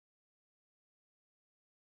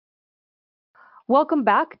Welcome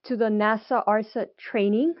back to the NASA ARSET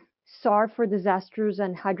training, SAR for disasters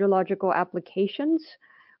and hydrological applications.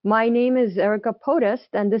 My name is Erica Podest,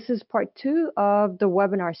 and this is part 2 of the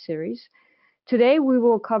webinar series. Today, we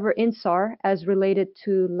will cover InSAR as related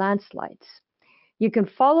to landslides. You can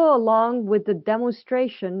follow along with the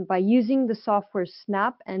demonstration by using the software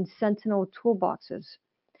Snap and Sentinel toolboxes.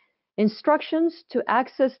 Instructions to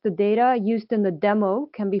access the data used in the demo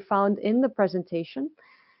can be found in the presentation.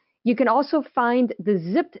 You can also find the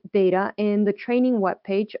zipped data in the training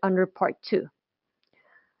webpage under part 2.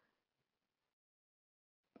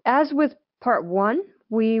 As with part 1,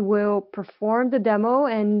 we will perform the demo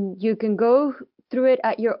and you can go through it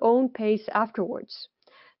at your own pace afterwards.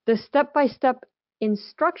 The step-by-step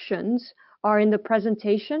instructions are in the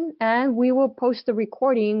presentation, and we will post the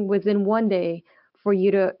recording within 1 day for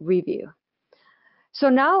you to review. So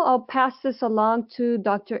now I'll pass this along to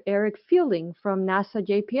Dr. Eric Fielding from NASA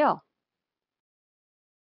JPL.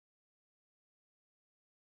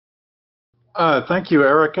 Thank you,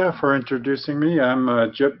 Erica, for introducing me. I'm a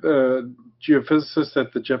geophysicist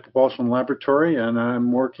at the Jet Propulsion Laboratory, and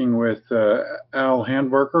I'm working with Al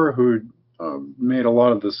Handwerker, who made a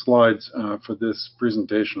lot of the slides for this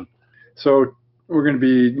presentation. So we're going to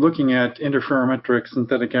be looking at interferometric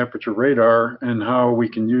synthetic aperture radar and how we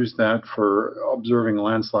can use that for observing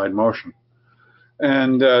landslide motion.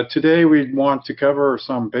 And today we want to cover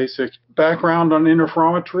some basic background on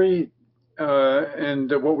interferometry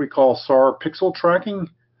and what we call SAR pixel tracking.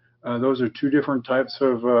 Those are two different types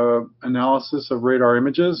of analysis of radar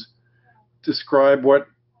images. Describe what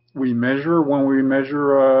we measure when we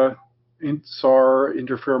measure SAR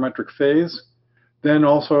interferometric phase. Then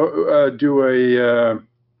also do a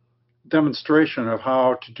demonstration of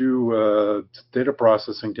how to do data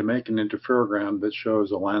processing to make an interferogram that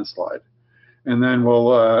shows a landslide. And then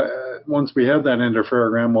we'll, once we have that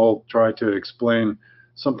interferogram, we'll try to explain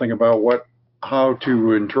something about how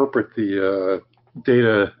to interpret the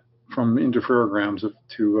data from interferograms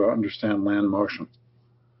to understand land motion.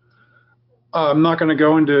 I'm not going to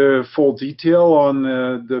go into full detail on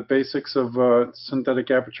the basics of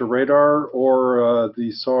synthetic aperture radar or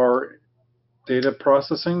the SAR data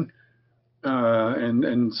processing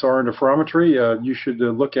and SAR interferometry. You should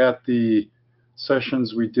look at the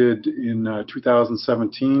sessions we did in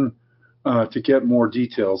 2017 to get more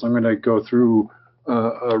details. I'm going to go through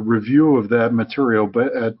a review of that material,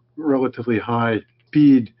 but at relatively high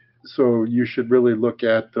speed. So you should really look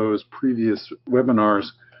at those previous webinars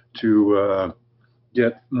to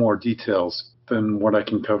get more details than what I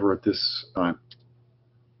can cover at this time.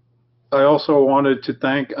 I also wanted to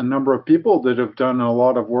thank a number of people that have done a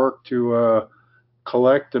lot of work to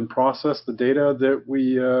collect and process the data that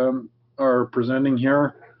we are presenting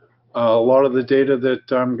here. A lot of the data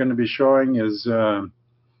that I'm going to be showing is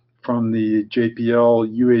from the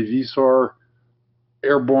JPL UAV-SAR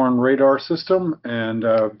airborne radar system, and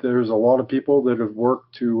there's a lot of people that have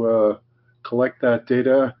worked to collect that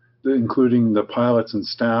data, including the pilots and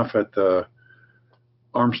staff at the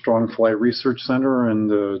Armstrong Flight Research Center and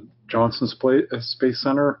the Johnson Space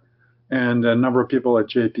Center, and a number of people at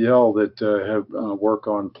JPL that have work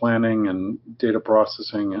on planning and data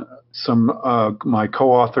processing. Some my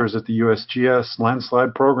co-authors at the USGS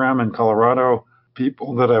Landslide program in Colorado,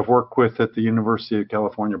 people that I've worked with at the University of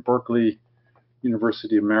California, Berkeley,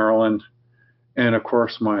 University of Maryland, and of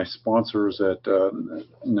course my sponsors at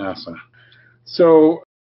NASA. So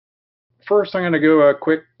first I'm going to give a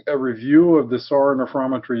quick review of the SAR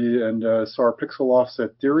interferometry and SAR pixel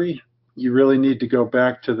offset theory. You really need to go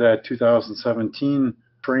back to that 2017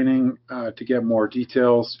 training to get more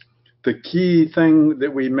details. The key thing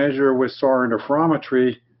that we measure with SAR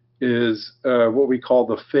interferometry is what we call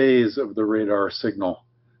the phase of the radar signal.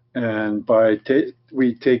 And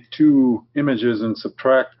we take two images and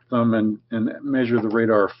subtract them and measure the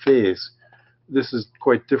radar phase. This is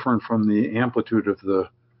quite different from the amplitude of the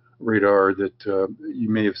radar that you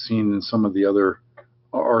may have seen in some of the other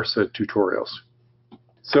ARSET tutorials.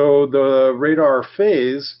 So the radar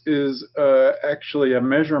phase is actually a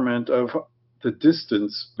measurement of the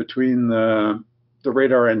distance between the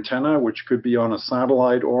radar antenna, which could be on a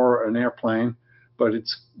satellite or an airplane, but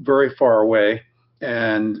it's very far away,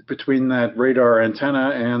 and between that radar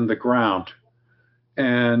antenna and the ground.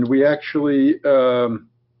 And we actually,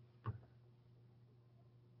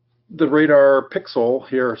 the radar pixel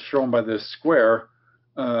here shown by this square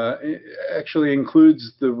actually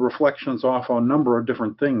includes the reflections off a number of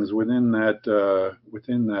different things within that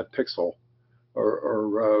pixel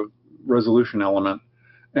or resolution element.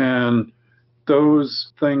 And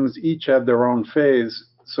those things each have their own phase.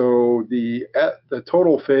 So the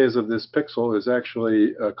total phase of this pixel is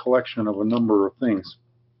actually a collection of a number of things.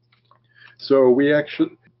 So we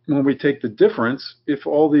actually, when we take the difference, if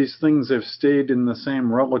all these things have stayed in the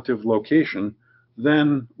same relative location,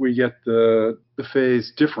 then we get the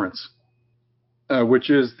phase difference, which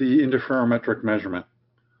is the interferometric measurement.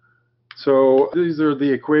 So these are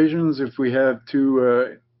the equations. If we have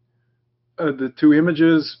the two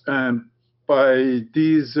images, and by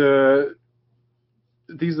these are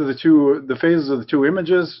the phases of the two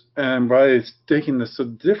images, and by taking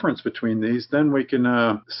the difference between these, then we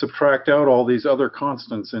can subtract out all these other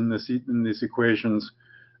constants in these equations,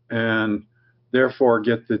 and therefore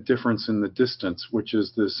get the difference in the distance, which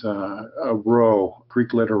is this rho,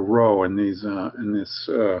 Greek letter rho, in these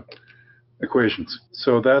equations.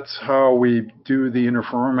 So that's how we do the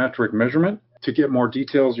interferometric measurement. To get more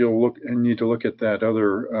details, you'll need to look at that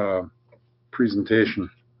other presentation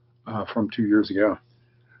from 2 years ago.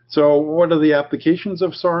 So what are the applications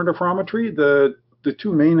of SAR interferometry? The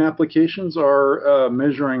two main applications are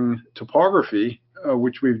measuring topography,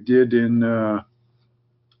 which we did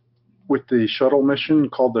with the shuttle mission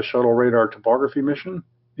called the Shuttle Radar Topography Mission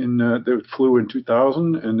that flew in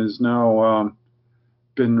 2000 and is now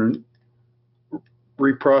been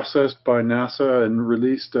reprocessed by NASA and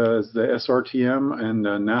released as the SRTM and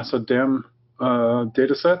NASA DEM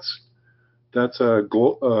data sets. That's a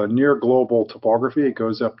near global topography. It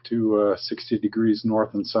goes up to 60 degrees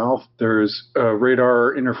north and south. There's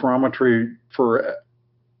radar interferometry for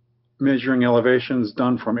measuring elevations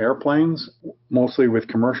done from airplanes, mostly with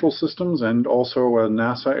commercial systems, and also a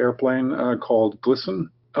NASA airplane called GLISSEN.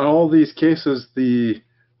 In all these cases, the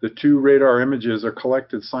two radar images are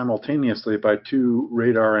collected simultaneously by two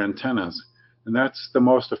radar antennas. And that's the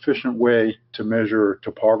most efficient way to measure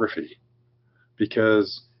topography,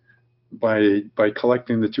 because by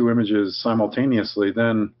collecting the two images simultaneously,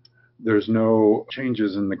 then there's no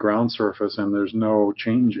changes in the ground surface and there's no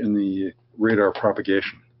change in the radar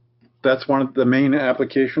propagation. That's one of the main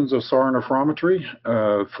applications of SAR interferometry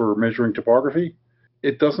for measuring topography.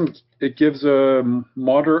 It gives a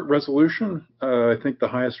moderate resolution. I think the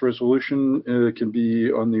highest resolution can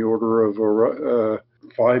be on the order of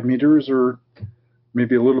 5 meters, or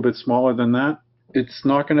maybe a little bit smaller than that. It's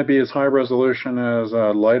not going to be as high resolution as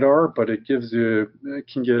LiDAR, but it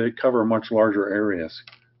can cover much larger areas.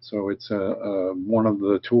 So it's one of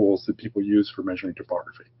the tools that people use for measuring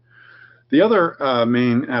topography. The other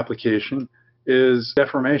main application is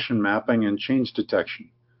deformation mapping and change detection.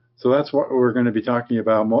 So that's what we're going to be talking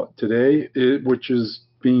about today, which is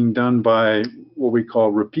being done by what we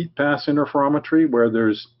call repeat pass interferometry, where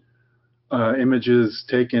there's images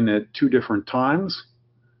taken at 2 different times,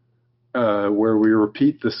 where we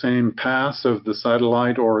repeat the same pass of the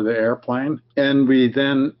satellite or the airplane. And we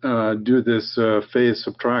then do this phase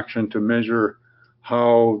subtraction to measure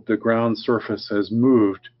how the ground surface has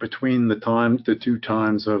moved between the 2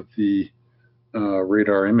 times of the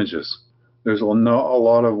radar images. There's a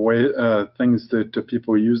lot of things that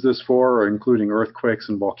people use this for, including earthquakes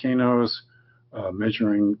and volcanoes,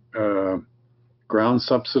 measuring ground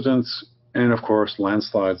subsidence, and of course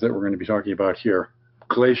landslides that we're going to be talking about here.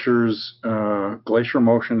 Glaciers, glacier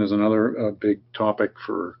motion is another big topic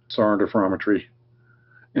for SAR interferometry,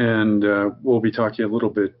 and we'll be talking a little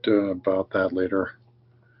bit about that later.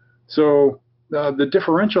 So the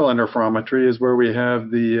differential interferometry is where we have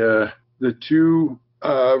the two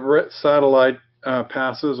satellite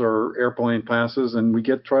passes or airplane passes, and we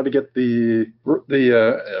try to get the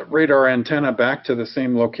radar antenna back to the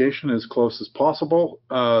same location as close as possible.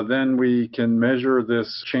 Then we can measure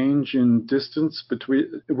this change in distance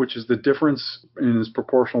which is the difference and is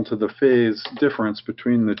proportional to the phase difference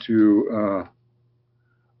between the two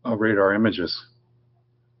radar images.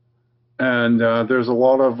 And there's a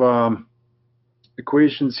lot of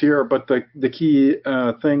equations here, but the key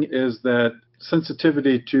thing is that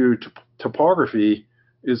sensitivity to topography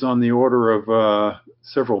is on the order of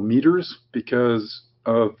several meters, because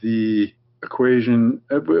of the equation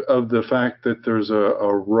of the fact that there's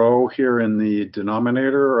a rho here in the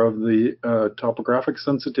denominator of the topographic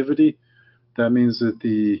sensitivity. That means that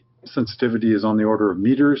the sensitivity is on the order of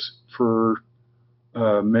meters for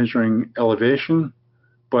measuring elevation,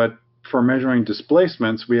 but for measuring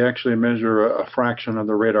displacements, we actually measure a fraction of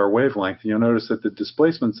the radar wavelength. You'll notice that the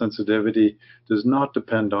displacement sensitivity does not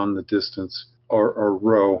depend on the distance or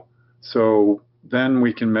rho. So then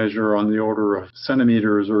we can measure on the order of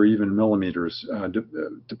centimeters or even millimeters,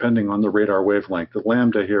 depending on the radar wavelength. The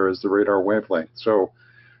lambda here is the radar wavelength. So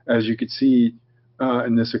as you can see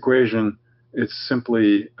in this equation, it's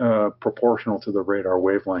simply proportional to the radar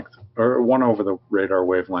wavelength, or 1 over the radar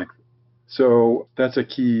wavelength. So that's a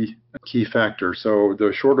key factor. So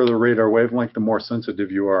the shorter the radar wavelength, the more sensitive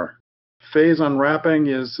you are. Phase unwrapping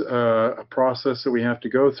is a process that we have to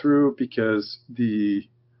go through because the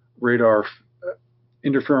radar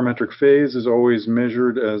interferometric phase is always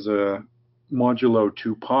measured as a modulo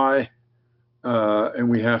 2 pi, and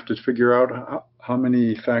we have to figure out how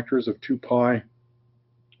many factors of 2 pi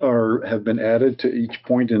have been added to each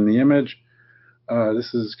point in the image.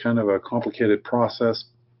 This is kind of a complicated process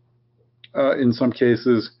in some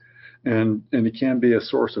cases, and it can be a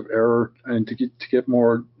source of error. And to get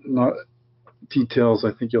more details,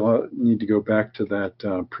 I think you'll need to go back to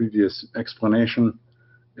that previous explanation.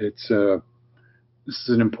 This is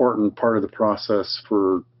an important part of the process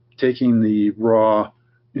for taking the raw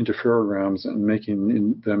interferograms and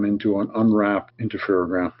making them into an unwrapped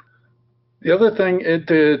interferogram. The other thing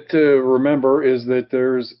to remember is that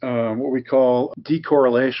there's what we call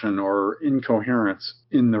decorrelation or incoherence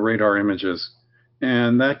in the radar images,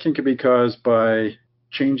 and that can be caused by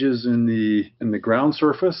changes in the ground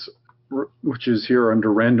surface, which is here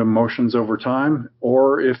under random motions over time,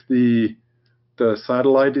 or if the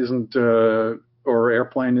satellite isn't or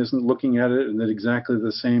airplane isn't looking at it in exactly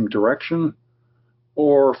the same direction,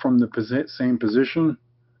 or from the same position.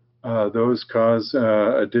 Those cause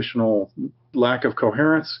additional lack of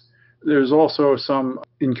coherence. There's also some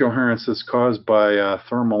incoherence that's caused by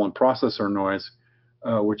thermal and processor noise,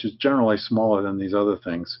 which is generally smaller than these other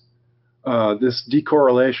things. This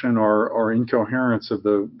decorrelation or incoherence of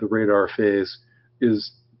the radar phase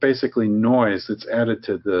is basically noise that's added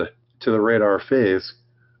to the radar phase,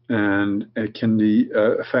 and it can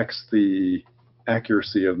affects the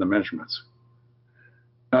accuracy of the measurements.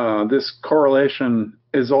 This correlation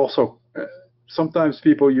is also, sometimes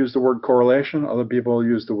people use the word correlation, other people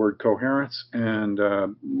use the word coherence, and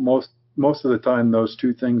most of the time those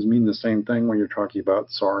two things mean the same thing when you're talking about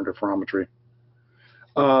SAR interferometry.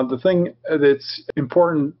 The thing that's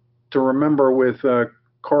important to remember with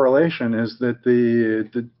correlation is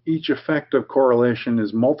that each effect of correlation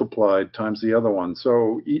is multiplied times the other one.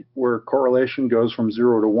 So where correlation goes from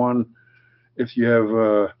 0 to 1, if you have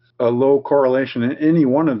a low correlation in any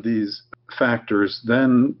one of these factors,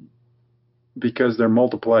 then because they're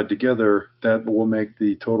multiplied together, that will make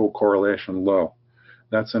the total correlation low.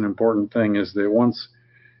 That's an important thing, is that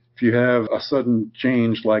if you have a sudden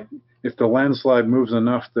change, like if the landslide moves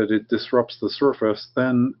enough that it disrupts the surface,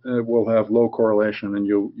 then it will have low correlation and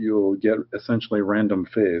you'll get essentially random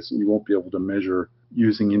phase. You won't be able to measure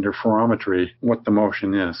using interferometry what the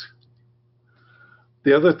motion is.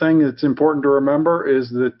 The other thing that's important to remember is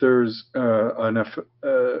that there's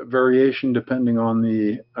a variation depending on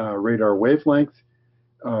the radar wavelength.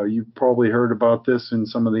 You've probably heard about this in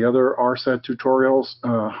some of the other ARSET tutorials,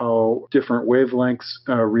 how different wavelengths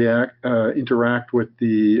interact with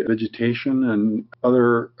the vegetation and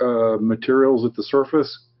other materials at the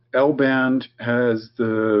surface. L-band has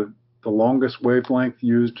the longest wavelength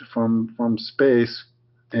used from space,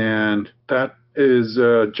 and that is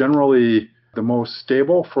generally the most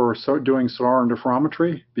stable for doing SAR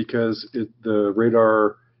interferometry, because the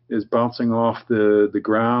radar is bouncing off the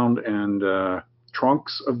ground and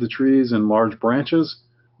trunks of the trees and large branches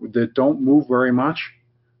that don't move very much.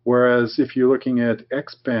 Whereas if you're looking at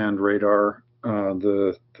X-band radar,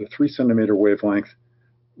 the 3 centimeter wavelength,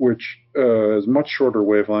 which is much shorter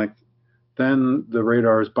wavelength, then the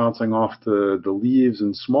radar is bouncing off the leaves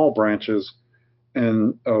and small branches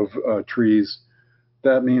and of trees.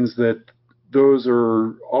 That means that those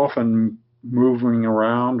are often moving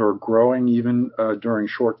around or growing even during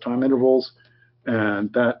short time intervals,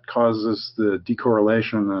 and that causes the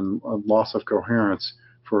decorrelation and loss of coherence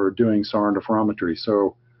for doing SAR interferometry.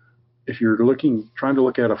 So if you're trying to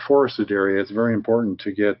look at a forested area, it's very important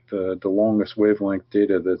to get the longest wavelength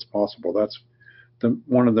data that's possible. That's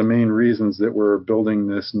one of the main reasons that we're building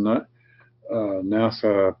this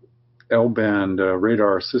NASA L-band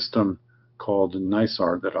radar system called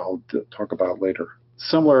InSAR that I'll talk about later.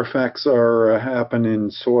 Similar effects happen in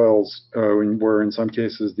soils, where in some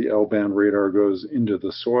cases the L-band radar goes into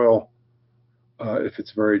the soil if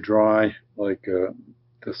it's very dry, like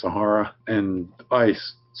the Sahara, and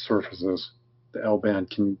ice surfaces. The L-band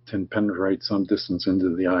can penetrate some distance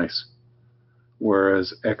into the ice,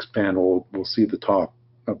 whereas X-band will see the top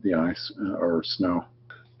of the ice or snow.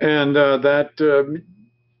 And that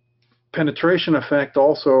penetration effect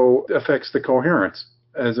also affects the coherence.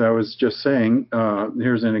 As I was just saying,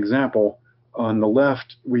 here's an example. On the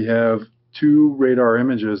left, we have 2 radar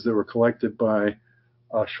images that were collected by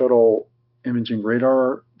a shuttle imaging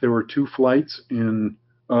radar. There were 2 flights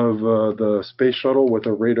of the space shuttle with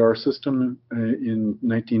a radar system in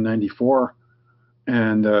 1994.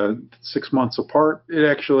 And 6 months apart, it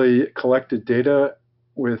actually collected data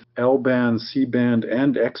with L band, C band,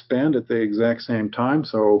 and X band at the exact same time.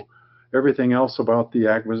 So everything else about the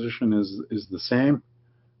acquisition is the same.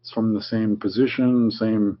 It's from the same position,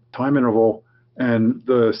 same time interval. And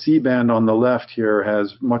the C band on the left here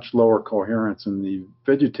has much lower coherence in the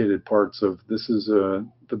vegetated parts of, this is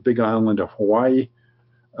the big island of Hawaii,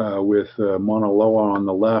 with Mauna Loa on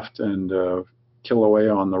the left and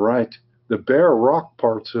Kilauea on the right. The bare rock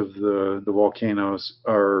parts of the volcanoes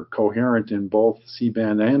are coherent in both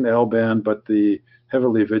C-band and L-band, but the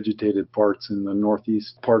heavily vegetated parts in the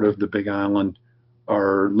northeast part of the Big Island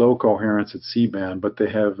are low coherence at C-band, but they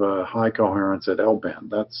have high coherence at L-band.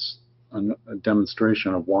 That's a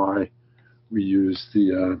demonstration of why we use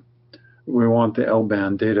we want the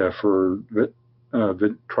L-band data for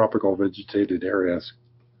tropical vegetated areas.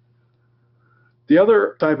 The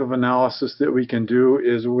other type of analysis that we can do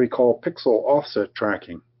is what we call pixel offset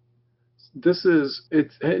tracking.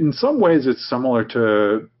 In some ways it's similar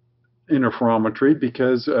to interferometry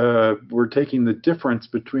because we're taking the difference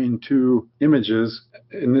between two images,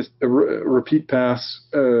 in this repeat pass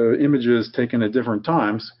images taken at different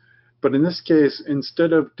times. But in this case,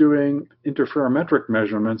 instead of doing interferometric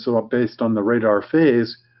measurements based on the radar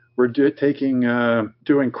phase, we're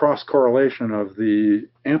doing cross correlation of the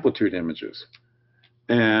amplitude images.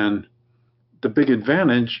 And the big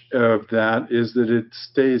advantage of that is that it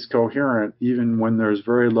stays coherent even when there's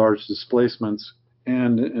very large displacements,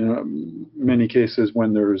 and in many cases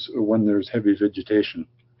when there's heavy vegetation.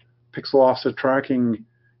 Pixel offset tracking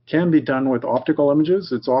can be done with optical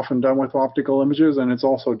images. It's often done with optical images, and it's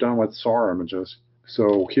also done with SAR images.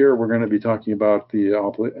 So here we're going to be talking about the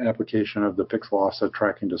application of the pixel offset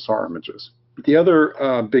tracking to SAR images. The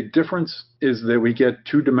other big difference is that we get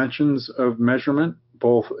 2 dimensions of measurement,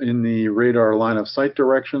 both in the radar line of sight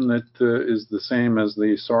direction that is the same as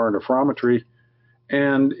the SAR interferometry,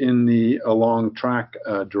 and in the along track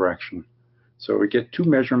direction. So we get 2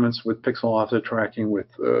 measurements with pixel offset tracking. With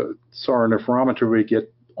SAR interferometry, we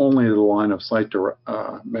get only the line of sight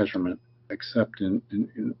measurement, except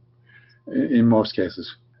in most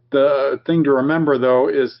cases. The thing to remember, though,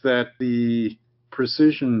 is that the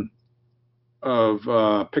precision of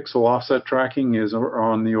pixel offset tracking is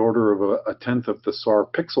on the order of a tenth of the SAR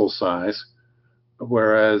pixel size,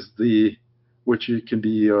 whereas which it can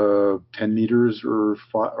be 10 meters or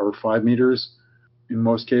 5 meters in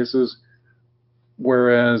most cases,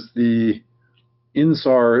 whereas the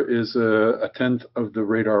InSAR is a tenth of the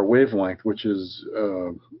radar wavelength, which is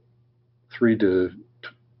 3 to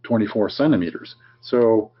 24 centimeters.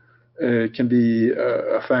 So it can be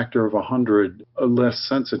a factor of 100 less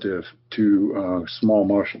sensitive to small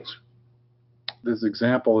motions. This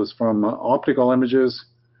example is from optical images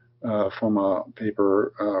from a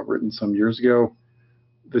paper written some years ago.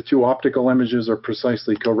 The 2 optical images are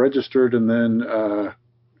precisely co-registered, and then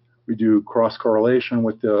we do cross correlation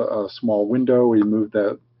with a small window. We move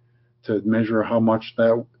that to measure how much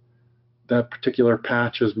that particular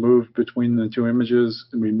patch has moved between the 2 images,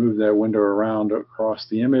 and we move that window around across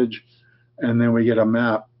the image, and then we get a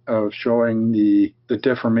map of showing the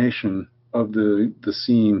deformation of the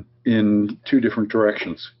scene in 2 different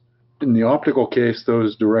directions. In the optical case,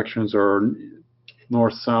 those directions are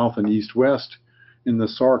north-south and east-west. In the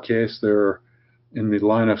SAR case, they're in the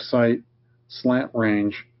line of sight slant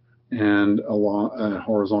range and along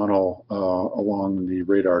horizontal along the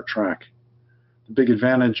radar track. The big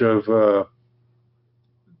advantage of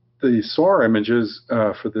the SAR images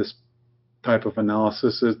for this type of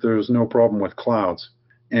analysis is there's no problem with clouds,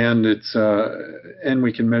 and and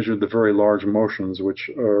we can measure the very large motions, which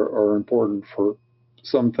are important for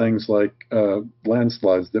some things like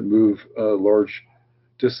landslides that move large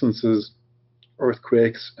distances,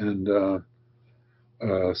 earthquakes, and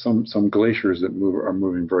some glaciers that are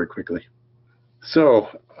moving very quickly. So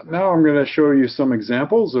now I'm going to show you some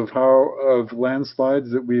examples of landslides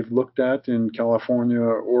that we've looked at in California,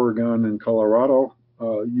 Oregon, and Colorado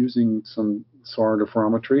using some SAR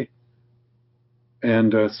interferometry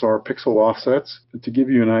and SAR pixel offsets to give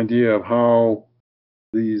you an idea of how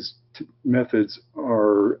these methods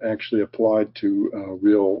are actually applied to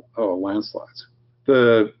real landslides.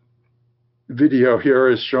 The video here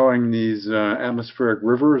is showing these atmospheric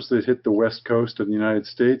rivers that hit the west coast of the United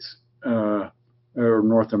States or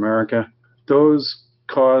North America. Those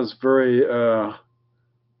cause very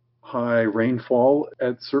high rainfall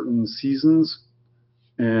at certain seasons,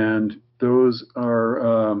 and those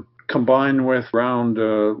are combined with ground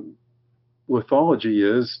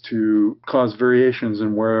lithology is to cause variations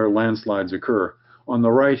in where landslides occur. On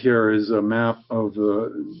the right here is a map of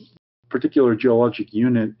particular geologic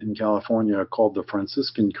unit in California called the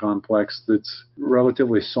Franciscan Complex that's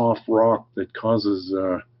relatively soft rock that causes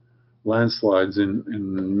landslides in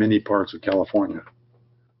many parts of California.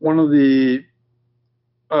 One of the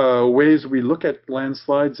ways we look at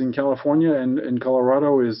landslides in California and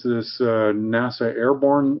Colorado is this NASA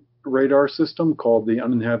airborne radar system called the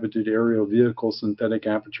Uninhabited Aerial Vehicle Synthetic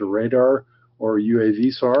Aperture Radar, or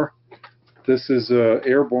UAV-SAR. This is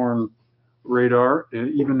airborne radar.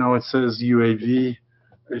 Even though it says UAV,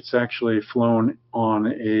 it's actually flown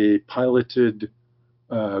on a piloted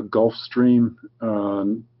Gulfstream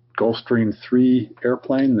 3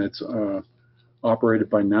 airplane that's operated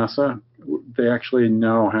by NASA. They actually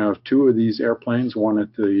now have 2 of these airplanes, one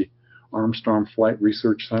at the Armstrong Flight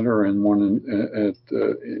Research Center and one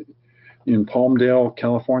in Palmdale,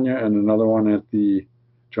 California, and another one at the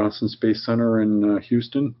Johnson Space Center in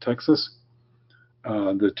Houston, Texas.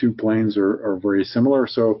 The 2 planes are very similar.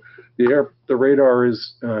 So the radar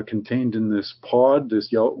is contained in this pod, this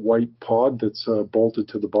white pod that's bolted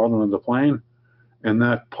to the bottom of the plane, and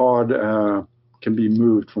that pod can be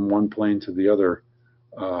moved from one plane to the other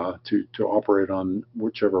to operate on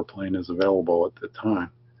whichever plane is available at the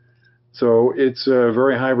time. So it's a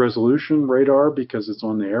very high resolution radar because it's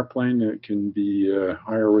on the airplane. It can be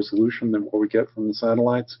higher resolution than what we get from the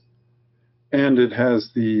satellites. And it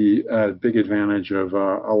has the big advantage of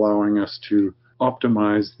allowing us to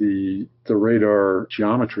optimize the radar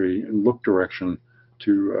geometry and look direction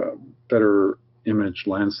to better image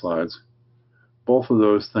landslides. Both of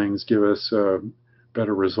those things give us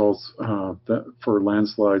better results for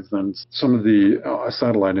landslides than some of the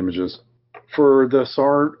satellite images. For the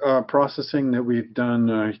SAR processing that we've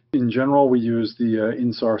done, in general, we use the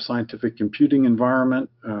InSAR scientific computing environment,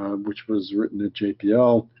 which was written at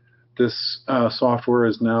JPL. This software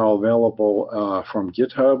is now available from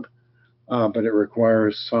GitHub, but it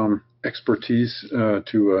requires some expertise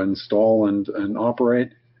to install and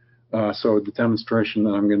operate. So the demonstration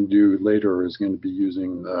that I'm going to do later is going to be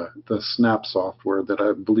using the SNAP software that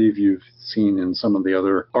I believe you've seen in some of the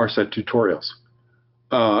other ARSET tutorials.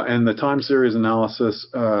 And the time series analysis,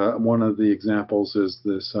 one of the examples is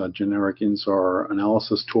this generic InSAR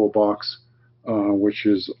analysis toolbox, which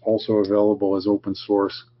is also available as open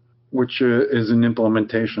source, which is an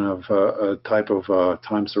implementation of a type of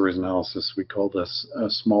time series analysis. We call this a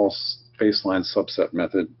small baseline subset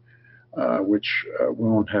method, which we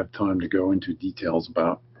won't have time to go into details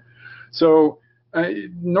about. So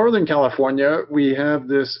Northern California, we have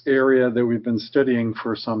this area that we've been studying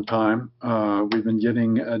for some time. We've been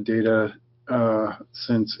getting data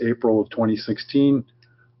since April of 2016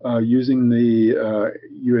 using the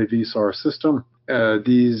UAV-SAR system.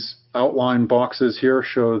 These outline boxes here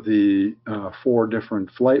show the 4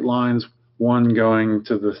 different flight lines, one going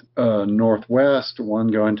to the northwest, one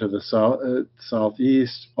going to the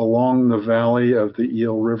southeast, along the valley of the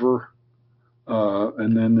Eel River.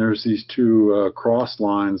 And then there's these 2 cross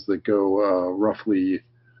lines that go roughly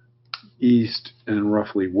east and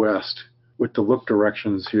roughly west, with the look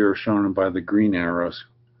directions here shown by the green arrows.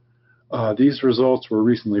 These results were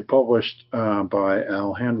recently published by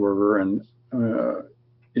Al Handwerker and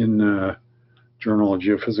in the Journal of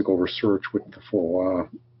Geophysical Research, with the full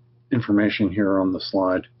information here on the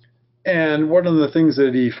slide. And one of the things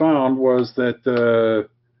that he found was that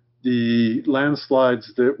the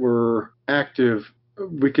landslides that were active,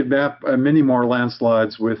 we could map many more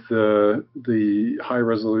landslides with the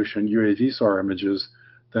high-resolution UAV-SAR images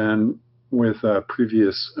than with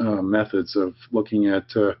previous methods of looking at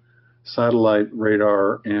satellite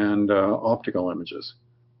radar and optical images.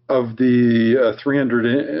 Of the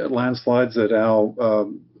 300 landslides that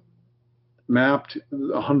Al mapped,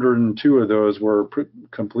 102 of those were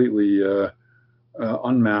completely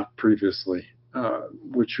unmapped previously,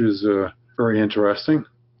 which is very interesting.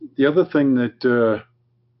 The other thing that,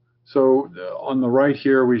 so on the right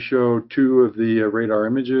here, we show 2 of the radar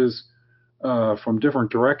images from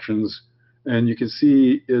different directions, and you can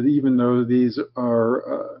see that even though these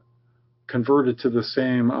are converted to the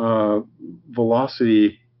same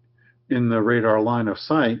velocity in the radar line of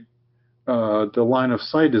sight, the line of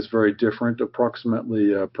sight is very different,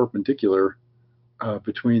 approximately perpendicular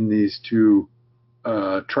between these 2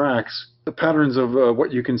 tracks. The patterns of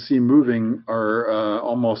what you can see moving are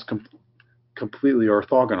almost completely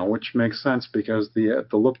orthogonal, which makes sense because the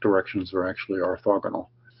look directions are actually orthogonal.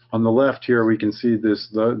 On the left here, we can see this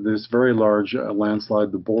very large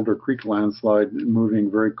landslide, the Boulder Creek landslide,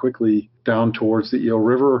 moving very quickly down towards the Eel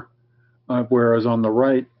River, whereas on the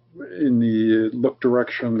right, in the look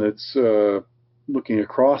direction that's looking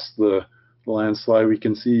across the landslide, we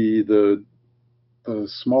can see the the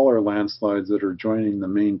smaller landslides that are joining the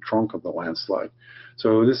main trunk of the landslide.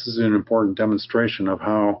 So this is an important demonstration of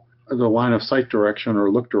how the line of sight direction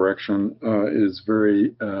or look direction is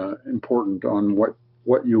very important on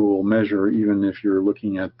what you will measure, even if you're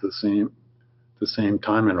looking at the same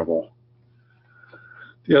time interval.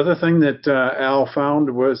 The other thing that Al found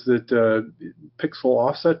was that pixel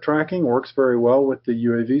offset tracking works very well with the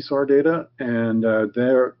UAV SAR data, and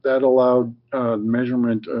that allowed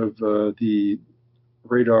measurement of the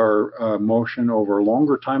radar motion over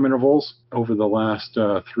longer time intervals over the last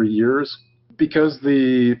 3 years. Because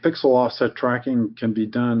the pixel offset tracking can be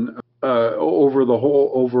done over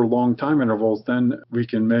long time intervals, then we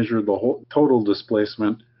can measure the whole total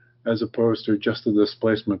displacement as opposed to just the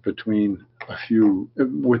displacement between a few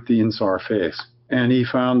with the InSAR phase. And he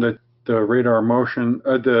found that the radar motion,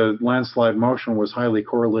 the landslide motion was highly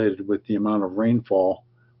correlated with the amount of rainfall,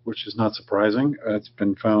 which is not surprising. It's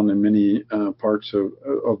been found in many parts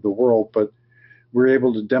of the world, but we're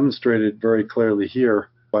able to demonstrate it very clearly here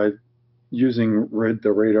by using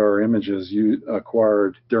the radar images you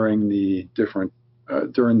acquired during the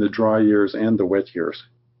dry years and the wet years.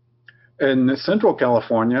 In Central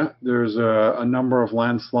California, there's a number of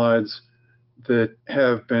landslides that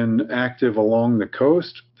have been active along the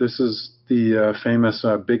coast. This is the famous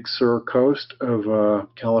Big Sur coast of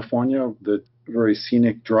California, the very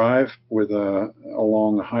scenic drive with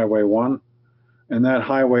along Highway 1. And that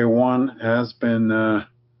Highway 1 has been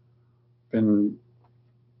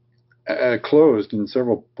closed in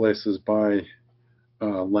several places by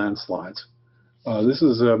landslides. This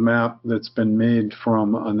is a map that's been made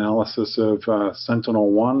from analysis of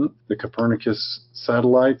Sentinel-1, the Copernicus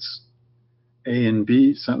satellites, A and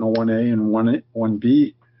B, Sentinel-1A and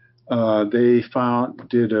 1B. They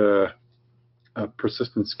did a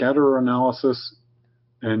persistent scatterer analysis,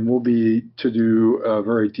 and will be to do a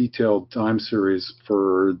very detailed time series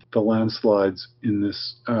for the landslides in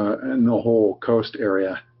the whole coast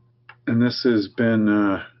area. And this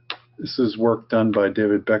is work done by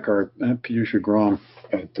David Becker and Piyush Agram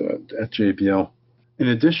at JPL. In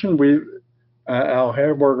addition, Al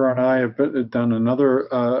Handwerker and I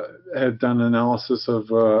have done analysis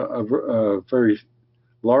of a very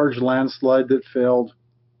large landslide that failed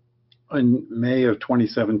in May of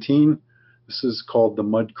 2017. This is called the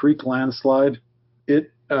Mud Creek landslide.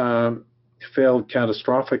 It failed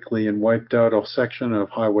catastrophically and wiped out a section of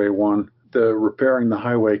Highway 1. Repairing the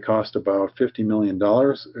highway cost about $50 million.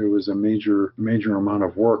 It was a major amount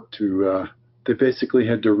of work they basically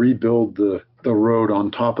had to rebuild the road on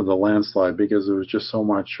top of the landslide because there was just so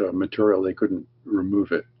much material they couldn't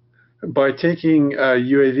remove it. By taking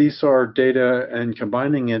UAV SAR data and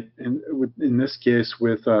combining it, in this case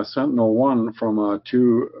with Sentinel-1 from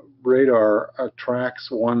 2 radar tracks,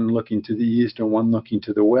 one looking to the east and one looking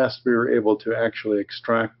to the west, we were able to actually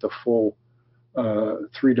extract the full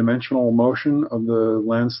 3-dimensional motion of the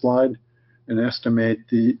landslide and estimate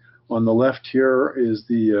on the left here is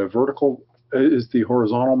the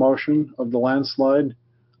horizontal motion of the landslide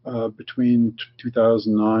between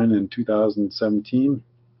 2009 and 2017,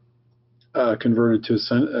 converted to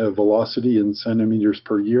velocity in centimeters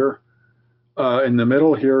per year. In the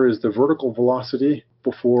middle here is the vertical velocity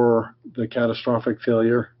before the catastrophic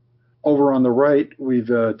failure. Over on the right, we've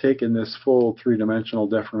taken this full 3-dimensional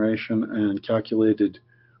deformation and calculated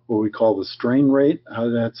what we call the strain rate.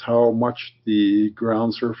 That's how much the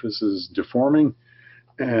ground surface is deforming.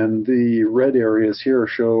 And the red areas here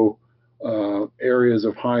show areas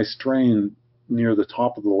of high strain near the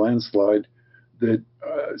top of the landslide that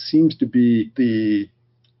seems to be the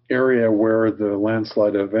area where the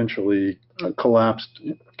landslide eventually collapsed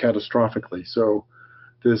catastrophically. So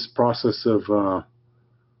this process of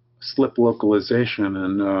slip localization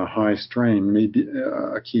and high strain may be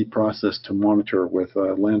a key process to monitor with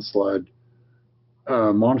landslide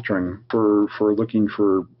monitoring for looking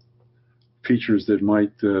for features that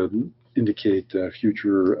might indicate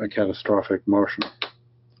future catastrophic motion.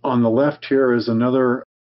 On the left here is another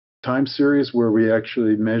time series where we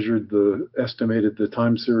actually estimated the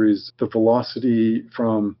time series, the velocity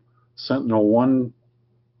from Sentinel-1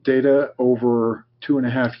 data over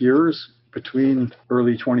 2.5 years between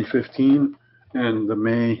early 2015 and the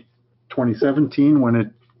May 2017 when it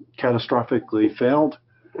catastrophically failed.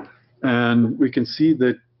 And we can see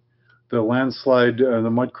that the landslide, the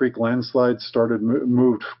Mud Creek landslide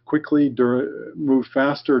moved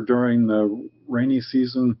faster during the rainy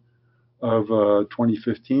season of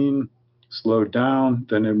 2015, slowed down,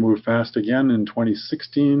 then it moved fast again in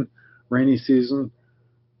 2016 rainy season,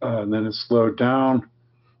 and then it slowed down,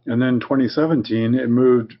 and then 2017 it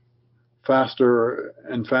moved faster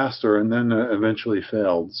and faster, and then eventually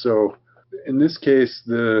failed. So in this case,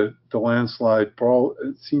 the landslide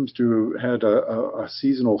it seems to have had a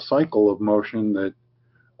seasonal cycle of motion that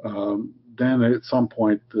then at some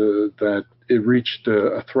point that it reached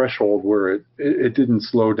a threshold where it didn't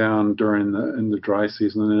slow down during in the dry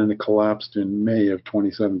season, and then it collapsed in May of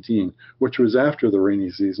 2017, which was after the rainy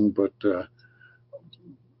season, but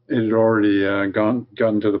it had already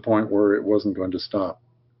gotten to the point where it wasn't going to stop.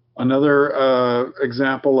 Another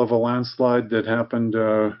example of a landslide that happened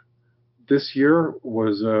this year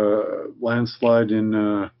was a landslide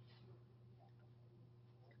in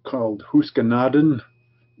called Huskanaden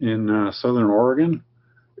in southern Oregon.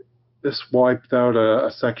 This wiped out a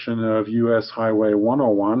section of US Highway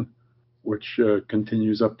 101, which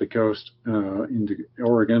continues up the coast into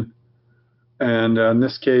Oregon. And in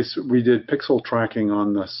this case, we did pixel tracking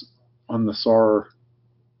on the SAR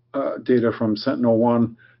data from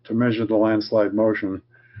Sentinel-1 to measure the landslide motion.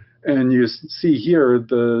 And you see here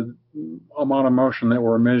the amount of motion that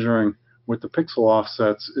we're measuring with the pixel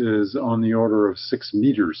offsets is on the order of 6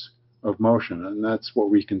 meters of motion. And that's what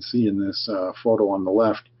we can see in this photo on the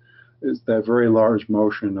left, is that very large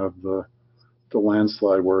motion of the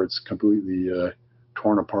landslide where it's completely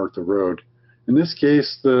torn apart the road. In this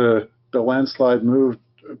case, the landslide moved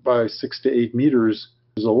by 6 to 8 meters.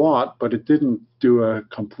 It was a lot, but it didn't do a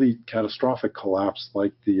complete catastrophic collapse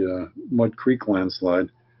like the Mud Creek landslide.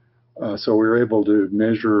 So we were able to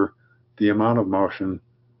measure the amount of motion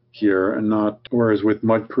here, and not, whereas with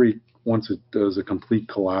Mud Creek, once it does a complete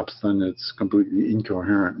collapse, then it's completely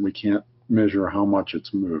incoherent. We can't measure how much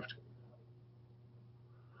it's moved.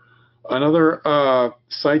 Another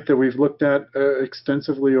site that we've looked at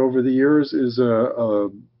extensively over the years is a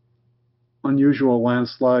unusual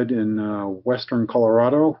landslide in western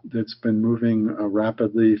Colorado that's been moving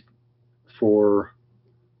rapidly for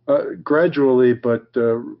gradually, but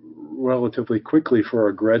relatively quickly for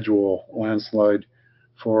a gradual landslide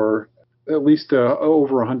for at least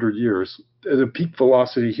over 100 years. The peak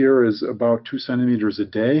velocity here is about 2 centimeters a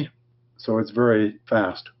day, so it's very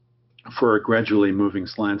fast for a gradually moving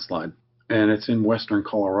landslide. And it's in western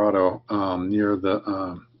Colorado near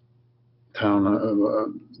the town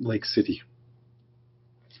of Lake City.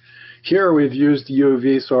 Here we've used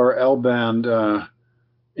UV-SAR L-band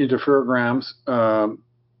interferograms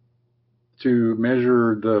to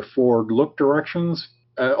measure the forward look directions.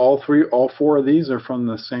 All four of these are from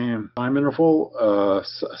the same time interval, a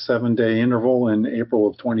 7-day interval in April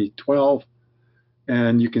of 2012.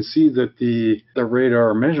 And you can see that the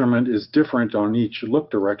radar measurement is different on each look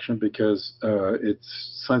direction because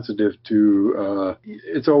it's sensitive to,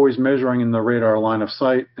 it's always measuring in the radar line of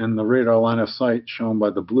sight, and the radar line of sight shown by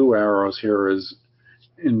the blue arrows here is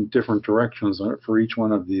in different directions for each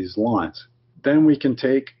one of these lines. Then we can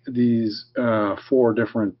take these 4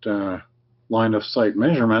 different line of sight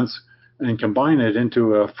measurements and combine it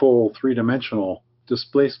into a full 3-dimensional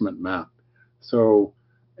displacement map. So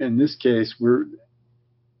in this case,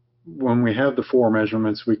 when we have the 4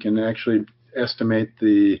 measurements, we can actually estimate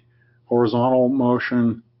the horizontal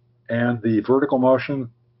motion and the vertical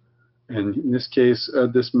motion. And in this case,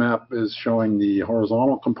 this map is showing the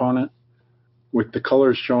horizontal component, with the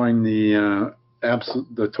colors showing the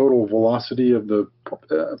total velocity of the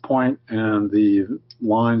point, and the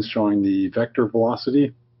lines showing the vector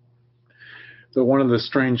velocity. So one of the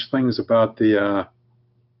strange things about the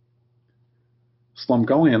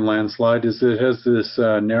Slumgullion landslide is it has this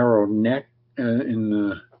narrow neck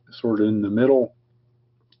sort of in the middle,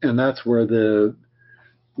 and that's where the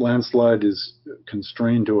landslide is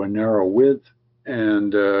constrained to a narrow width,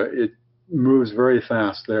 and it moves very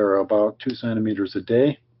fast there, about 2 centimeters a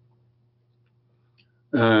day.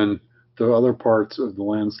 And the other parts of the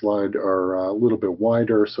landslide are a little bit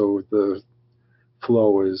wider, so the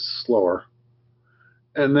flow is slower.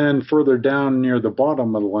 And then further down near the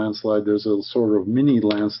bottom of the landslide, there's a sort of mini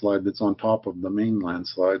landslide that's on top of the main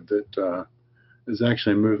landslide that is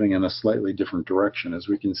actually moving in a slightly different direction, as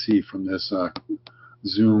we can see from this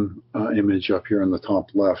zoom image up here in the top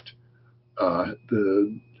left.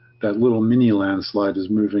 That little mini landslide is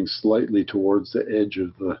moving slightly towards the edge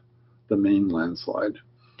of the main landslide.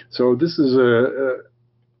 So this is an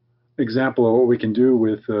example of what we can do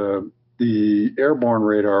with the airborne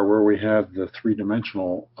radar, where we have the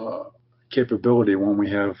 3-dimensional capability when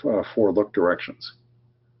we have 4 look directions.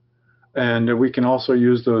 And we can also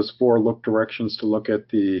use those 4 look directions to look at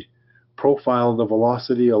the profile of the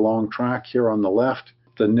velocity along track here on the left.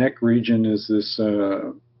 The neck region is this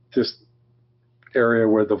area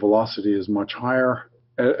where the velocity is much higher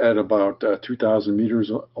at about 2,000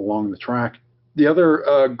 meters along the track. The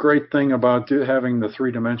other great thing about having the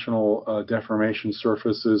three-dimensional deformation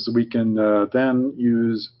surface is we can then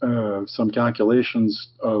use some calculations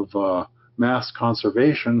of mass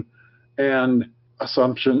conservation and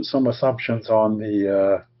some assumptions on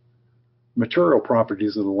the material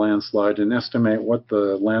properties of the landslide and estimate what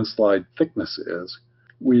the landslide thickness is.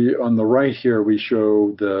 On the right here, we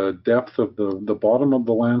show the depth of the bottom of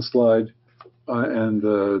the landslide and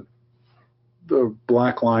the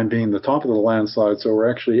black line being the top of the landslide. So we're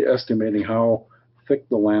actually estimating how thick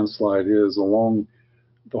the landslide is along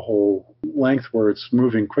the whole length where it's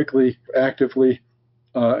moving quickly, actively.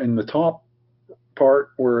 In the top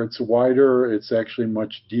part where it's wider, it's actually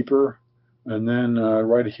much deeper. And then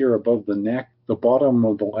right here above the neck, the bottom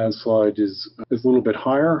of the landslide is a little bit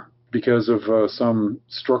higher because of some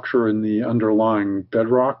structure in the underlying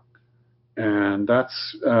bedrock. And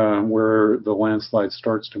that's where the landslide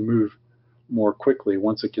starts to move more quickly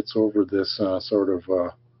once it gets over this sort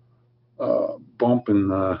of bump in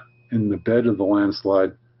the bed of the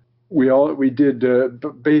landslide. We did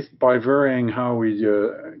by varying how we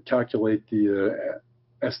calculate the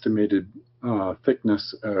estimated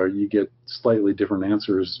thickness, you get slightly different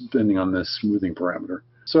answers depending on this smoothing parameter.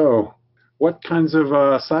 So, what kinds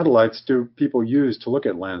of satellites do people use to look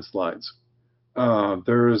at landslides?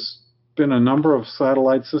 There's been a number of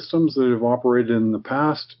satellite systems that have operated in the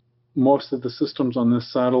past. Most of the systems on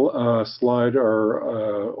this slide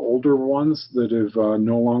are older ones that have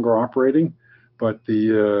no longer operating, but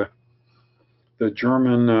the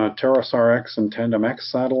German TerraSAR-X and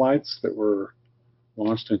Tandem-X satellites that were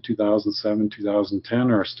launched in 2007, 2010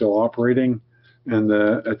 are still operating, and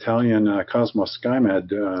the Italian Cosmos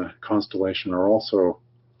SkyMed constellation are also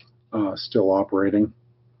still operating,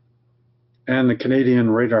 and the Canadian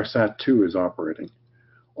RadarSat-2 is operating.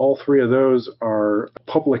 All three of those are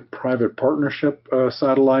public-private partnership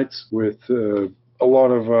satellites with a lot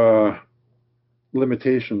of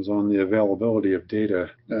limitations on the availability of data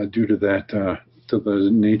due to that, to the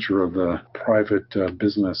nature of the private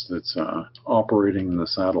business that's operating the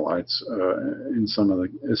satellites in some of the,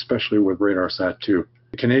 especially with RadarSat-2.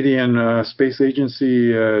 The Canadian Space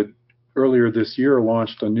Agency earlier this year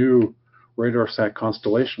launched a new RadarSat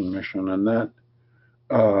constellation mission, and that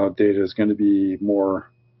data is going to be more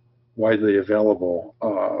widely available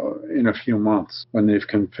in a few months when they've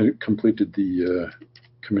completed the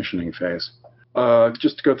commissioning phase.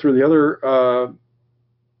 Just to go through the other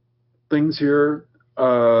things here,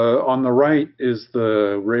 on the right is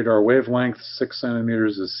the radar wavelength. 6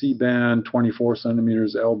 centimeters is C-band, 24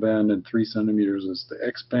 centimeters L-band, and 3 centimeters is the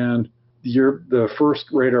X-band. The first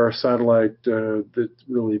radar satellite that's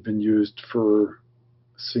really been used for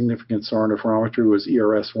significant SAR interferometry was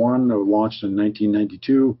ERS-1, launched in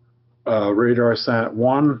 1992.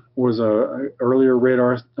 RadarSat-1 was an earlier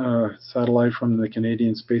radar satellite from the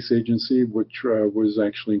Canadian Space Agency, which was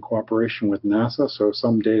actually in cooperation with NASA. So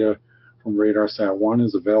some data from RadarSat-1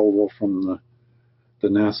 is available from the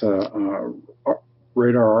NASA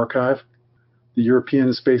radar archive. The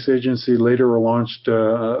European Space Agency later launched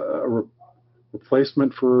a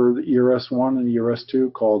replacement for the ERS-1 and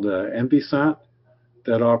ERS-2 called MBSAT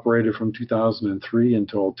that operated from 2003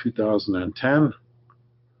 until 2010.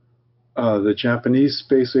 The Japanese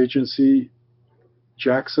Space Agency,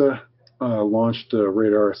 JAXA, launched a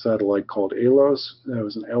radar satellite called ALOS. That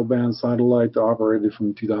was an L-band satellite that operated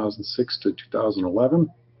from 2006 to 2011.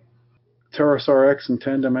 TerraSAR-X and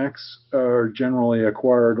Tandem-X are generally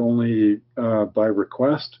acquired only by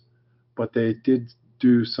request, but they did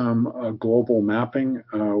do some global mapping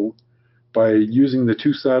by using the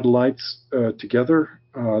two satellites together.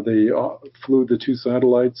 They flew the two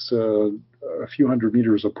satellites a few hundred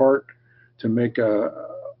meters apart to make a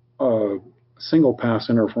single pass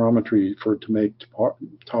interferometry to make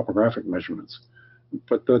topographic measurements.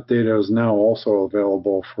 But that data is now also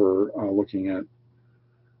available for looking at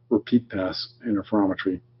repeat pass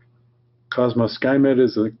interferometry. Cosmos SkyMed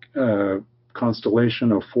is a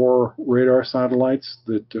constellation of 4 radar satellites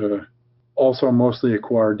that also mostly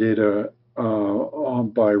acquire data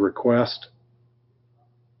by request,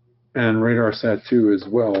 and RadarSat-2 as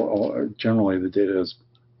well. Generally, the data is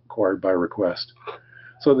acquired by request.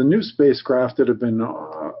 So the new spacecraft that have been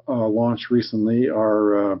launched recently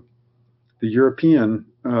are the European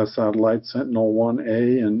satellite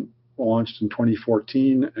Sentinel-1A, and launched in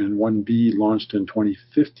 2014, and 1B launched in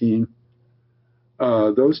 2015.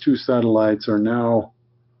 Those two satellites are now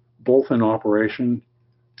both in operation.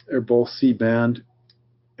 They're both C-band,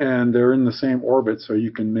 and they're in the same orbit, so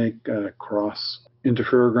you can make cross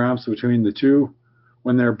interferograms between the two.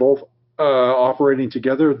 When they're both operating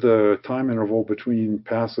together, the time interval between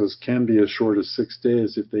passes can be as short as 6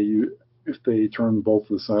 days if they if they turn both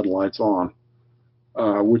the satellites on,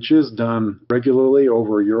 which is done regularly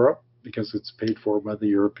over Europe because it's paid for by the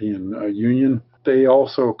European Union. They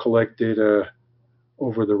also collect data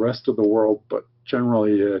over the rest of the world, but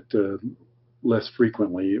generally at less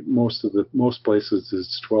frequently. Most places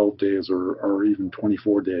it's 12 days or even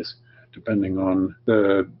 24 days, depending on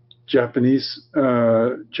the Japanese.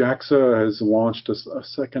 JAXA has launched a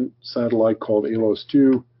second satellite called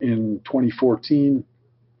ALOS-2 in 2014,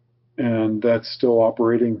 and that's still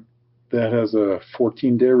operating. That has a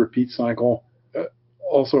 14-day repeat cycle.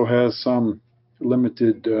 Also has some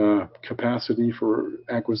limited capacity for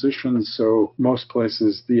acquisitions, so most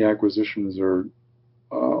places the acquisitions are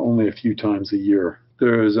only a few times a year.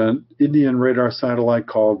 There's an Indian radar satellite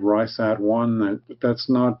called RISAT-1 that's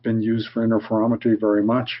not been used for interferometry very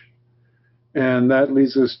much. And that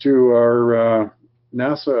leads us to our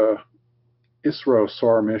NASA ISRO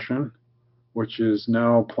SAR mission, which is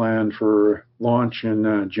now planned for launch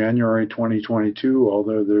in January 2022,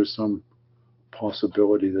 although there's some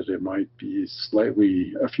possibility that it might be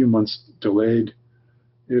a few months delayed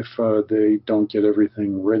if they don't get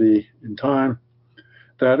everything ready in time.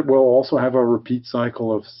 That will also have a repeat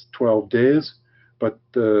cycle of 12 days, but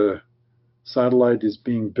the satellite is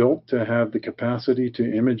being built to have the capacity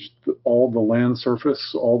to image all the land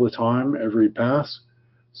surface all the time, every pass.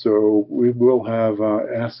 So we will have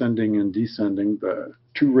ascending and descending, the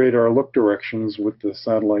two radar look directions with the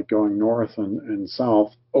satellite going north and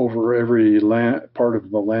south over every part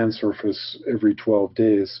of the land surface every 12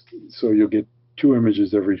 days. So you'll get two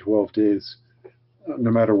images every 12 days,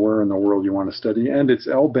 no matter where in the world you want to study. And it's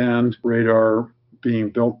L-band radar being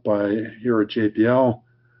built here at JPL,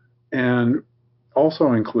 and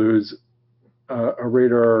also includes a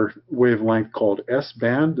radar wavelength called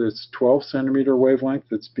S-band. It's 12 centimeter wavelength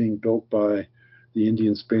that's being built by the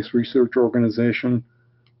Indian Space Research Organization,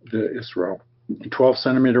 the ISRO. 12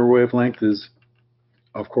 centimeter wavelength is,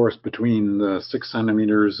 of course, between the 6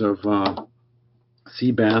 centimeters of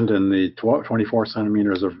C-band and the 24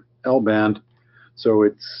 centimeters of L-band. So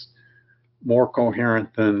it's more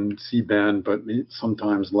coherent than C-band, but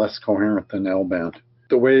sometimes less coherent than L-band.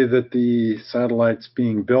 The way that the satellite's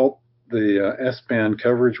being built, the S-band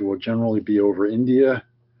coverage will generally be over India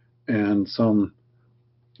and some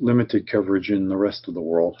limited coverage in the rest of the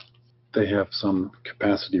world. They have some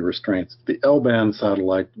capacity restraints. The L-band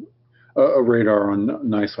satellite radar on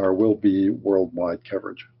NISAR will be worldwide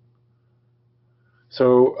coverage.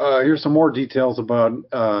 So here's some more details about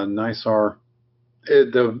NISAR.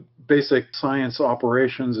 The basic science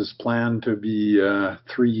operations is planned to be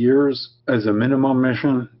 3 years as a minimum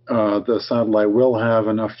mission. The satellite will have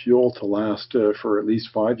enough fuel to last for at least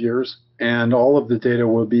 5 years, and all of the data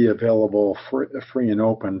will be available free and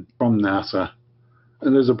open from NASA.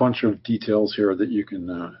 And there's a bunch of details here that you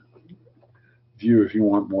can view if you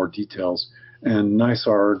want more details. And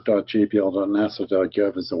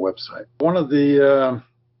nisar.jpl.nasa.gov is the website. One of the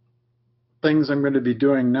things I'm going to be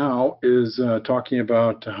doing now is talking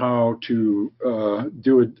about how to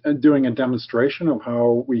doing a demonstration of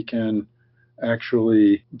how we can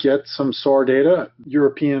actually get some SAR data.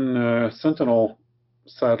 European Sentinel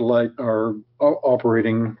satellite are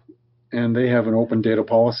operating, and they have an open data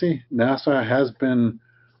policy. NASA has been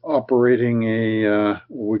operating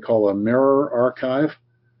what we call a mirror archive.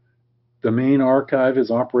 The main archive is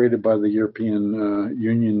operated by the European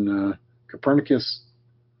Union Copernicus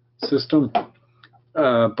system,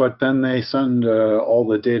 but then they send all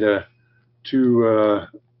the data to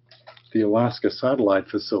the Alaska Satellite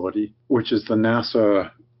Facility, which is the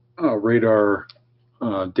NASA radar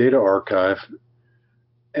data archive,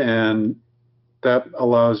 and that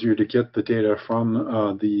allows you to get the data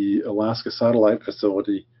from the Alaska Satellite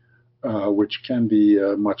Facility, which can be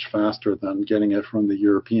much faster than getting it from the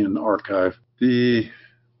European archive. The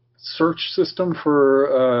search system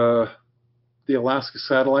for the Alaska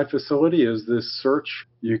Satellite Facility is this search.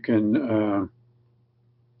 You can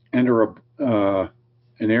enter an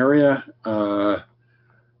area. In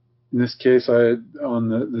this case,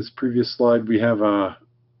 on this previous slide, we have a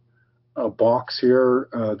box here.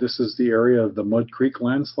 This is the area of the Mud Creek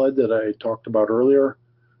landslide that I talked about earlier,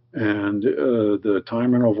 and the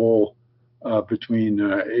time interval between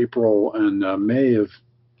April and May of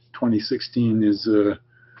 2016 is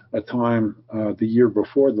a time the year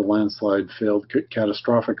before the landslide failed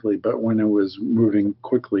catastrophically, but when it was moving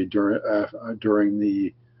quickly during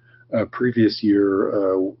the previous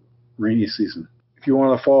year rainy season. If you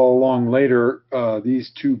want to follow along later,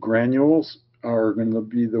 these two granules are going to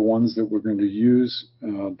be the ones that we're going to use.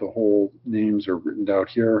 The whole names are written out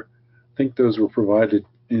here. I think those were provided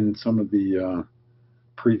in some of the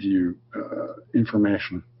preview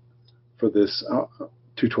information for this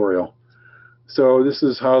tutorial. So this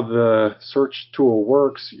is how the search tool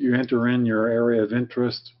works. You enter in your area of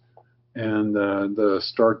interest and the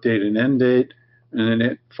start date and end date, and then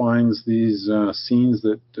it finds these scenes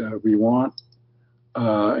that we want.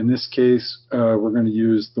 In this case, we're going to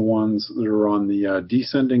use the ones that are on the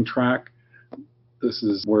descending track. This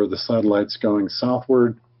is where the satellite's going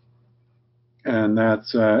southward, and that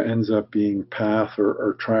ends up being path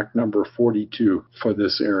or track number 42 for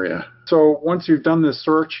this area. So once you've done this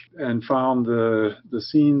search and found the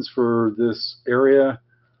scenes for this area,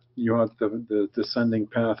 you have the descending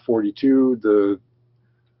path 42, the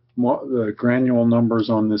granule numbers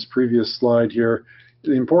on this previous slide here.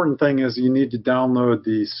 The important thing is you need to download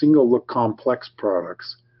the single look complex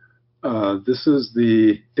products. This is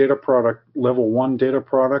the data product, level 1 data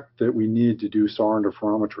product that we need to do SAR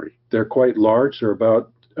interferometry. They're quite large. They're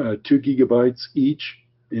about 2 gigabytes each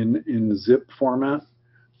in zip format.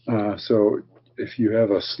 So if you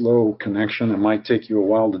have a slow connection, it might take you a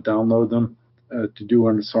while to download them. To do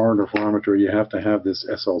SAR interferometry, you have to have this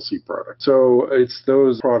SLC product. So it's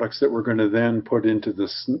those products that we're going to then put into the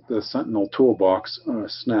Sentinel toolbox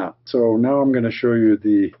snap. So now I'm going to show you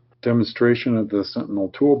the demonstration of the Sentinel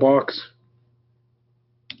toolbox.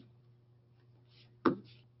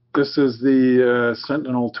 This is the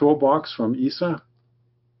Sentinel toolbox from ESA,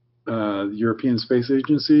 the European Space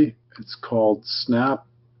Agency. It's called SNAP.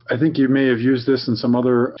 I think you may have used this in some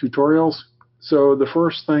other tutorials. So the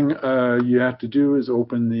first thing you have to do is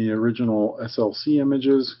open the original SLC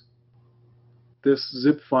images. This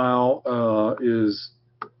zip file is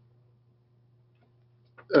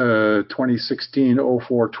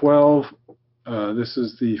 2016-0412. This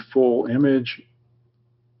is the full image,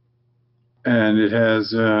 and it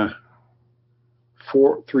has 3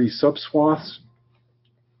 subswaths.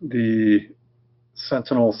 The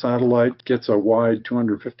Sentinel satellite gets a wide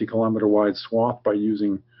 250-kilometer wide swath by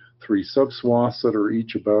using 3 subswaths that are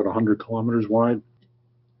each about 100 kilometers wide.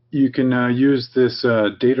 You can use this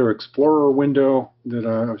Data Explorer window that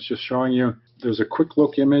I was just showing you. There's a quick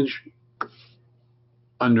look image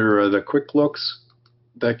under the quick looks.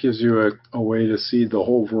 That gives you a way to see the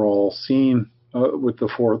overall scene with the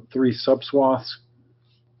 3 subswaths.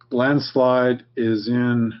 Landslide is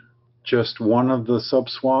in just one of the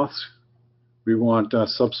subswaths. We want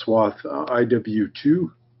subswath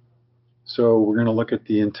IW2. So we're going to look at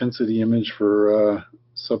the intensity image for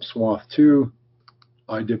subswath 2.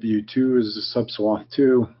 IW2 is the subswath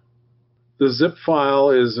 2. The zip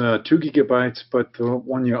file is 2 gigabytes, but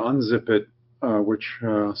when you unzip it, which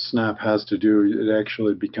Snap has to do, it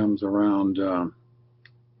actually becomes around 4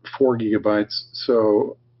 gigabytes.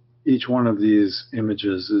 So each one of these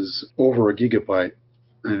images is over a gigabyte,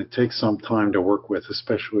 and it takes some time to work with,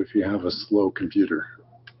 especially if you have a slow computer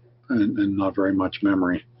and not very much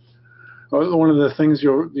memory. One of the things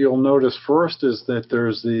you'll notice first is that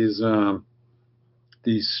there's these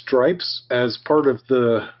stripes as part of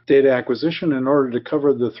the data acquisition. In order to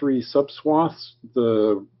cover the 3 subswaths,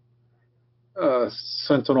 the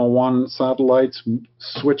Sentinel-1 satellites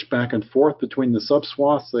switch back and forth between the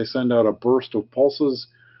subswaths. They send out a burst of pulses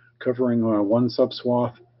covering one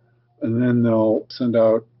subswath, and then they'll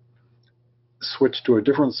switch to a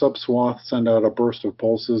different subswath, send out a burst of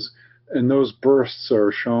pulses, and those bursts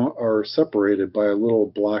are separated by little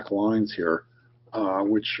black lines here,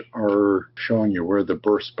 which are showing you where the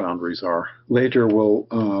burst boundaries are. Later we'll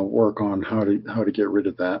work on how to get rid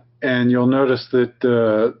of that. And you'll notice that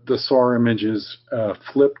the SAR image is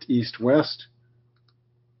flipped east-west,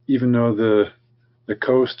 even though the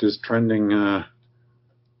coast is trending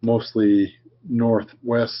mostly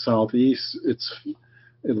northwest-southeast.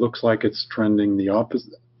 It looks like it's trending the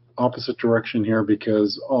opposite direction here,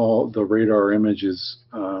 because all the radar image is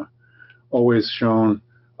always shown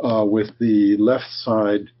with the left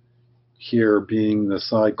side here being the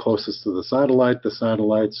side closest to the satellite. The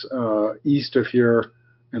satellite's east of here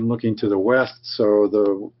and looking to the west, so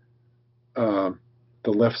the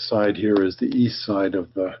left side here is the east side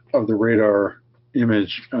of the radar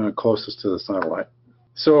image closest to the satellite.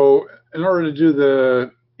 So in order to do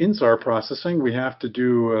the InSAR processing, we have to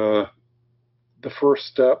do the first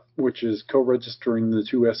step, which is co-registering the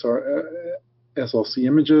 2 SLC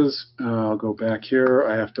images. I'll go back here.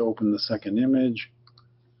 I have to open the second image.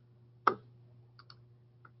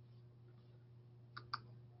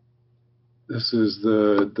 This is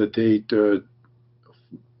the date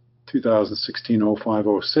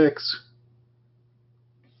 2016-05-06.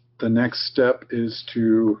 The next step is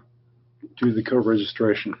to do the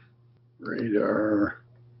co-registration. Radar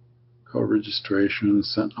co-registration,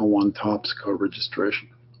 Sentinel-1 TOPS co-registration.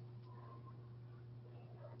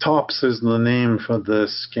 TOPS is the name for the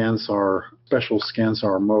ScanSAR, special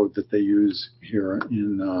ScanSAR mode that they use here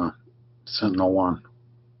in Sentinel-1.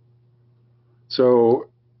 So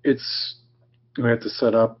we have to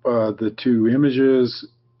set up the two images.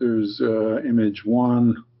 There's image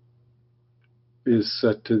 1 is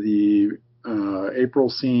set to the April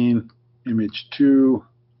scene. Image 2,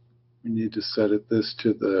 we need to set this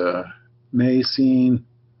to the May scene.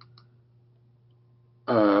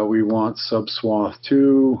 We want subswath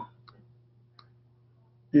 2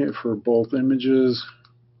 for both images.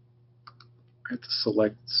 I have to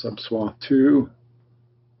select subswath 2,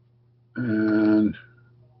 and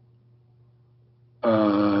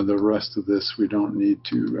the rest of this we don't need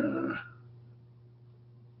to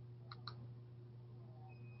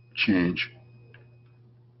change.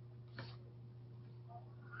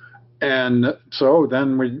 And so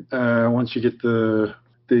then we, once you get the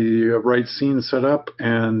right scene set up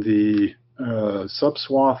and the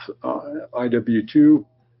subswath IW2,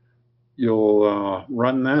 you'll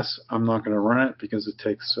run this. I'm not going to run it because it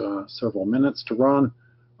takes several minutes to run.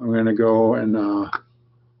 I'm going to go and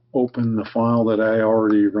open the file that I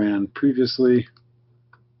already ran previously.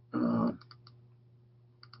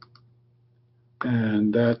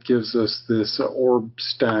 And that gives us this orb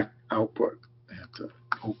stack output. I have to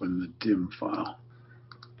open the dim file.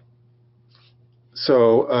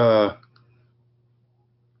 So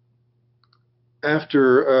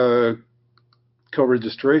after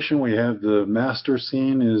co-registration, we have the master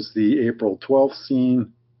scene is the April 12th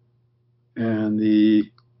scene, and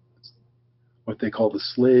the what they call the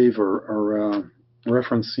slave or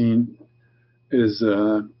reference scene is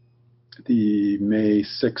the May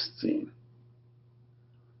 6th scene.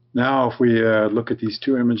 Now, if we look at these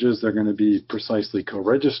two images, they're going to be precisely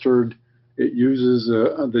co-registered. It uses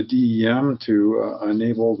the DEM to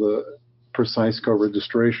enable the precise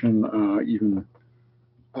co-registration, even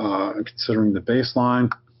considering the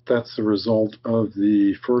baseline. That's the result of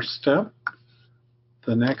the first step.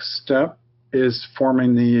 The next step is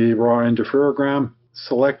forming the raw interferogram.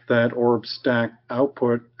 Select that orb stack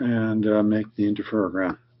output and make the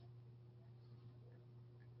interferogram.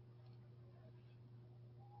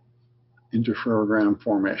 Interferogram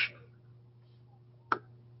formation.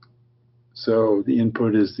 So the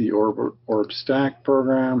input is the orb stack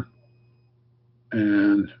program,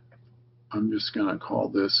 and I'm just going to call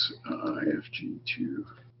this IFG2.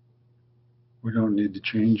 We don't need to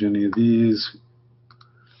change any of these.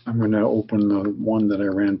 I'm going to open the one that I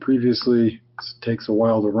ran previously. It takes a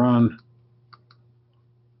while to run.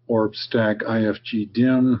 Orb stack IFG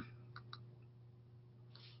dim.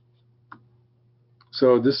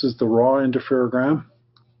 So this is the raw interferogram.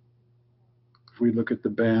 If we look at the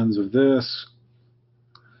bands of this,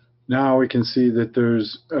 now we can see that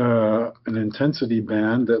there's an intensity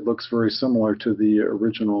band that looks very similar to the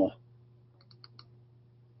original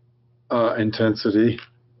intensity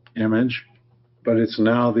image, but it's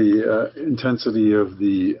now the intensity of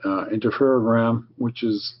the interferogram, which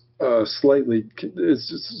is slightly,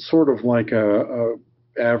 it's sort of like a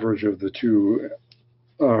average of the two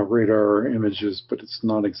radar images, but it's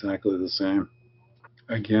not exactly the same.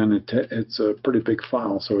 Again, it's a pretty big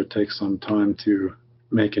file, so it takes some time to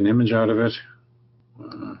make an image out of it.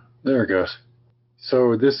 There it goes.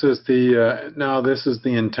 So this is the now this is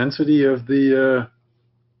the intensity of the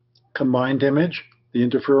combined image, the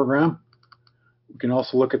interferogram. We can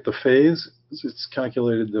also look at the phase. It's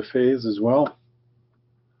calculated the phase as well.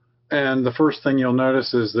 And the first thing you'll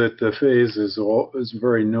notice is that the phase is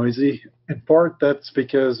very noisy. In part, that's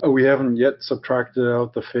because we haven't yet subtracted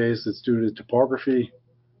out the phase that's due to topography.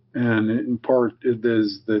 And in part, it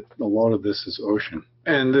is that a lot of this is ocean.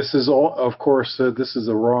 And this is all, of course, this is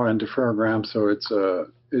a raw interferogram, so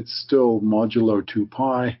it's still modulo 2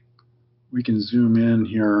 pi. We can zoom in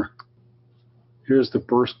here. Here's the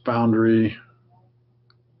burst boundary.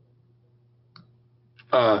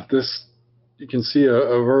 You can see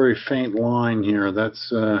a very faint line here. That's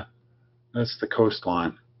the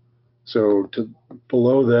coastline. So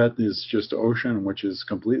below that is just ocean, which is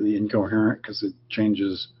completely incoherent because it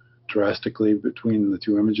changes drastically between the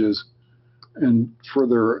two images. And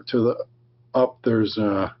further to the up, there's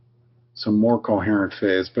some more coherent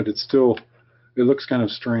phase, but it looks kind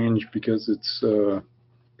of strange because it's the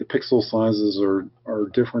pixel sizes are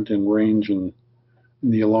different in range and in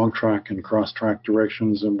the along track and cross track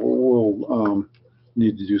directions, and we'll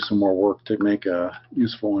need to do some more work to make a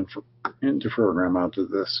useful interferogram out of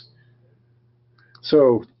this.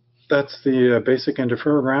 So that's the basic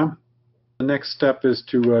interferogram. The next step is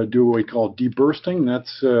to do what we call debursting.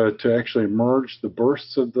 That's to actually merge the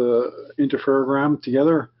bursts of the interferogram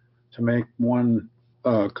together to make one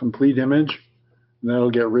complete image.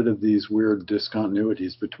 That'll get rid of these weird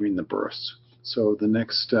discontinuities between the bursts. So the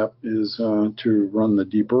next step is to run the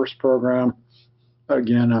deburst program.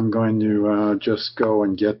 Again, I'm going to just go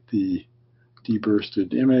and get the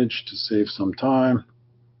debursted image to save some time.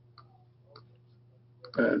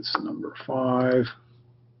 That's number 5.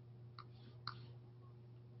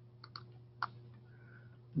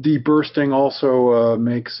 Debursting also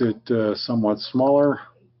makes it somewhat smaller.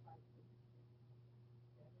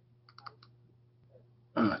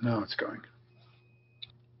 Now it's going.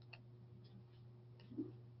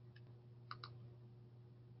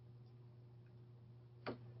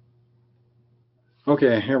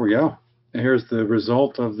 Okay, here we go. Here's the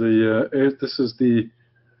result of the, this is the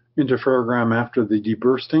interferogram after the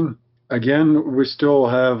debursting. Again, we still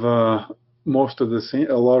have most of the scene,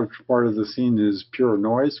 a large part of the scene is pure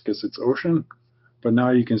noise because it's ocean. But now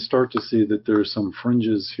you can start to see that there's some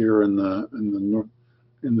fringes here in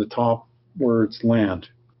the top where it's land.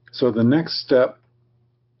 So the next step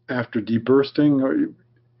after debursting,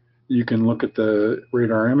 you can look at the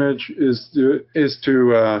radar image, is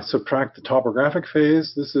to subtract the topographic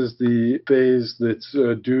phase. This is the phase that's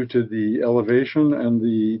due to the elevation and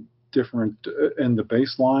the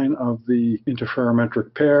baseline of the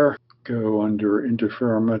interferometric pair. Go under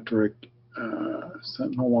interferometric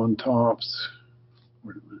Sentinel-1 tops.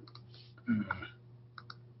 Wait a minute.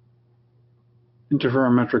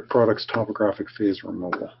 Interferometric products topographic phase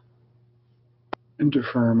removal.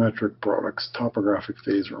 Interferometric products topographic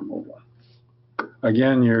phase removal.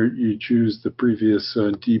 Again, you choose the previous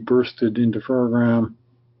debursted interferogram.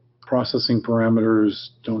 Processing parameters,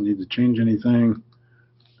 don't need to change anything.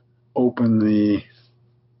 Open the,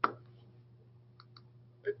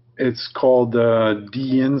 it's called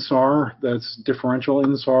InSAR, that's differential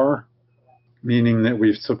InSAR, meaning that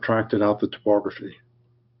we've subtracted out the topography.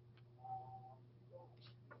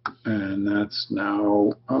 And that's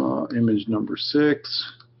now image number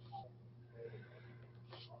 6.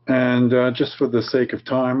 And just for the sake of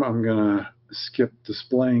time, I'm going to skip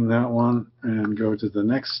displaying that one and go to the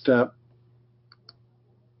next step.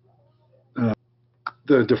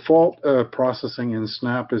 The default processing in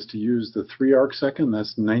SNAP is to use the 3 arcsecond,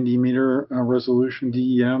 that's 90 meter resolution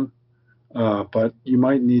DEM, but you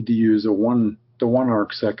might need to use the 1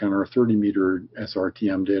 arcsecond or 30 meter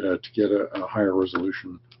SRTM data to get a higher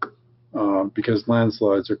resolution. Because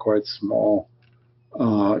landslides are quite small,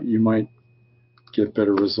 you might get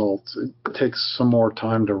better results. It takes some more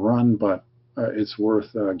time to run, but it's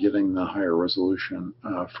worth getting the higher resolution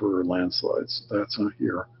for landslides. That's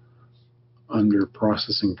here. Under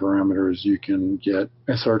processing parameters, you can get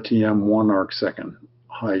SRTM 1 arcsecond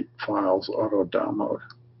height files auto download.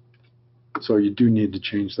 So you do need to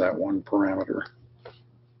change that one parameter.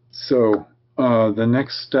 So the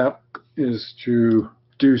next step is to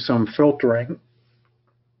do some filtering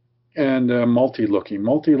and multi-looking.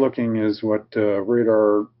 Multi-looking is what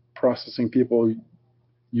radar processing people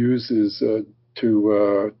use, is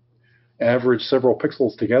to average several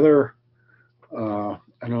pixels together.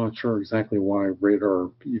 I'm not sure exactly why radar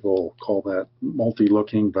people call that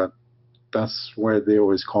multi-looking, but that's the way they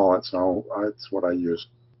always call it, so that's what I use.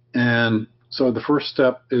 And so the first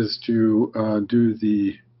step is to do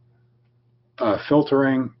the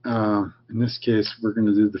filtering. In this case, we're going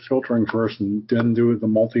to do the filtering first and then do the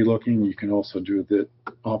multi-looking. You can also do the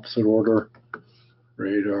opposite order.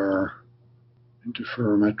 Radar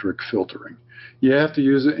interferometric filtering. You have to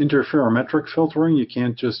use interferometric filtering. You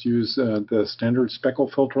can't just use the standard speckle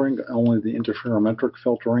filtering. Only the interferometric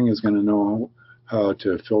filtering is going to know how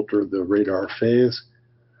to filter the radar phase.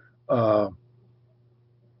 I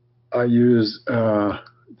use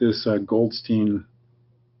this Goldstein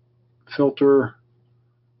filter,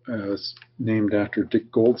 named after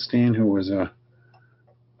Dick Goldstein, who was a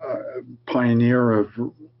pioneer of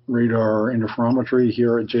radar interferometry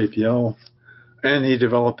here at JPL. And he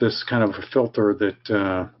developed this kind of a filter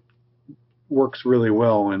that works really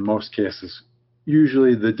well in most cases.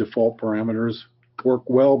 Usually the default parameters work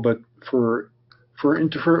well, but for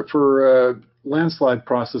landslide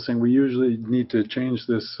processing, we usually need to change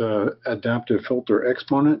this adaptive filter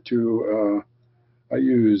exponent to, I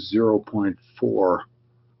use 0.4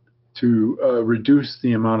 to reduce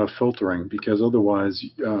the amount of filtering, because otherwise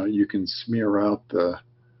you can smear out the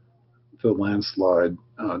landslide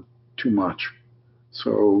too much.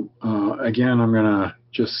 So again, I'm going to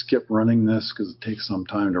just skip running this because it takes some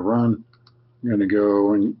time to run. I'm going to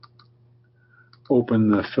go and open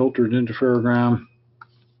the filtered interferogram,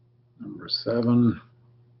 number 7.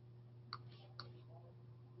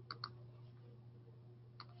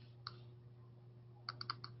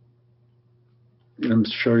 I'm going to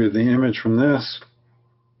show you the image from this.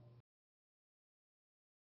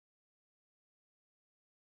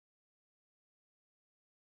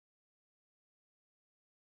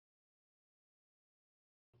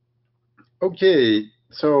 Okay,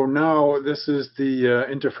 so now this is the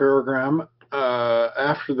interferogram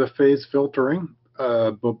after the phase filtering,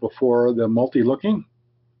 but before the multi-looking.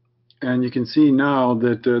 And you can see now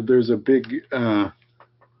that there's a big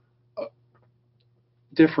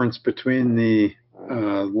difference between the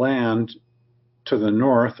land to the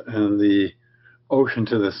north and the ocean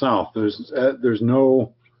to the south. There's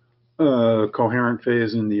no coherent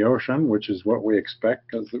phase in the ocean, which is what we expect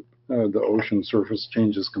because the ocean surface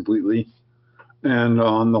changes completely. And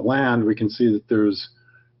on the land, we can see that there's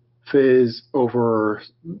phase over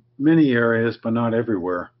many areas, but not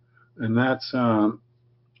everywhere. And that's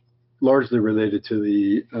largely related to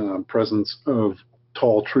the presence of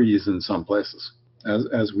tall trees in some places.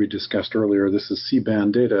 As we discussed earlier, this is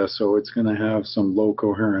C-band data, so it's going to have some low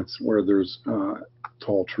coherence where there's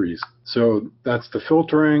tall trees. So that's the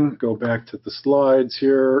filtering. Go back to the slides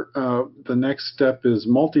here. The next step is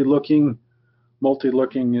multi-looking.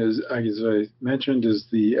 Multi-looking is, as I mentioned, is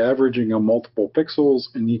the averaging of multiple pixels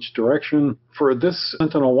in each direction. For this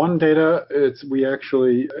Sentinel-1 data, it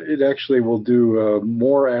actually will do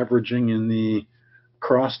more averaging in the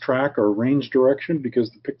cross-track or range direction because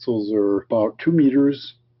the pixels are about 2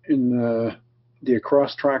 meters in the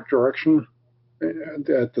cross-track direction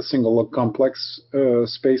at the single look complex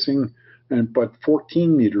spacing, but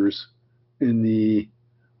 14 meters in the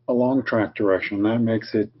along track direction. That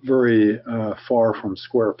makes it very far from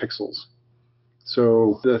square pixels.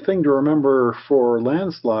 So the thing to remember for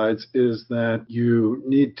landslides is that you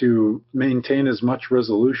need to maintain as much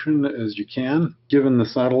resolution as you can, given the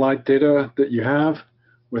satellite data that you have.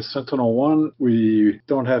 With Sentinel-1, we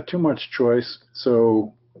don't have too much choice.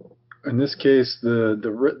 So in this case,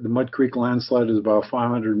 the Mud Creek landslide is about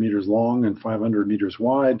 500 meters long and 500 meters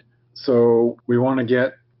wide. So we want to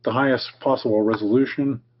get the highest possible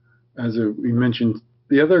resolution. As we mentioned,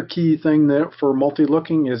 the other key thing that for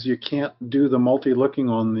multi-looking is you can't do the multi-looking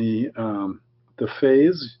on the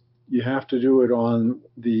phase. You have to do it on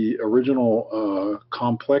the original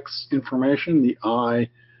complex information, the I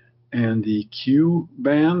and the Q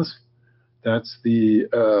bands. That's the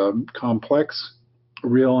complex,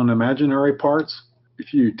 real and imaginary parts.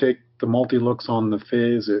 If you take the multi-looks on the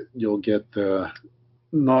phase, you'll get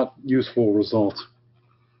not useful results.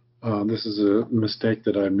 This is a mistake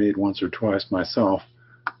that I made once or twice myself,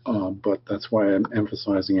 but that's why I'm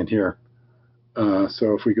emphasizing it here.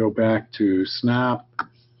 So if we go back to Snap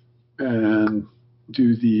and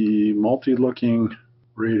do the multi-looking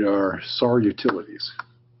radar SAR utilities.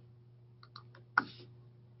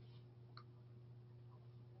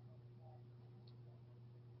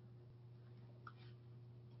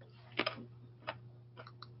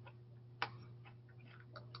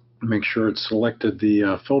 Make sure it's selected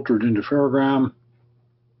the filtered interferogram.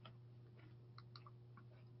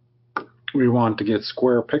 We want to get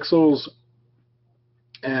square pixels,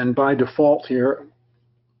 and by default here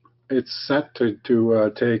it's set to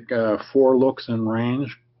take 4 looks in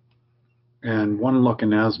range and 1 look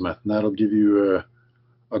in azimuth, and that'll give you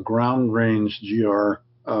a ground range GR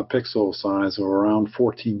pixel size of around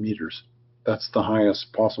 14 meters. That's the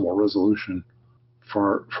highest possible resolution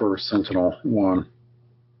for Sentinel-1.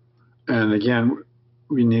 And again,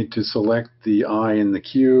 we need to select the I and the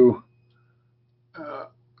Q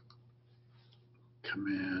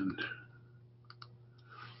command,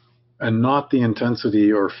 and not the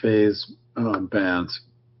intensity or phase bands.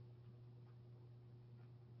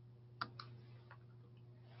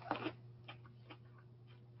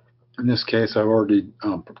 In this case, I've already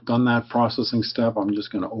done that processing step. I'm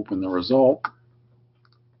just going to open the result.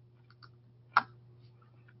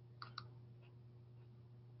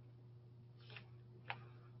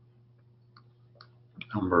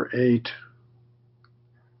 Number 8.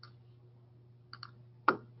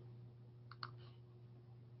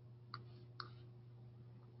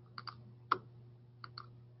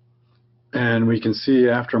 And we can see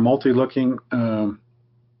after multi-looking,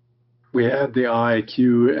 we had the I,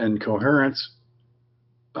 Q, and coherence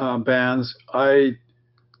bands. I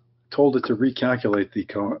told it to recalculate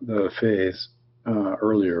the phase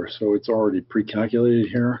earlier, so it's already pre-calculated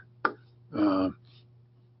here.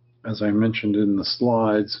 As I mentioned in the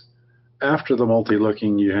slides, after the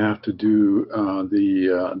multi-looking, you have to do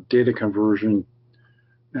the data conversion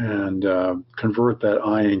and convert that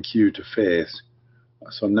I and Q to phase.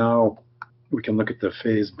 So now we can look at the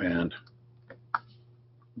phase band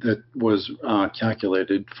that was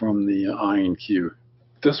calculated from the I and Q.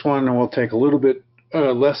 This one will take a little bit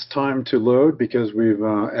less time to load because we've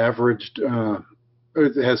averaged,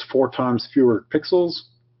 it has 4 times fewer pixels.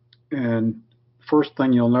 And first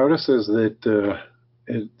thing you'll notice is that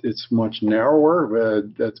it's much narrower.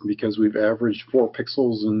 That's because we've averaged 4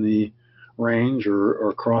 pixels in the range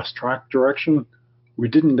or cross-track direction, we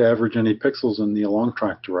didn't average any pixels in the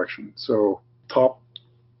along-track direction. So top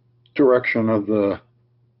direction of the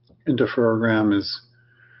interferogram is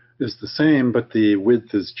the same, but the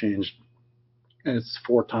width is changed. It's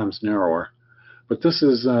 4 times narrower. But this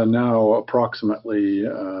is now approximately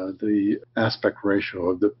the aspect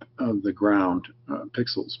ratio of the ground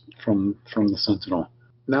pixels from the Sentinel.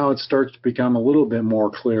 Now it starts to become a little bit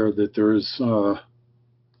more clear that there's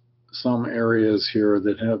some areas here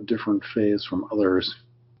that have different phase from others.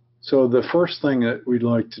 So the first thing that we'd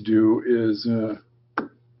like to do is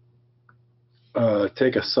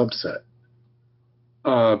take a subset.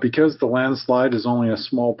 Because the landslide is only a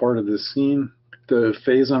small part of this scene, the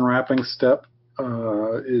phase unwrapping step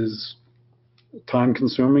is time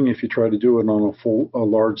consuming if you try to do it on a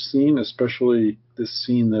large scene, especially this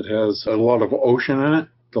scene that has a lot of ocean in it.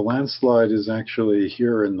 The landslide is actually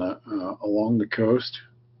here in the along the coast.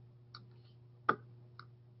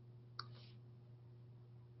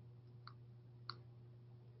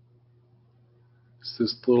 It's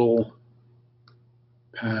this little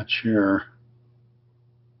patch here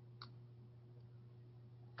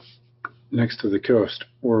next to the coast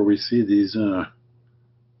where we see these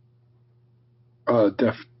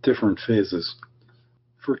different phases.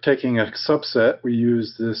 For taking a subset, we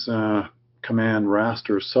use this command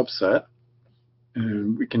raster subset,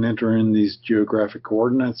 and we can enter in these geographic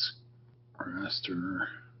coordinates. Raster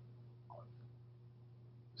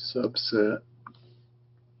subset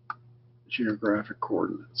geographic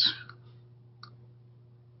coordinates.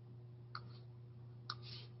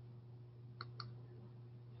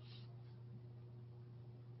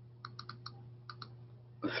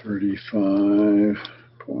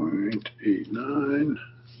 .89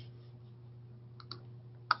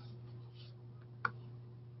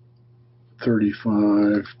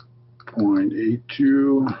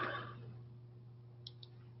 35.82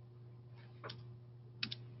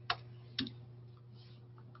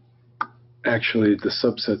 Actually, the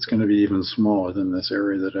subset's going to be even smaller than this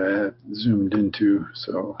area that I had zoomed into,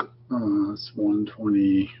 so it's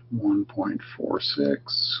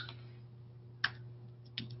 121.46.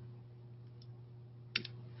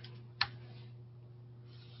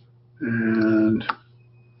 And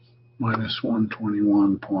minus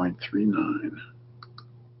 121.39.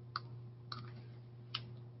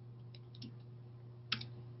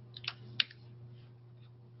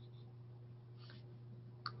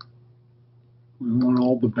 We want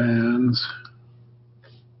all the bands.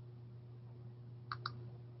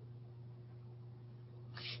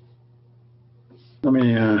 Let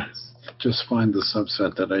me just find the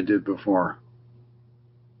subset that I did before.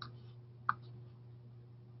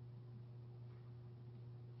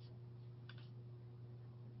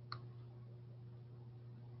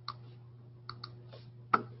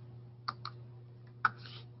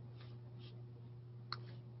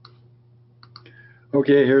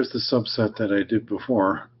 Okay, here's the subset that I did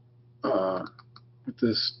before with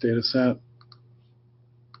this data set.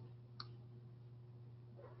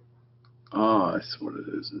 Ah, that's what it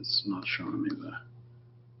is. It's not showing me the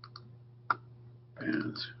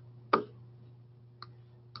bands.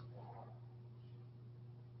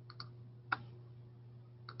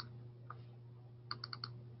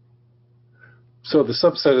 So the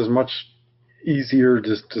subset is much easier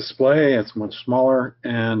to display. It's much smaller,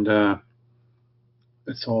 and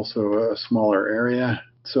it's also a smaller area.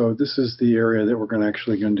 So this is the area that we're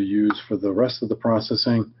actually going to use for the rest of the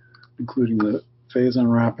processing, including the phase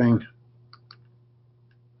unwrapping.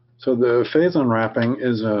 So the phase unwrapping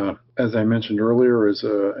is, as I mentioned earlier, is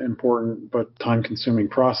an important but time-consuming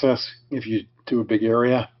process if you do a big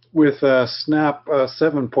area. With Snap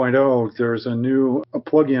 7.0, there's a new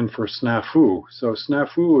plugin for Snafu. So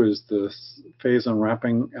Snafu is the phase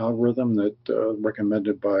unwrapping algorithm that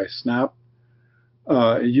recommended by Snap.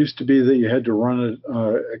 It used to be that you had to run it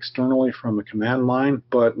externally from a command line,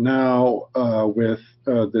 but now with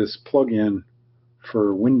this plugin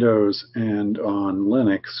for Windows and on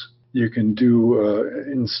Linux, you can do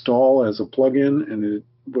install as a plugin, and it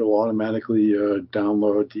will automatically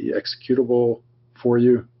download the executable for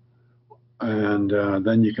you, and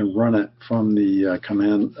then you can run it from the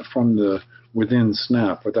command within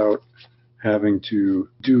Snap without having to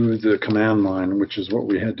do the command line, which is what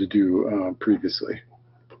we had to do previously.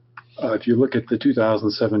 If you look at the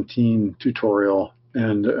 2017 tutorial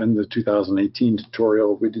and the 2018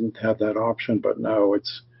 tutorial, we didn't have that option, but now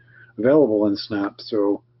it's available in Snap,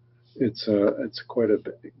 so it's quite a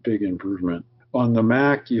big improvement. On the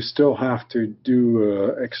Mac, you still have to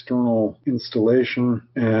do external installation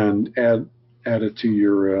and add it to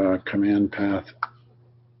your command path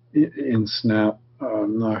in Snap.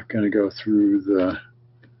 I'm not going to go through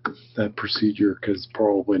that procedure because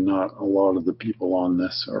probably not a lot of the people on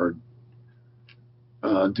this are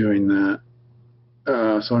doing that.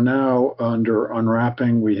 So now under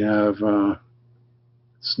unwrapping, we have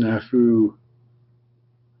snafu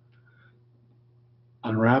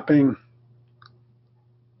unwrapping.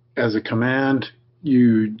 As a command,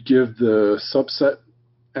 you give the subset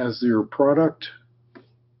as your product,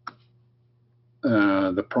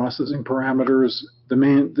 the processing parameters.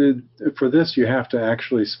 For this, you have to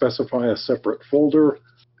actually specify a separate folder.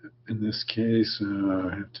 In this case,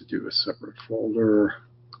 I have to do a separate folder.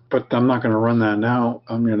 But I'm not going to run that now.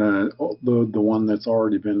 I'm going to load the one that's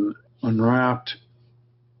already been unwrapped.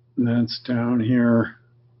 And that's down here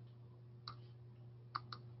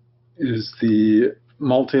is the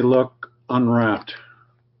multi-look unwrapped.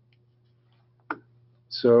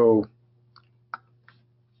 So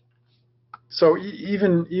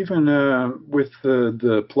even with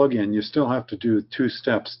the plugin, you still have to do 2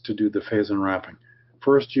 steps to do the phase unwrapping.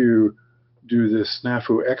 First, you do this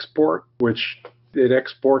snafu export, which it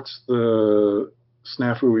exports the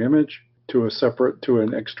snafu image to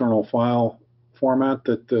an external file format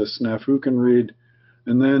that the snafu can read,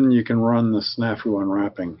 and then you can run the snafu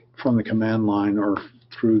unwrapping from the command line or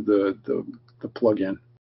through the plugin.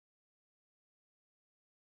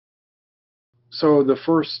 So the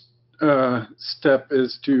first step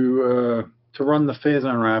is to run the phase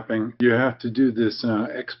unwrapping. You have to do this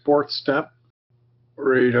export step,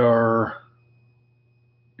 radar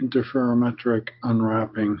interferometric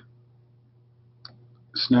unwrapping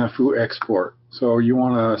snafu export. So you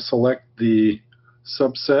want to select the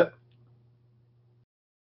subset.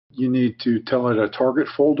 You need to tell it a target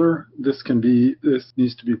folder. This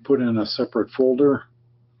needs to be put in a separate folder.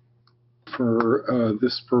 For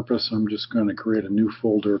this purpose, I'm just going to create a new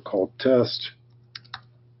folder called test,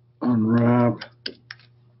 unwrap,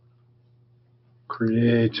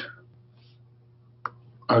 create.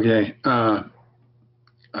 Okay,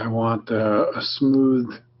 I want a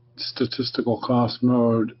smooth statistical cost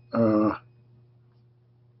mode,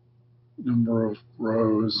 number of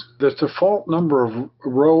rows. The default number of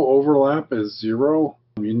row overlap is 0.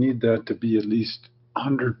 You need that to be at least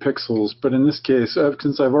 100 pixels, but in this case,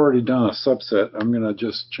 since I've already done a subset, I'm going to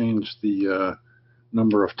just change the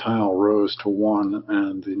number of tile rows to 1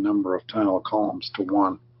 and the number of tile columns to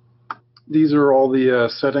 1. These are all the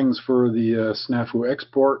settings for the snafu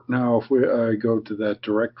export. Now, if I go to that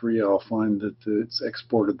directory, I'll find that it's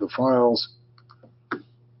exported the files.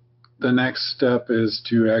 The next step is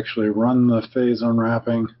to actually run the phase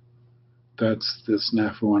unwrapping. That's the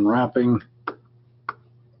snafu unwrapping.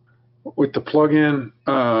 With the plugin,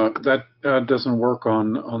 that doesn't work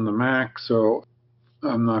on the Mac, so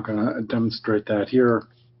I'm not going to demonstrate that here.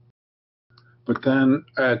 But then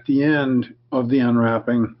at the end of the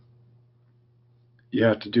unwrapping, you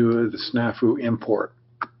have to do the snafu import.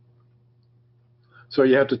 So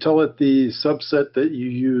you have to tell it the subset that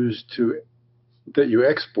you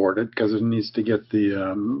exported, because it needs to get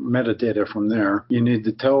the metadata from there. You need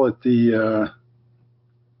to tell it the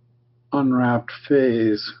unwrapped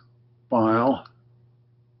phase file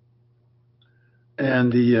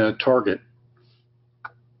and the target.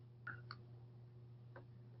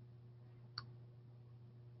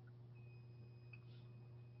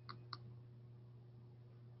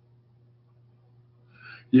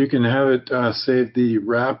 You can have it save the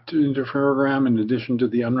wrapped interferogram in addition to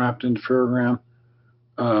the unwrapped interferogram,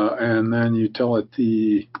 and then you tell it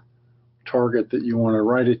the target that you want to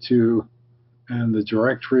write it to and the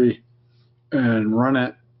directory and run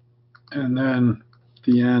it, and then at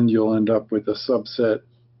the end you'll end up with a subset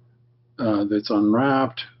that's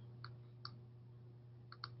unwrapped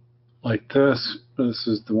like this. This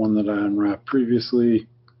is the one that I unwrapped previously.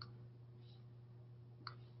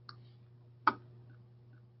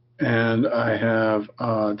 And I have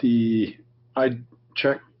I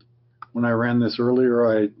checked when I ran this earlier,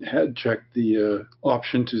 I had checked the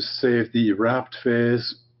option to save the wrapped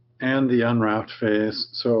phase and the unwrapped phase.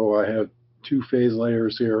 So I have 2 phase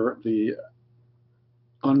layers here. The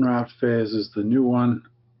unwrapped phase is the new one.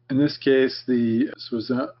 In this case, this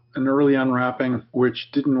was an early unwrapping,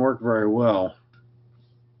 which didn't work very well.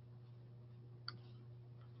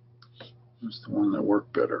 Here's the one that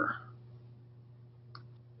worked better.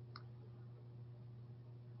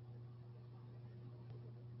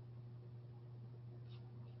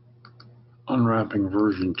 Unwrapping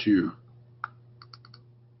version 2.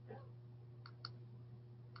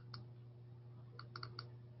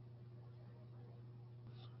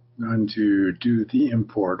 I'm going to do the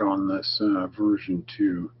import on this version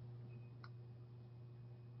 2.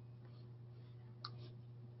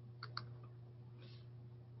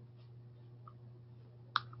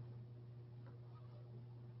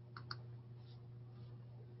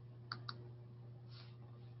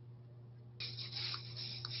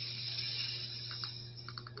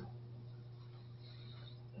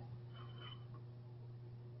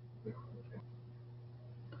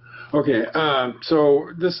 Okay,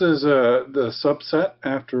 so this is the subset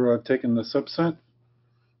after I've taken the subset.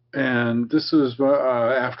 And this is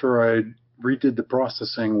after I redid the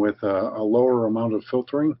processing with a lower amount of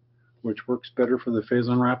filtering, which works better for the phase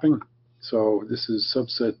unwrapping. So this is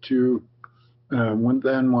subset 2.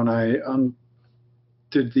 When I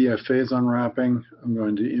did the phase unwrapping, I'm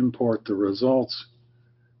going to import the results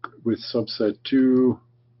with subset 2,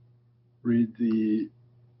 read the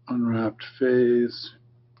unwrapped phase.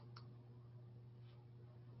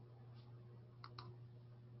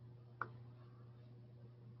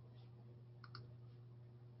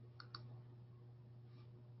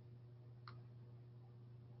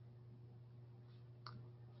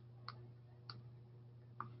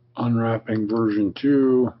 Unwrapping version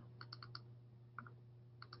 2.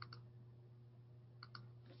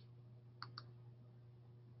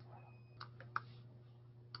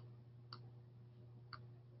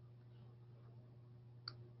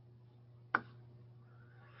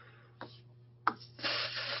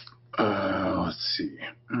 Let's see.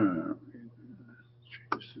 Change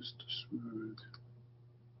this to smooth.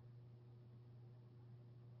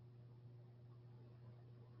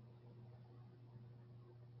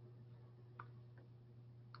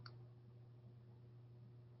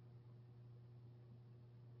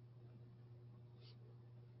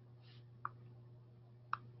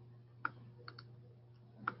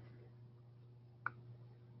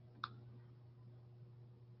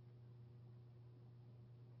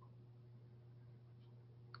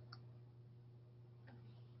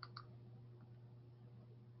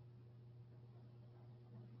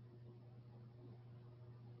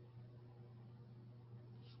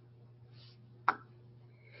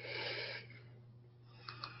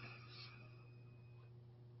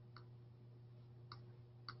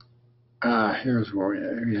 Here's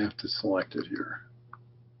where we have to select it here.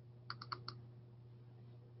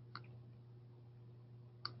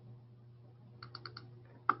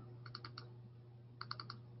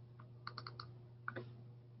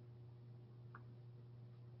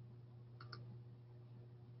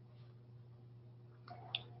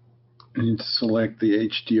 I need to select the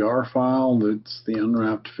HDR file that's the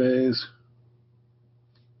unwrapped phase.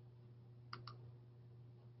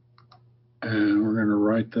 And we're going to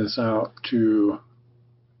write this out to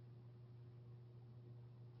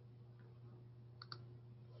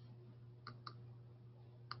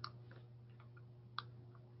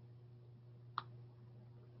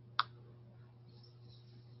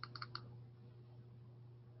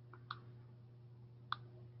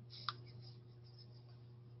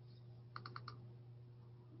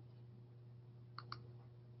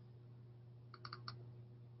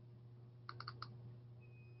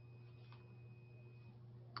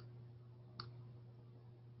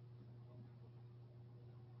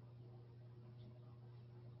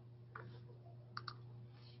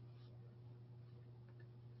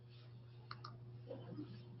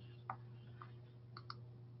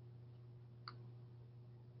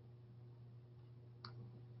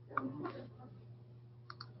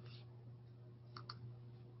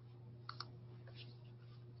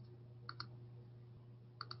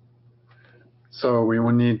so we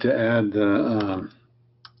will need to add the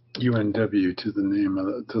UNW to the name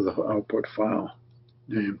of to the output file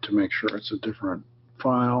name to make sure it's a different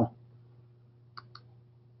file.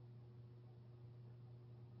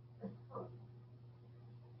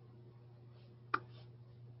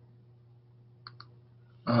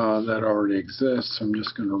 That already exists. I'm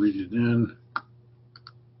just going to read it in.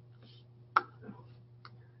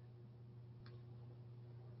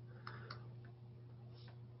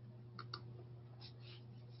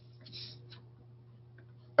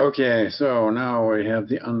 Okay, so now we have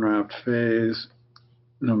the unwrapped phase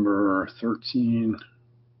number 13.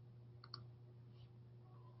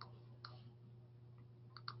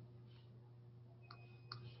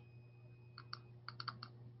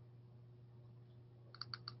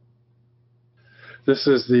 This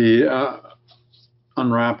is the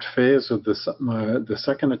unwrapped phase of the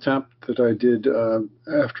second attempt that I did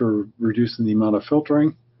after reducing the amount of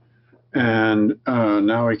filtering. And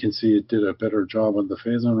now we can see it did a better job of the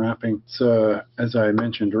phase unwrapping. So as I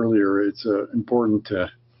mentioned earlier, it's important to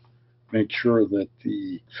make sure that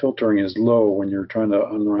the filtering is low when you're trying to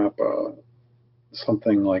unwrap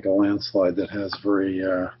something like a landslide that has very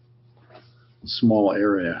small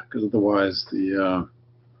area, because otherwise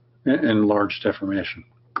and large deformation.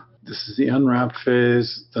 This is the unwrapped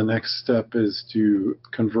phase. The next step is to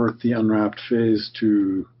convert the unwrapped phase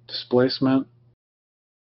to displacement.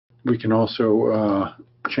 We can also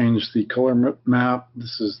change the color map.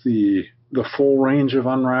 This is the full range of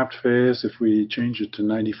unwrapped phase. If we change it to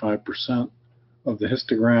 95%, of the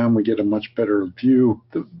histogram, we get a much better view.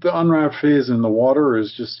 The unwrapped phase in the water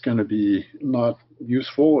is just going to be not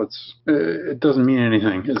useful. It doesn't mean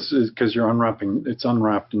anything. It's because you're unwrapping. It's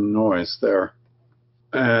unwrapped in noise there.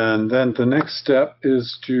 And then the next step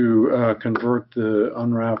is to convert the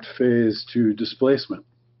unwrapped phase to displacement.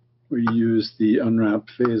 We use the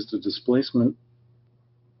unwrapped phase to displacement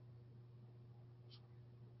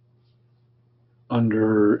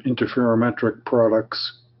under interferometric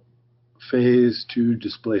products, phase to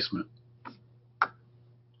displacement.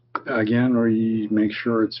 Again, we make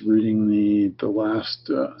sure it's reading the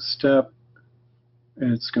last step,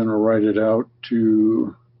 and it's going to write it out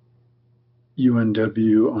to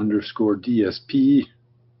UNW_DSP.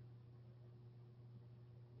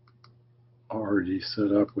 Already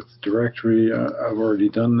set up with the directory. I've already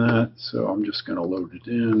done that, so I'm just going to load it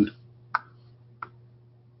in.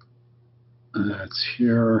 And that's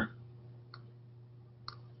here.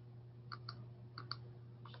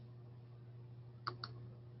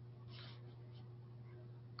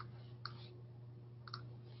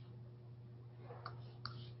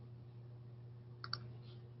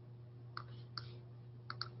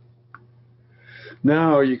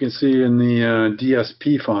 Now you can see in the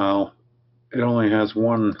DSP file, it only has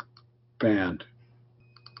one band.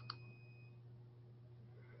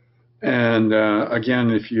 And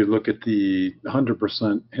again, if you look at the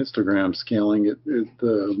 100% histogram scaling,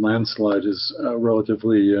 the landslide is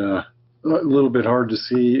relatively a little bit hard to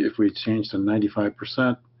see. If we change to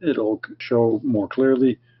 95%, it'll show more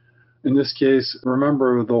clearly. In this case,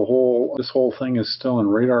 remember this whole thing is still in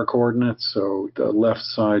radar coordinates, so the left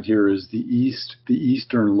side here is the east. The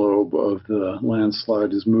eastern lobe of the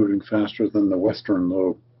landslide is moving faster than the western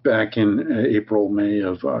lobe back in April, May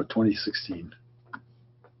of 2016.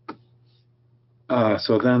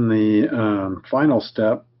 So then the final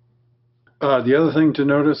step. The other thing to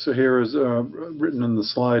notice here is written in the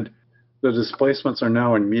slide, the displacements are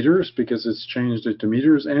now in meters because it's changed it to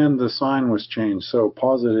meters, and the sign was changed. So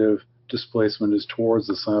positive displacement is towards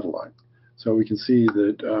the satellite. So we can see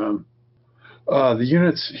that the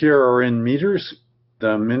units here are in meters.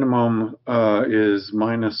 The minimum is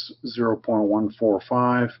minus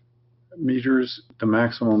 0.145 meters. The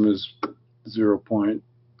maximum is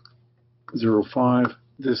 0.05.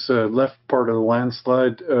 This left part of the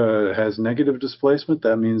landslide has negative displacement.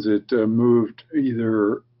 That means it moved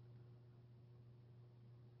either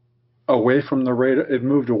away from the radar. It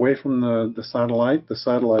moved away from the satellite. The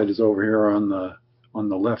satellite is over here on the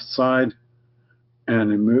left side,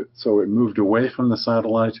 and it moved away from the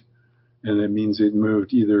satellite, and it means it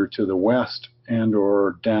moved either to the west and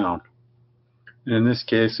or down. And in this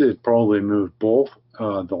case, it probably moved both.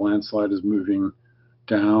 The landslide is moving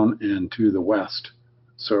down and to the west,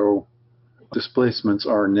 so displacements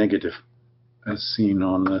are negative, as seen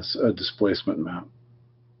on this displacement map.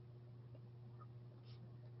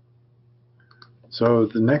 So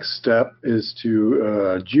the next step is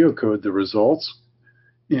to geocode the results.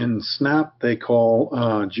 In SNAP, they call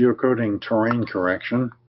geocoding terrain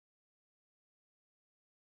correction.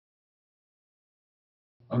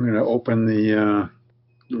 I'm going to open the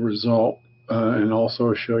result and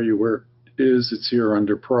also show you where it is. It's here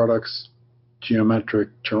under Products, Geometric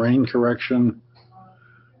Terrain Correction,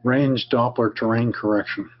 Range Doppler Terrain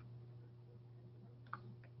Correction.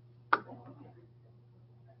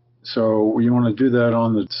 So we want to do that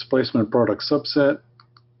on the displacement product subset,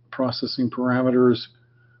 processing parameters.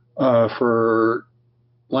 For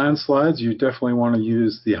landslides, you definitely want to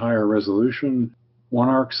use the higher resolution 1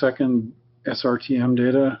 arcsecond SRTM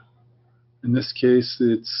data. In this case,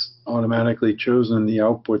 it's automatically chosen the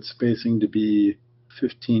output spacing to be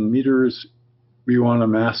 15 meters. We want to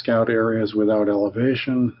mask out areas without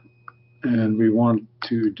elevation, and we want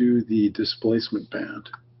to do the displacement band.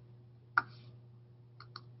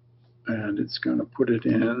 And it's going to put it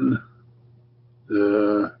in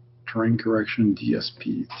the terrain correction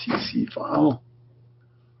DSP TC file.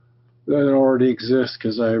 That already exists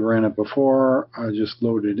because I ran it before. I just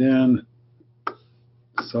loaded in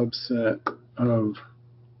subset of, I'm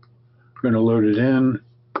going to load it in.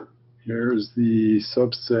 Here's the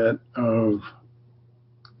subset of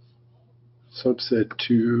subset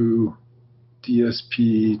 2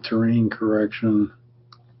 DSP terrain correction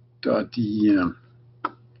 .dem.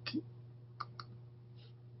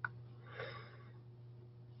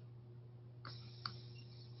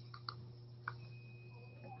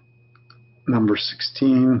 Number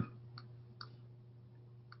 16.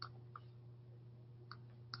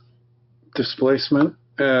 Displacement.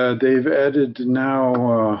 They've added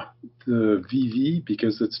now the VV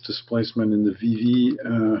because it's displacement in the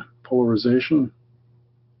VV polarization.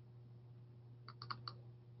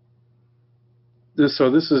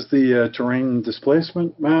 This is the terrain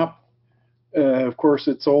displacement map. Of course,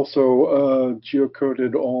 it's also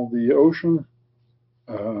geocoded all the ocean.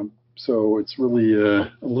 So it's really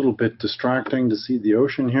a little bit distracting to see the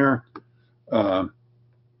ocean here.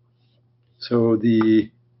 So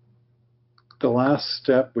the last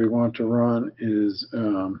step we want to run is,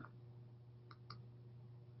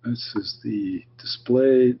 this is the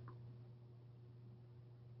display.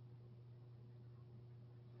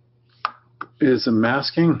 Is a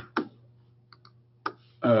masking.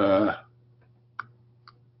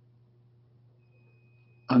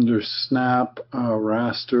 Under snap,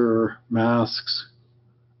 raster, masks,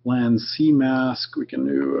 land sea mask, we can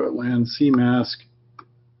do a land sea mask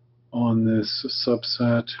on this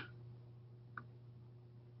subset.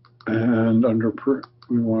 And under,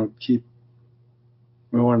 we want to keep,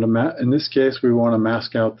 in this case, we want to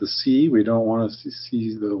mask out the sea. We don't want to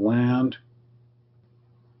see the land.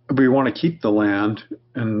 We want to keep the land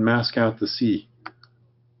and mask out the sea.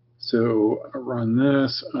 So I run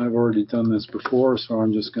this. I've already done this before, so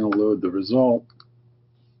I'm just going to load the result.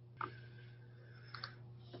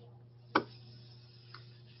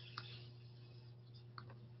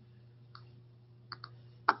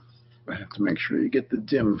 I have to make sure you get the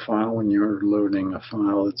dim file when you're loading a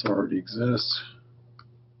file that already exists.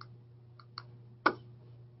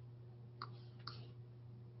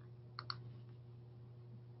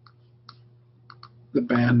 The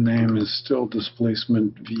band name is still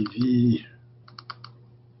displacement VV.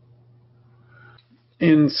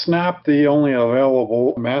 In SNAP, the only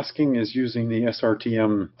available masking is using the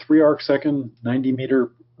SRTM 3 arcsecond 90 meter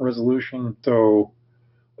resolution. So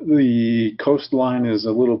the coastline is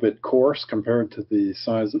a little bit coarse compared to the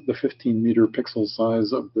size of the 15 meter pixel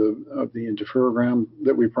size of the interferogram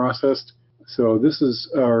that we processed. So this is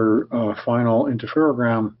our final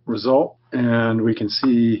interferogram result, and we can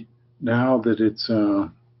see now that it's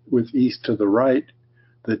with east to the right,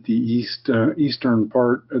 that the eastern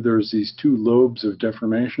part, there's these two lobes of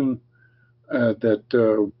deformation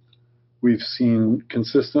that we've seen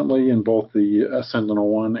consistently in both the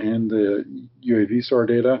Sentinel-1 and the UAV SAR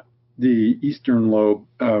data. The eastern lobe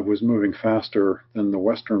was moving faster than the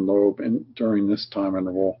western lobe during this time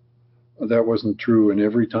interval. That wasn't true in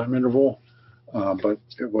every time interval, but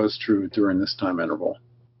it was true during this time interval.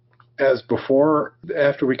 As before,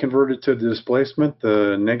 after we converted to displacement,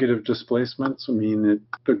 the negative displacements mean that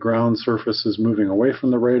the ground surface is moving away from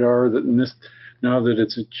the radar. Now that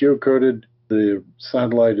it's geocoded, the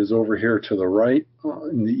satellite is over here to the right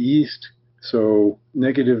in the east. So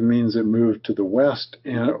negative means it moved to the west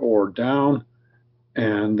or down,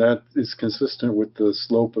 and that is consistent with the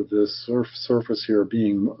slope of this surface here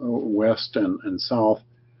being west and south.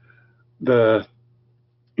 The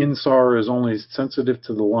InSAR is only sensitive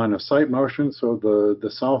to the line of sight motion, so the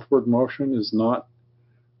southward motion is not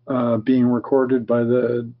being recorded by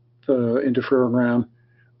the interferogram,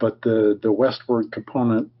 but the westward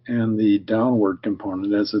component and the downward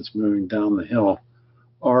component as it's moving down the hill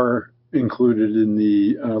are included in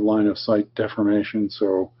the line of sight deformation.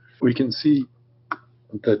 So we can see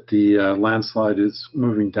that the landslide is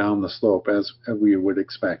moving down the slope as we would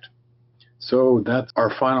expect. So that's our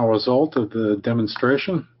final result of the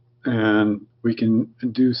demonstration, and we can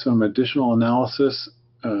do some additional analysis,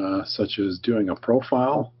 such as doing a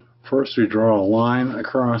profile. First, we draw a line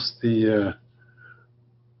across the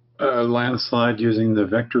landslide using the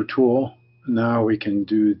vector tool. Now we can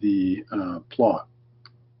do the plot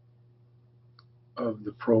of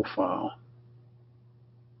the profile.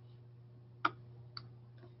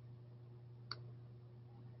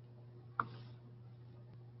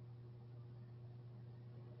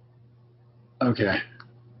 Okay.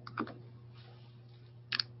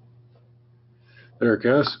 There it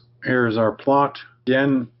goes. Here's our plot.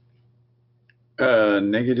 Again,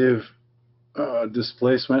 negative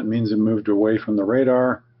displacement means it moved away from the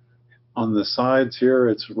radar. On the sides here,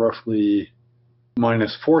 it's roughly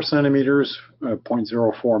 -4 centimeters,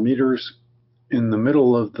 0.04 meters. In the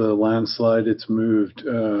middle of the landslide, it's moved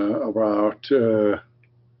about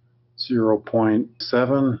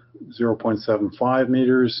 0.75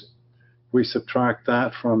 meters. We subtract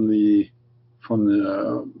that from the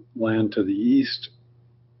land to the east,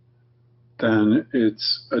 then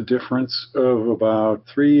it's a difference of about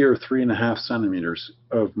 3 or 3.5 centimeters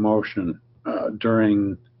of motion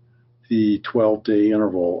during the 12-day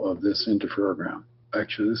interval of this interferogram.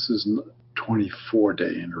 Actually, this is a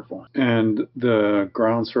 24-day interval. And the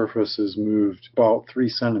ground surface is moved about 3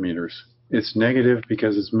 centimeters. It's negative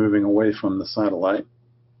because it's moving away from the satellite.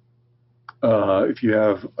 If you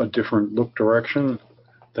have a different look direction,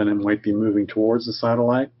 then it might be moving towards the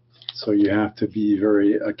satellite. So you have to be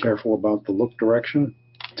very careful about the look direction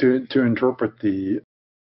to interpret the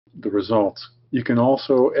results. You can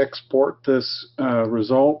also export this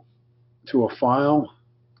result to a file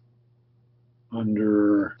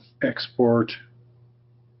under Export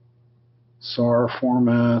SAR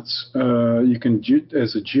formats. You can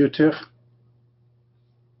as a GeoTIFF.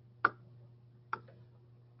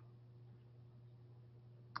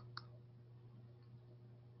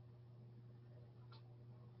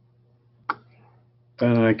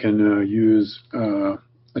 Then I can use a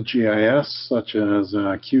GIS such as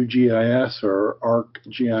QGIS or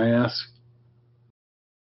ArcGIS.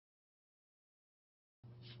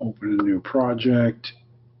 Open a new project.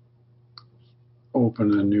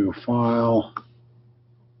 Open a new file.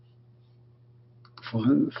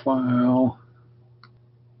 Find the file.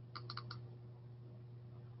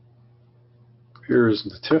 Here's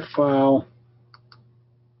the TIFF file.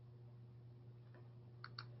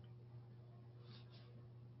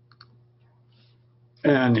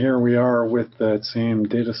 And here we are with that same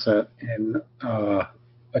data set in a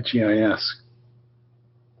GIS.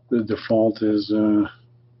 The default is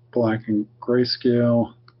black and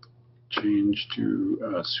grayscale. Change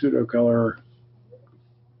to pseudo color.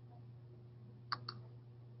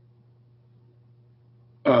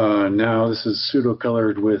 Now this is pseudo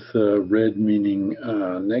colored with red meaning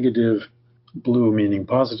negative, blue meaning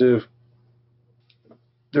positive.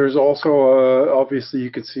 There's also, obviously you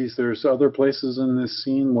could see there's other places in this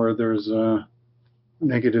scene where there's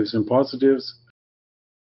negatives and positives.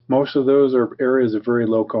 Most of those are areas of very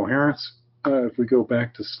low coherence. If we go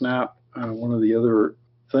back to SNAP, one of the other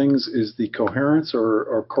things is the coherence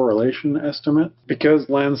or correlation estimate. Because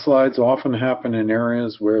landslides often happen in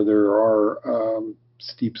areas where there are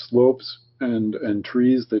steep slopes and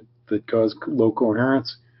trees that cause low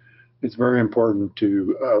coherence, it's very important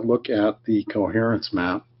to look at the coherence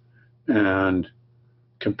map and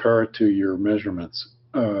compare it to your measurements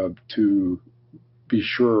to be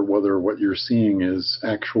sure whether what you're seeing is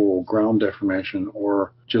actual ground deformation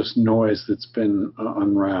or just noise that's been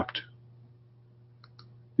unwrapped.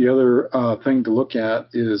 The other thing to look at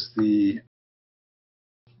is the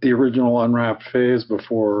original unwrapped phase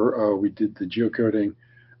before we did the geocoding.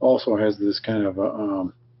 Also has this kind of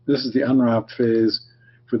this is the unwrapped phase.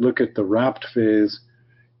 If we look at the wrapped phase,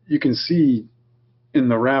 you can see in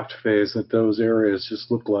the wrapped phase that those areas just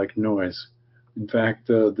look like noise. In fact,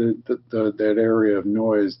 that area of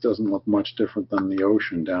noise doesn't look much different than the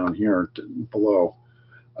ocean down here below.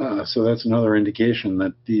 So that's another indication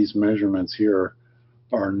that these measurements here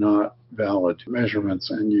are not valid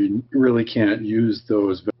measurements, and you really can't use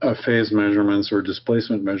those phase measurements or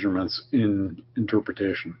displacement measurements in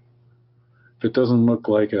interpretation. If it doesn't look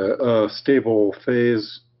like a stable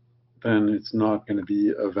phase, then it's not going to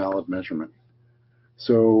be a valid measurement.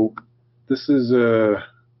 So this is the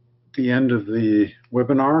end of the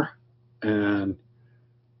webinar, and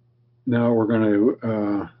now we're going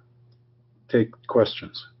to take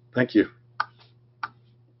questions. Thank you.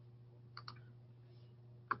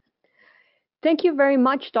 Thank you very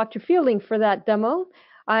much, Dr. Fielding, for that demo.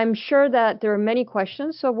 I'm sure that there are many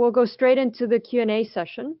questions, so we'll go straight into the Q&A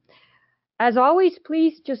session. As always,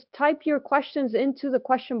 please just type your questions into the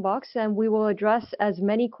question box, and we will address as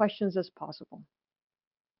many questions as possible.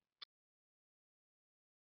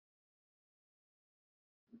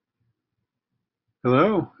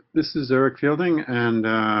 Hello, this is Eric Fielding, and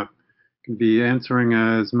can be answering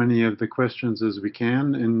as many of the questions as we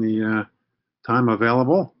can in the time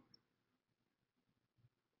available.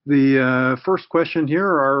 The first question here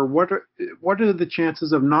are, what are the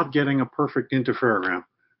chances of not getting a perfect interferogram?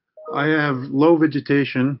 I have low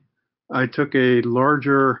vegetation. I took a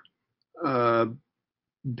larger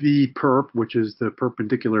B perp, which is the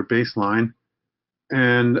perpendicular baseline,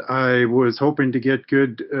 and I was hoping to get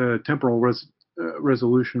good temporal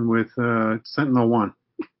resolution with Sentinel-1.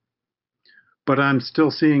 But I'm still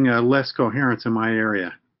seeing less coherence in my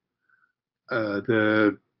area.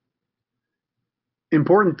 The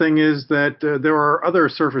important thing is that there are other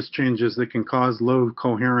surface changes that can cause low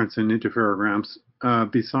coherence in interferograms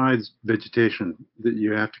besides vegetation that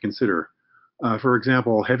you have to consider. For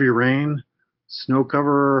example, heavy rain, snow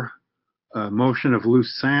cover, motion of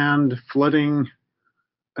loose sand, flooding,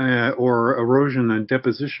 or erosion and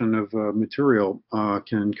deposition of material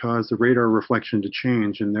can cause the radar reflection to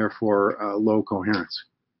change and therefore low coherence.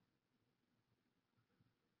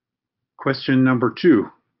 Question number 2.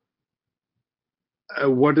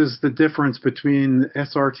 What is the difference between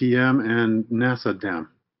SRTM and NASA DEM?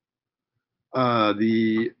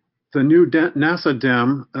 The new NASA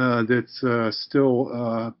DEM that's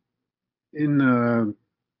still in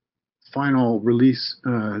final release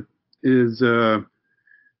is a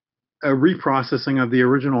reprocessing of the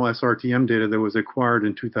original SRTM data that was acquired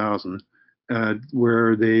in 2000,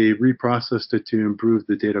 where they reprocessed it to improve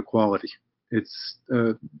the data quality. It's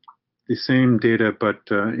the same data, but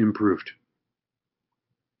improved.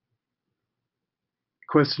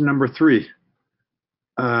 Question number 3.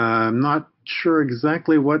 I'm not sure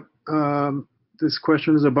exactly what this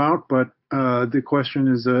question is about, but the question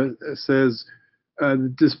is says,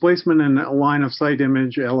 the displacement in a line of sight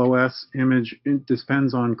image, LOS image, it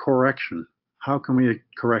depends on correction. How can we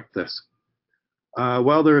correct this?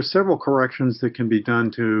 Well, there are several corrections that can be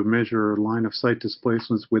done to measure line of sight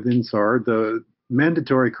displacements with InSAR. The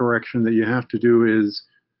mandatory correction that you have to do is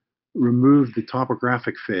remove the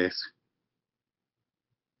topographic face,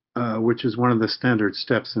 which is one of the standard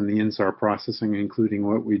steps in the InSAR processing, including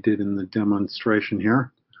what we did in the demonstration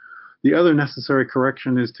here. The other necessary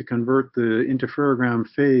correction is to convert the interferogram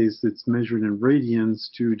phase that's measured in radians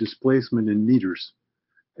to displacement in meters.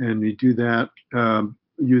 And we do that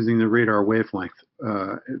using the radar wavelength,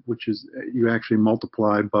 which is you actually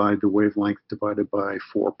multiply by the wavelength divided by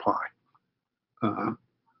 4 pi.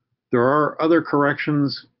 There are other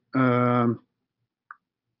corrections that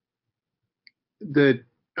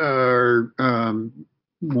are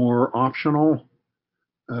more optional,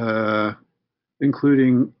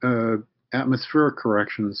 including atmospheric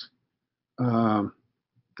corrections.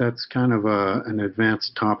 That's kind of an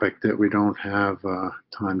advanced topic that we don't have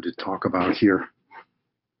time to talk about here.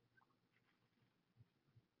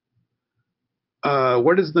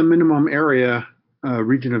 What is the minimum area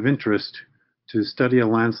region of interest to study a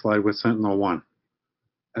landslide with Sentinel-1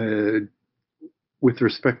 with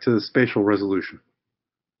respect to the spatial resolution?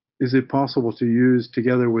 Is it possible to use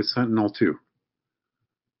together with Sentinel-2?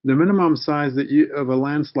 The minimum size of a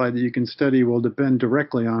landslide that you can study will depend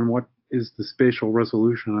directly on what is the spatial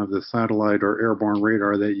resolution of the satellite or airborne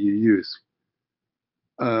radar that you use.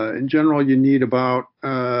 In general, you need about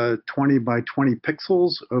 20 by 20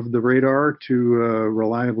 pixels of the radar to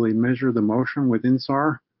reliably measure the motion with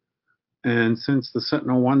InSAR. And since the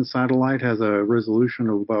Sentinel-1 satellite has a resolution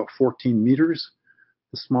of about 14 meters,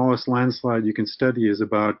 the smallest landslide you can study is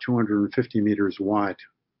about 250 meters wide.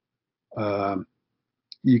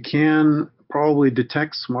 You can probably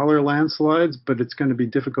detect smaller landslides, but it's going to be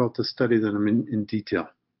difficult to study them in detail.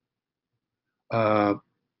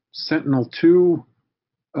 Sentinel-2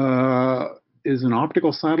 is an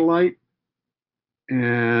optical satellite,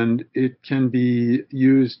 and it can be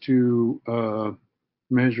used to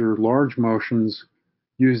measure large motions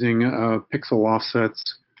using pixel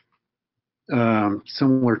offsets,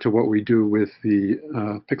 similar to what we do with the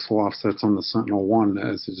pixel offsets on the Sentinel-1,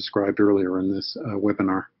 as described earlier in this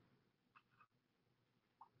webinar.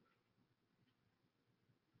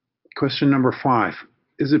 Question number 5.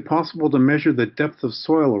 Is it possible to measure the depth of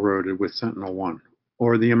soil eroded with Sentinel-1,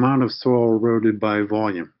 or the amount of soil eroded by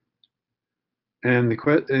volume? And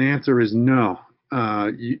the answer is no.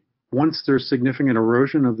 Once there's significant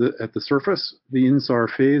erosion at the surface, the InSAR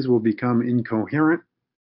phase will become incoherent,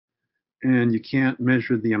 and you can't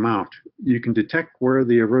measure the amount. You can detect where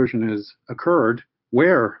the erosion has occurred, by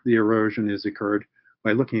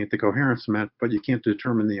looking at the coherence map, but you can't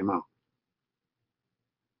determine the amount.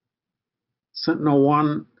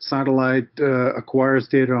 Sentinel-1 satellite acquires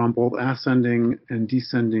data on both ascending and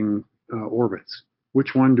descending orbits.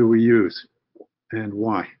 Which one do we use, and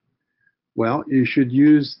why? Well, you should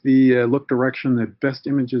use the look direction that best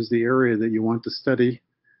images the area that you want to study,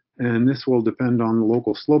 and this will depend on the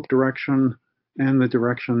local slope direction and the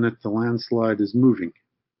direction that the landslide is moving.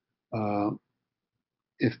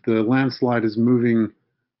 If the landslide is moving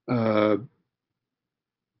in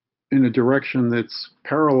a direction that's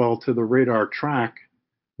parallel to the radar track,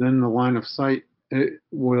 then the line of sight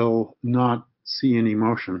will not see any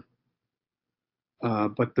motion.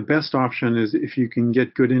 But the best option is if you can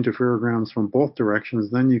get good interferograms from both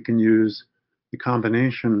directions, then you can use the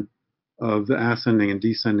combination of the ascending and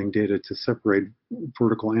descending data to separate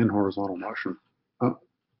vertical and horizontal motion.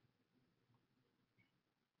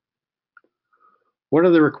 What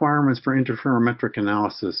are the requirements for interferometric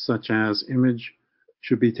analysis, such as image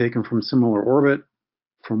should be taken from similar orbit,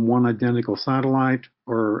 from one identical satellite,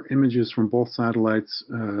 or images from both satellites,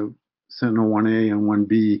 Sentinel-1A and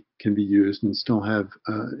 1B, can be used and still have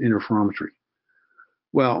interferometry?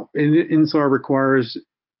 Well, InSAR requires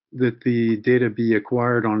that the data be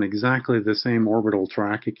acquired on exactly the same orbital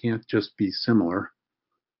track. It can't just be similar.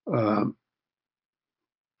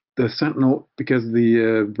 The Sentinel, because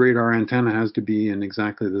the radar antenna has to be in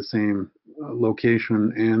exactly the same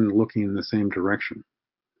location and looking in the same direction.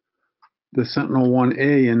 The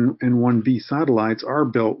Sentinel-1A and 1B satellites are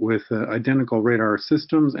built with identical radar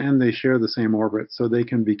systems, and they share the same orbit, so they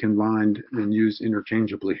can be combined and used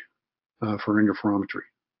interchangeably for interferometry.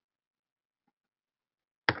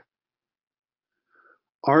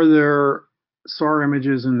 Are there SAR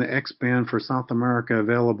images in the X-band for South America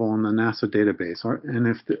available in the NASA database?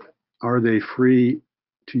 Are they free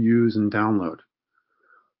to use and download?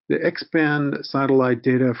 The X-band satellite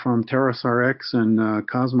data from TerraSAR-X and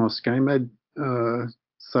Cosmos SkyMed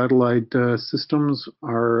satellite systems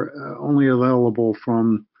are only available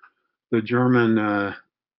from the German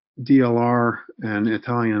DLR and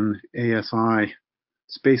Italian ASI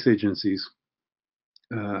space agencies.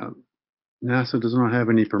 NASA does not have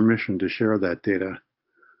any permission to share that data.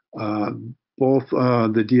 Both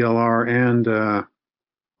the DLR and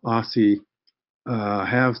ASI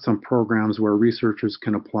have some programs where researchers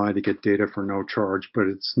can apply to get data for no charge, but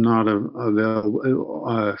it's not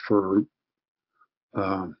available for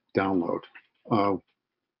download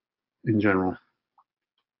in general.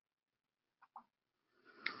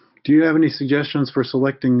 Do you have any suggestions for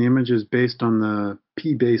selecting the images based on the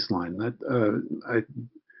P baseline? That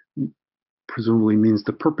presumably means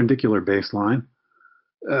the perpendicular baseline.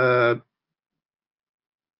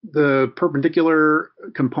 The perpendicular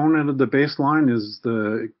component of the baseline is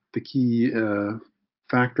the key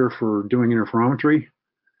factor for doing interferometry.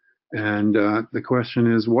 And the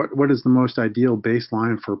question is, what is the most ideal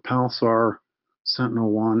baseline for PAL-SAR,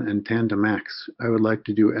 Sentinel-1, and Tandem-X? I would like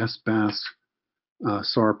to do SBAS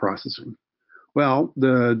SAR processing. Well,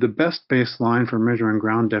 the best baseline for measuring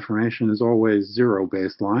ground deformation is always zero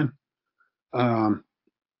baseline.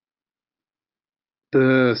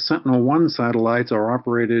 The Sentinel-1 satellites are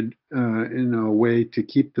operated in a way to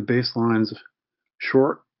keep the baselines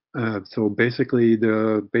short. So basically,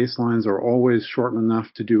 the baselines are always short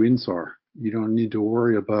enough to do InSAR. You don't need to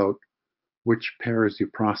worry about which pairs you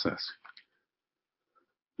process.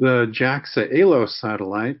 The JAXA ALOS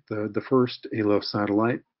satellite, the first ALOS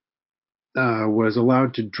satellite, was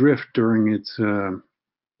allowed to drift during its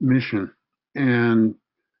mission. And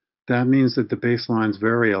that means that the baselines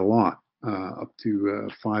vary a lot, up to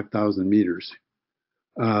 5,000 meters.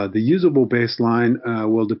 The usable baseline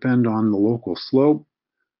will depend on the local slope,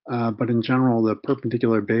 but in general, the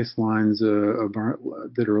perpendicular baselines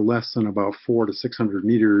that are less than about 400 to 600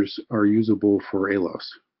 meters are usable for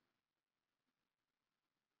ALOS.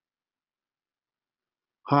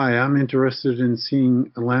 Hi, I'm interested in seeing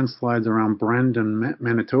landslides around Brandon,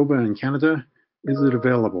 Manitoba in Canada. Is it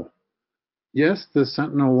available? Yes, the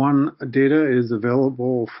Sentinel-1 data is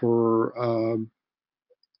available for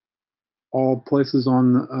all places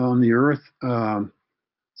on the Earth.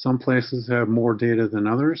 Some places have more data than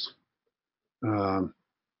others. I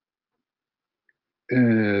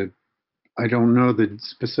don't know the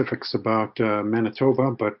specifics about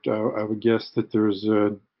Manitoba, but I would guess that there's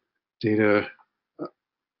data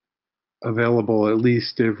available at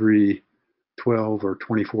least every 12 or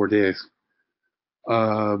 24 days.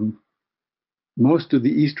 Most of the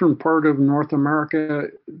eastern part of North America,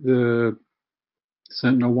 the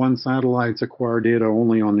Sentinel-1 satellites acquire data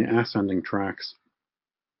only on the ascending tracks,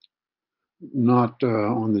 not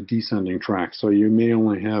on the descending tracks, so you may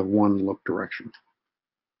only have one look direction.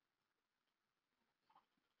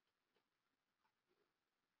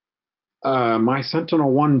 My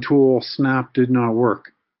Sentinel-1 tool, Snap, did not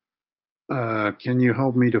work. Can you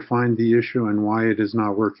help me to find the issue and why it is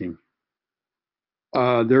not working?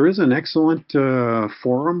 There is an excellent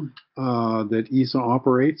forum that ESA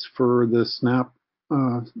operates for the Snap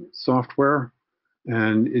software,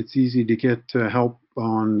 and it's easy to get help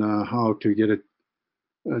on how to get it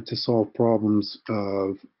to solve problems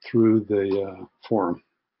through the forum.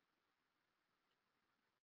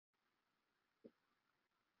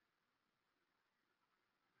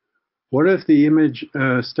 What if the image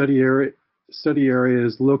study area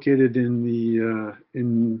is located in the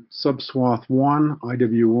in subswath 1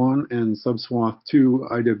 IW1 and subswath 2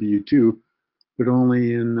 IW2, but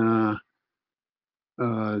only in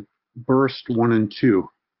burst 1 and 2?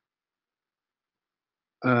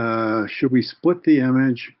 Should we split the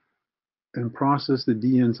image and process the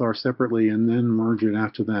DNSAR separately and then merge it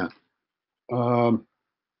after that?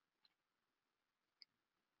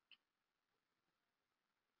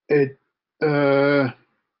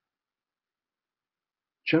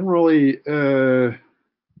 Generally,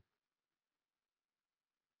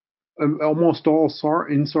 almost all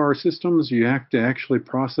InSAR systems, you have to actually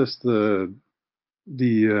process the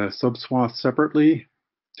subswath separately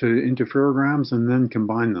to interferograms and then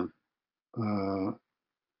combine them. I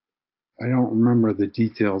don't remember the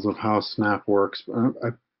details of how Snap works, but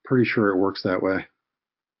I'm pretty sure it works that way.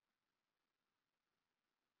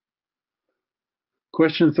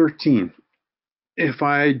 Question 13. If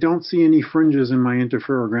I don't see any fringes in my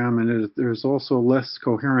interferogram and there's also less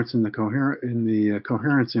coherence in the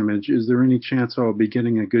coherence image, is there any chance I'll be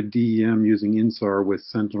getting a good DEM using InSAR with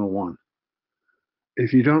Sentinel-1?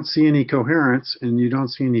 If you don't see any coherence and you don't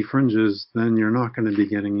see any fringes, then you're not going to be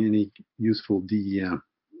getting any useful DEM.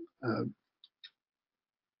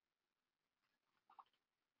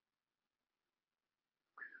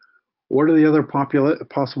 What are the other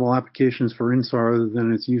possible applications for InSAR other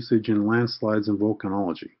than its usage in landslides and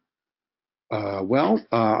volcanology?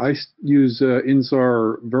 I use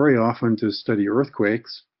InSAR very often to study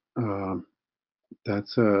earthquakes.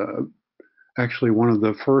 That's actually one of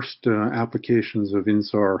the first applications of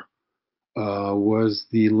InSAR was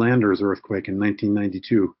the Landers earthquake in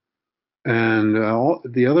 1992. And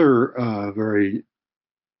the other very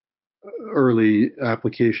early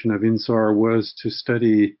application of InSAR was to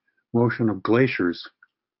study motion of glaciers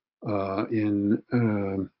in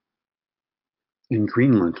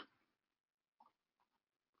Greenland.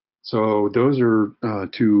 So those are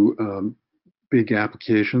two big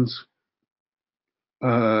applications.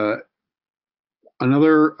 Another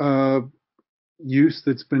use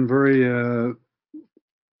that's been very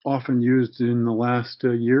often used in the last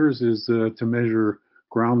years is to measure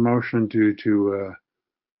ground motion due to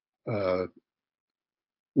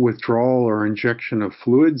withdrawal or injection of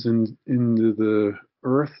fluids into the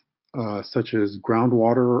earth, such as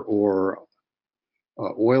groundwater or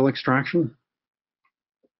oil extraction.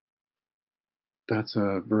 That's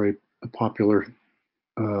a very popular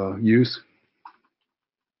use.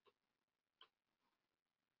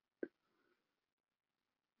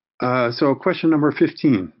 So question number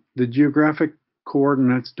 15. The geographic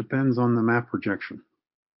coordinates depends on the map projection.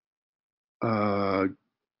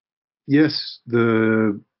 Yes,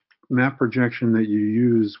 the map projection that you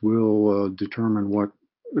use will determine what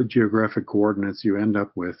geographic coordinates you end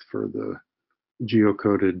up with for the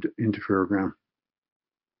geocoded interferogram.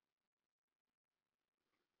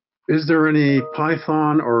 Is there any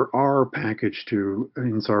Python or R package to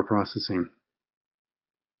InSAR processing?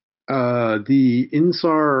 The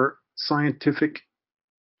InSAR scientific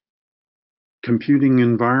computing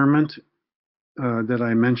environment that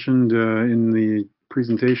I mentioned in the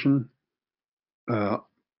presentation,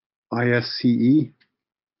 ISCE,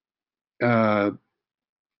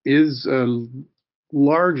 is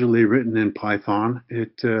largely written in Python.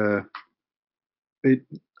 It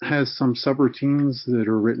has some subroutines that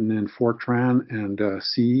are written in Fortran and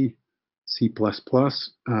C, C++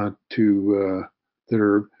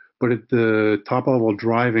 but at the top level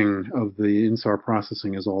driving of the InSAR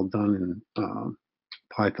processing is all done in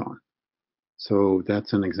Python. So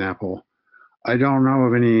that's an example. I don't know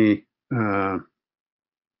of any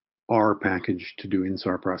R package to do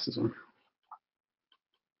InSAR processing.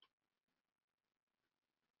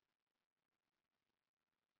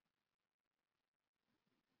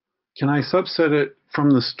 Can I subset it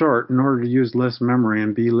from the start in order to use less memory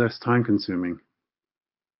and be less time consuming?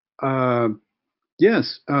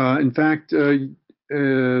 Yes, in fact,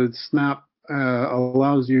 Snap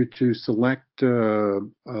allows you to select a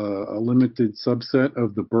limited subset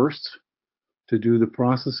of the bursts to do the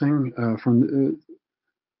processing from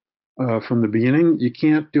the beginning. You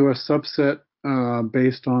can't do a subset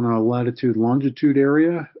based on a latitude-longitude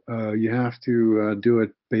area. You have to do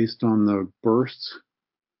it based on the bursts.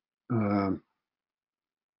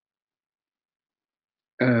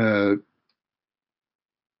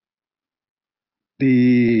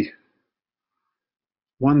 The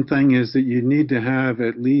one thing is that you need to have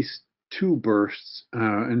at least 2 bursts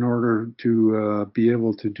in order to be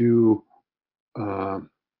able to do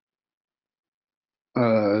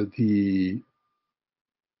the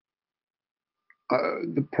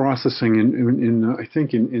processing in I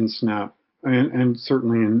think in Snap and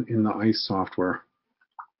certainly in the ICE software.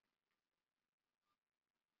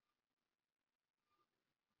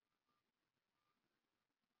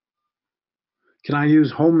 Can I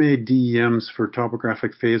use homemade DEMs for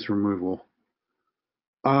topographic phase removal,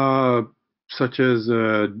 such as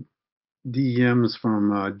DEMs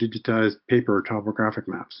from digitized paper topographic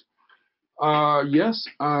maps? Yes,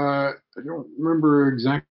 I don't remember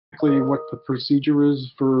exactly what the procedure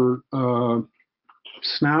is for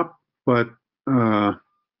Snap, but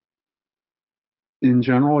in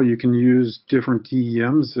general, you can use different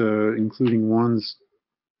DEMs, including ones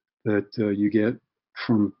that you get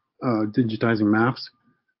from digitizing maps.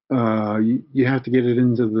 You have to get it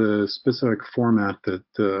into the specific format that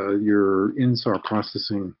your InSAR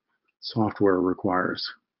processing software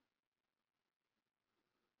requires.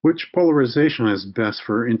 Which polarization is best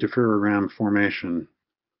for interferogram formation?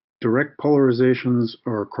 Direct polarizations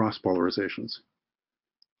or cross polarizations?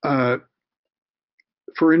 For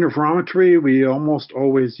interferometry, we almost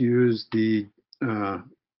always use the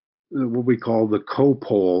what we call the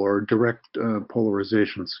copole or direct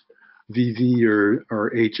polarizations, VV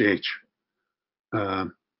or HH.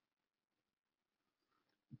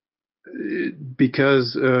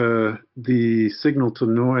 Because the signal to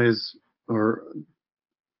noise or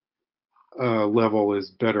level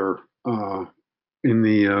is better in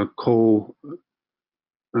the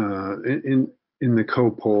in the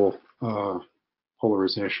copole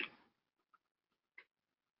polarization.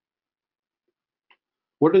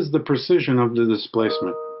 What is the precision of the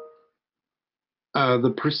displacement?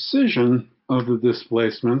 The precision of the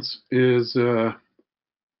displacements is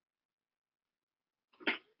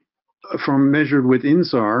from measured with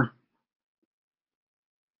InSAR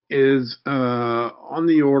is on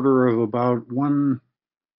the order of about 1/10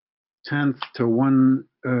 to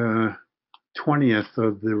 1/20th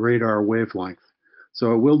of the radar wavelength.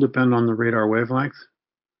 So it will depend on the radar wavelength.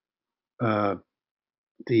 The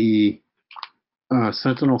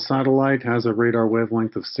Sentinel satellite has a radar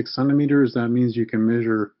wavelength of 6 centimeters. That means you can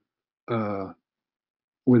measure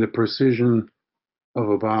with a precision of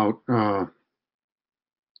about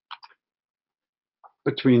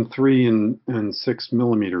between 3 and 6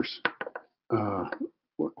 millimeters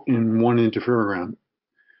in one interferogram.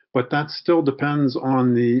 But that still depends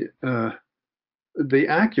on the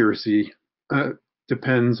accuracy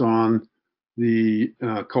depends on the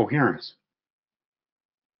coherence.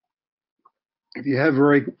 If you have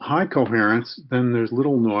very high coherence, then there's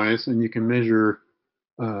little noise, and you can measure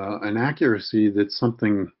an accuracy that's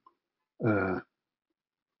something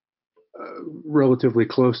relatively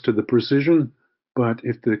close to the precision. But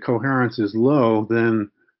if the coherence is low,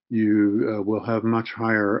 then you will have much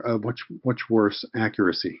higher, much worse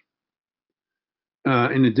accuracy.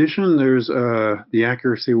 In addition, there's the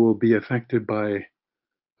accuracy will be affected by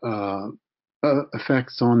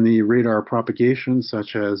effects on the radar propagation,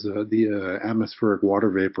 such as the atmospheric water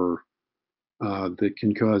vapor that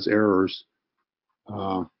can cause errors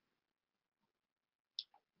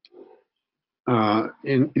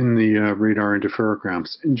in the radar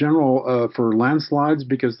interferograms. In general, for landslides,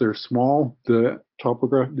 because they're small, the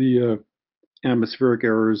atmospheric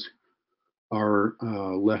errors are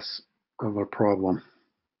less of a problem.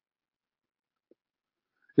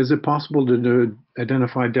 Is it possible to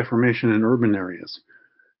identify deformation in urban areas?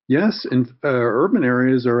 Yes, and urban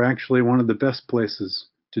areas are actually one of the best places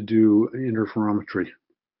to do interferometry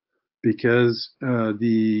because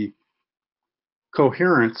the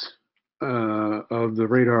coherence of the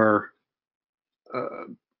radar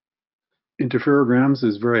interferograms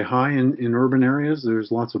is very high in urban areas.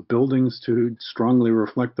 There's lots of buildings to strongly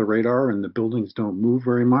reflect the radar, and the buildings don't move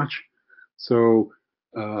very much. So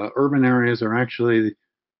urban areas are actually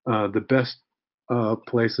the best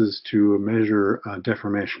places to measure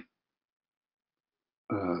deformation.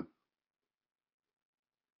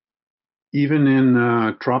 Even in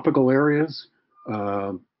tropical areas,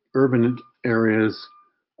 urban areas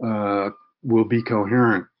will be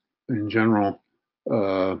coherent in general,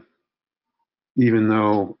 even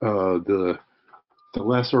though the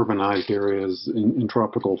less urbanized areas in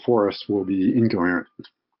tropical forests will be incoherent.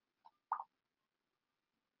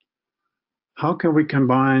 How can we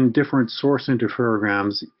combine different source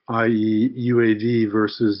interferograms, i.e. UAV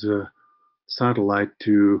versus satellite,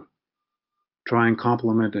 to try and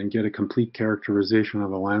complement and get a complete characterization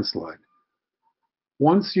of a landslide?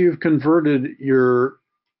 Once you've converted your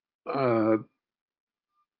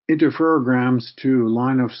interferograms to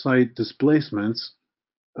line of sight displacements,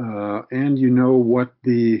 and you know what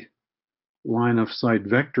the line of sight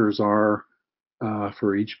vectors are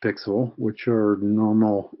for each pixel, which are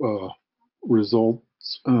normal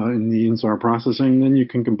results in the InSAR processing, then you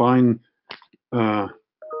can combine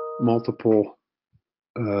multiple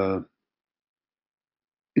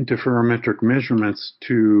interferometric measurements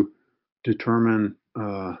to determine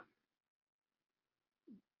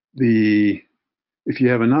if you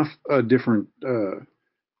have enough different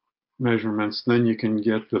measurements, then you can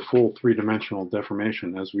get the full three-dimensional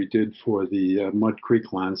deformation, as we did for the Mud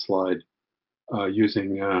Creek landslide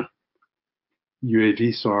using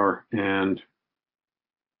UAV SAR and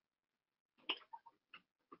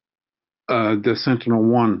the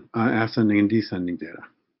Sentinel-1 ascending and descending data.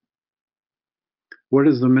 What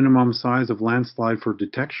is the minimum size of landslide for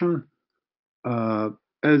detection?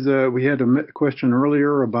 As we had a question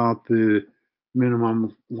earlier about the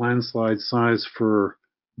minimum landslide size for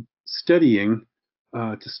studying.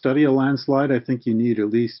 To study a landslide, I think you need at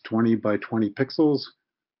least 20 by 20 pixels.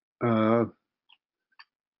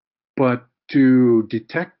 But to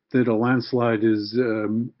detect that a landslide is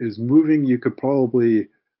moving, you could probably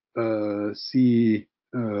see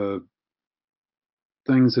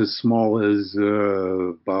things as small as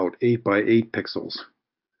about 8 by 8 pixels.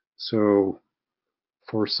 So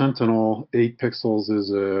for Sentinel, 8 pixels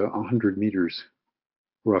is 100 meters,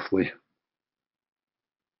 roughly.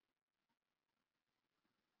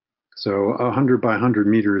 So 100 by 100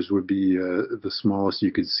 meters would be the smallest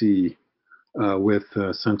you could see with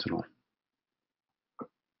Sentinel.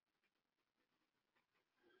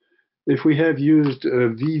 If we have used a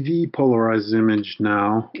VV polarized image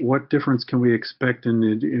now, what difference can we expect in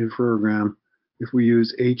the interferogram if we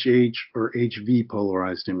use HH or HV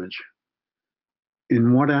polarized image?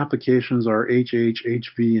 In what applications are HH,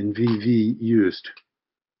 HV, and VV used?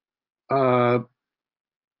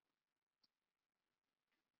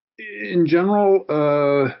 In general,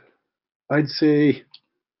 I'd say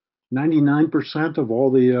 99% of all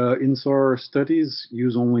the InSAR studies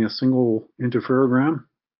use only a single interferogram,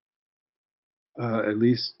 at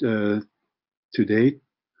least to date.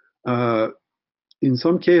 In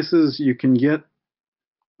some cases, you can get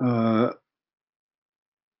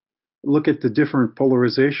look at the different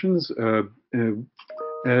polarizations,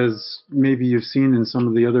 as maybe you've seen in some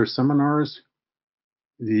of the other seminars.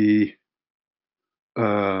 The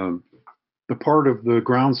part of the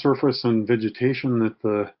ground surface and vegetation that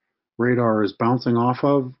the radar is bouncing off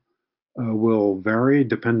of will vary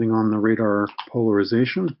depending on the radar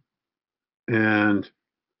polarization. And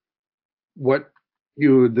what the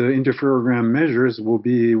interferogram measures will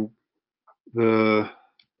be the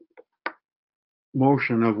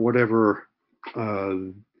motion of whatever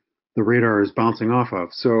the radar is bouncing off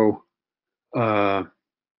of. So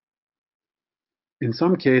in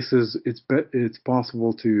some cases, it's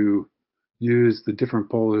possible to use the different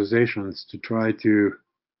polarizations to try to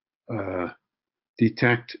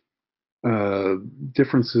detect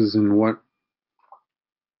differences in what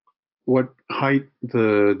height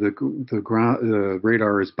the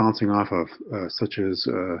radar is bouncing off of, such as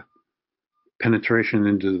penetration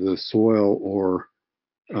into the soil or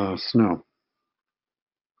snow.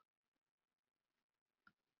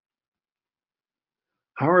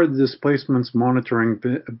 How are the displacements monitoring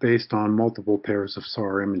based on multiple pairs of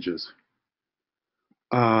SAR images?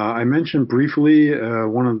 I mentioned briefly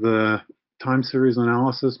one of the time series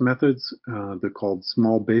analysis methods, they're called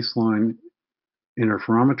small baseline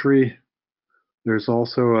interferometry. There's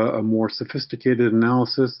also a more sophisticated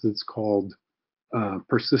analysis that's called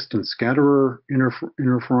persistent scatterer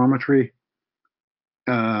interferometry.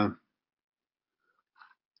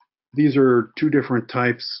 These are two different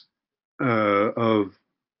types of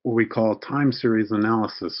what we call time series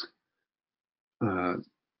analysis,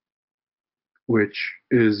 which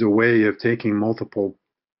is a way of taking multiple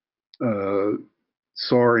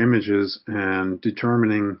SAR images and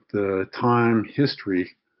determining the time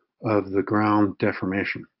history of the ground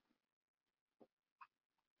deformation.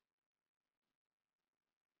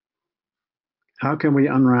 How can we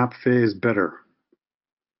unwrap phase better?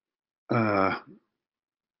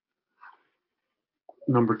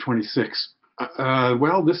 Number 26.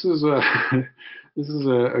 Well, this is a this is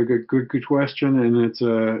a good question, and it's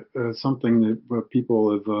something that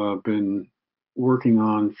people have been working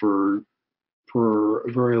on for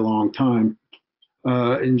a very long time.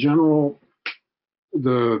 In general,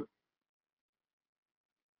 the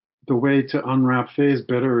way to unwrap phase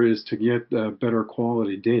better is to get better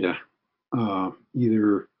quality data,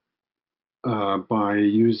 either by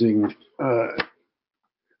using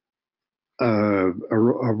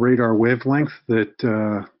a radar wavelength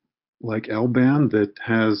that, like L-band, that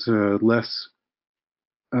has less,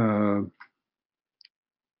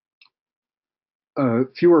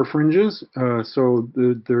 fewer fringes, so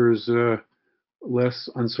there's less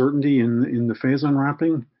uncertainty in the phase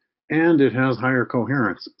unwrapping, and it has higher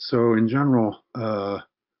coherence. So in general, the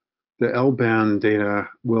L-band data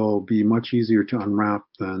will be much easier to unwrap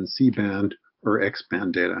than C-band or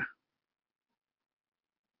X-band data.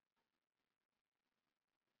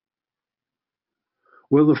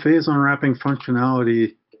 Will the phase unwrapping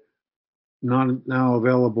functionality not now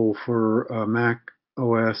available for Mac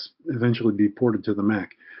OS eventually be ported to the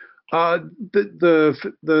Mac? The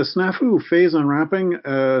Snafu phase unwrapping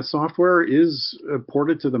software is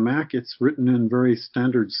ported to the Mac. It's written in very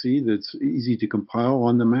standard C that's easy to compile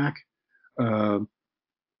on the Mac. The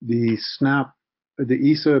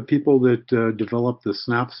ESA people that developed the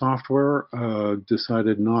Snap software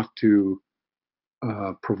decided not to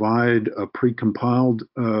provide a pre-compiled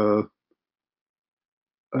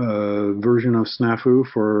version of Snafu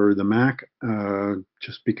for the Mac,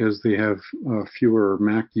 just because they have fewer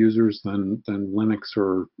Mac users than Linux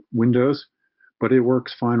or Windows, but it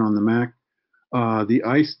works fine on the Mac. The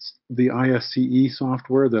ISCE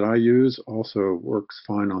software that I use also works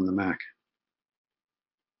fine on the Mac,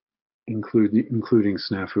 including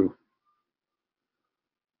Snafu.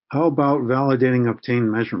 How about validating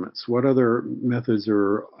obtained measurements? What other methods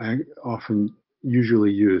are often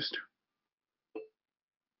usually used?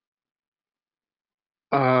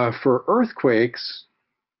 For earthquakes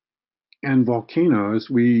and volcanoes,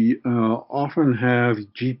 we often have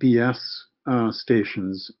GPS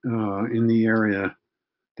stations in the area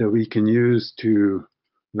that we can use to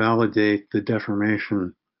validate the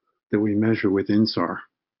deformation that we measure with InSAR.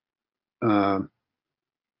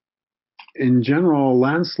 In general,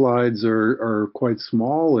 landslides are quite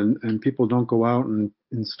small, and people don't go out and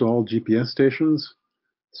install GPS stations.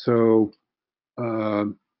 So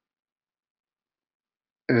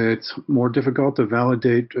it's more difficult to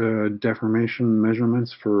validate deformation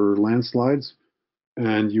measurements for landslides,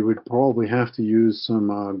 and you would probably have to use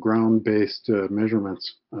some ground-based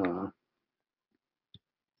measurements to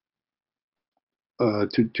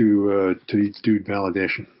do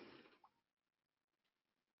validation.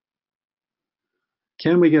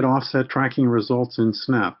 Can we get offset tracking results in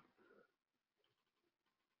SNAP?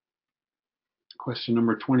 Question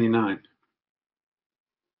number 29.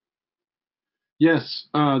 Yes,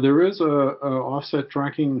 there is a offset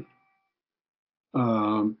tracking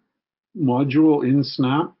module in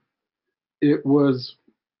SNAP. It was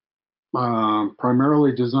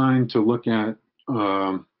primarily designed to look at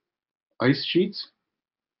ice sheets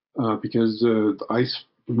because the ice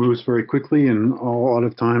moves very quickly, and a lot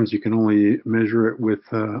of times you can only measure it with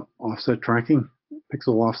offset tracking,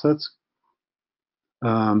 pixel offsets.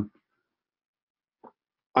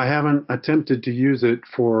 I haven't attempted to use it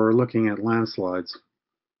for looking at landslides.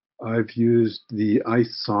 I've used the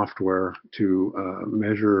ICE software to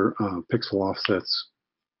measure pixel offsets.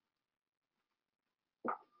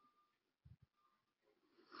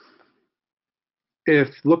 If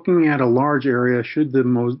looking at a large area, should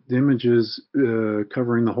the images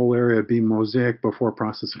covering the whole area be mosaic before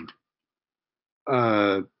processing?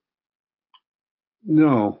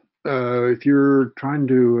 No. If you're trying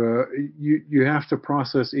to, you have to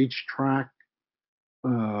process each track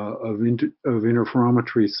of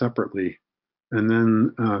interferometry separately, and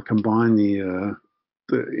then combine the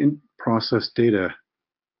processed data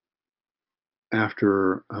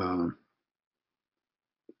after.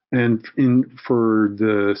 And for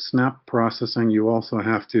the SNAP processing, you also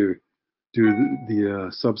have to do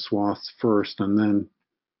the subswaths first and then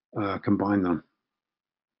combine them.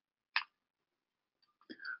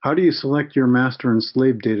 How do you select your master and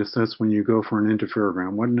slave data sets when you go for an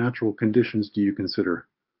interferogram? What natural conditions do you consider?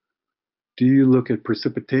 Do you look at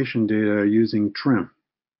precipitation data using TRIM?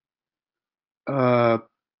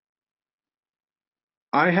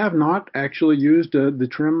 I have not actually used the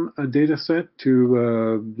TRIM data set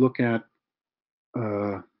to look at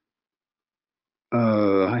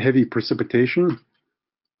heavy precipitation,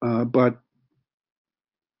 but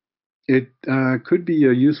it could be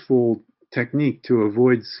a useful technique to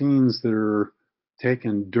avoid scenes that are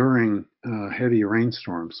taken during heavy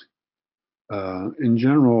rainstorms. In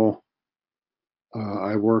general,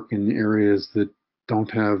 I work in areas that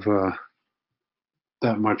don't have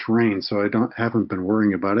that much rain, so I haven't been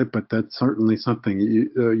worrying about it. But that's certainly something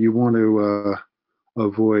you want to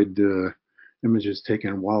avoid images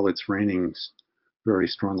taken while it's raining very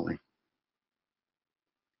strongly.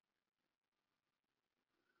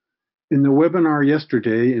 In the webinar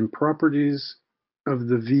yesterday, in properties of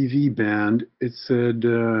the VV band, it said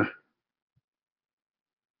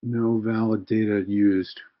no valid data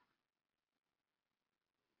used.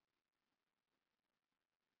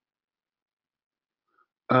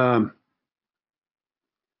 I'm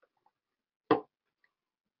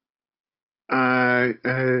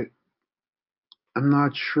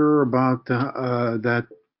not sure about that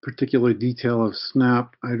particular detail of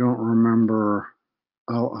SNAP. I don't remember.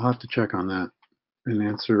 I'll have to check on that and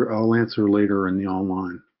answer. I'll answer later in the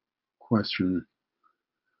online question.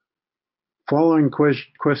 Following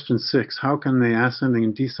question 6, how can the ascending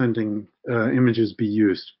and descending images be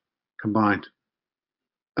used combined?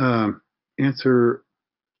 Answer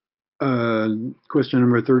question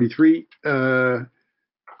number 33.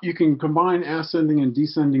 You can combine ascending and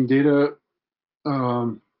descending data.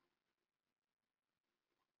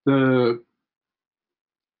 The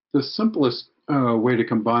simplest way to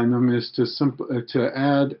combine them is to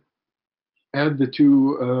add the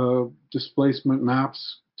two displacement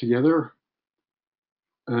maps together.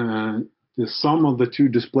 The sum of the two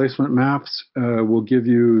displacement maps will give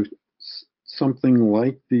you something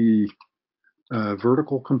like the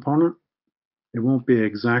vertical component. It won't be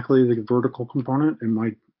exactly the vertical component. It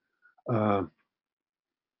might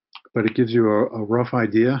but it gives you a rough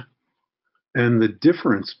idea. And the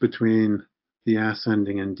difference between the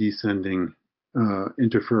ascending and descending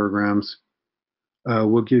interferograms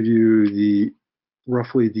will give you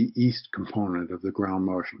roughly the east component of the ground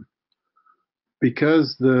motion.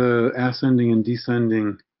 Because the ascending and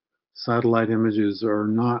descending satellite images are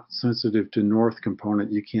not sensitive to north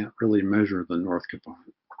component, you can't really measure the north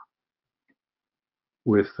component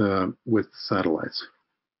with satellites.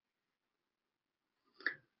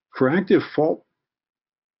 For active fault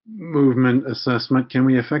movement assessment, can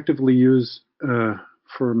we effectively use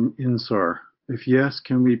from InSAR? If yes,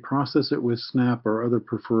 can we process it with SNAP or other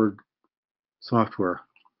preferred software?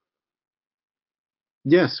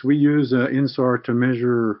 Yes, we use InSAR to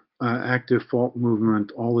measure active fault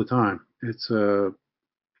movement all the time. It's a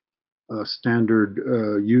standard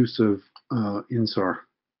use of InSAR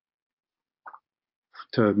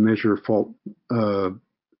to measure fault,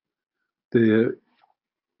 the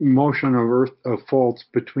motion of faults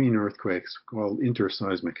between earthquakes, called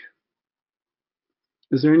interseismic.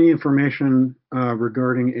 Is there any information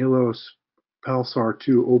regarding ALOS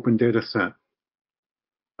PALSAR-2 open data set?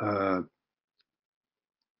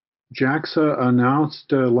 JAXA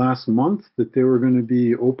announced last month that they were going to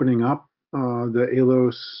be opening up the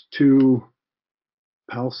ALOS 2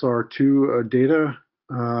 PALSAR-2 data,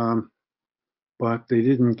 but they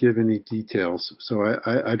didn't give any details, so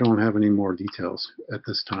I don't have any more details at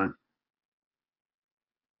this time.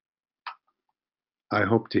 I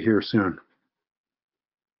hope to hear soon.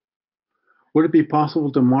 Would it be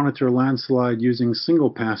possible to monitor landslide using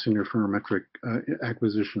single-pass interferometric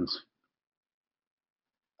acquisitions?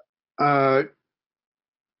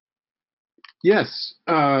 Yes.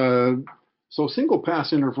 So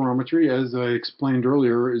single-pass interferometry, as I explained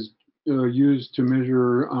earlier, is used to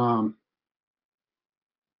measure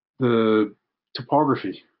the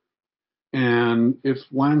topography. And if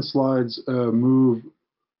landslides move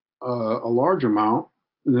a large amount,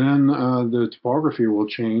 then the topography will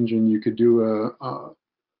change, and you could do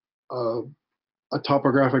a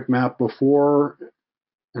topographic map before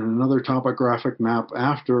and another topographic map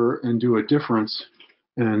after, and do a difference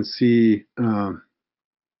and see the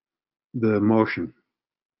motion.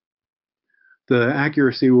 The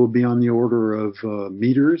accuracy will be on the order of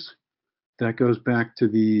meters. That goes back to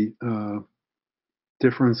the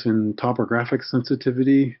difference in topographic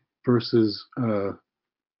sensitivity versus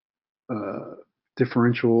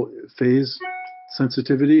differential phase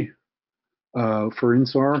sensitivity. For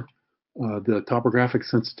InSAR, the topographic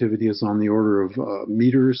sensitivity is on the order of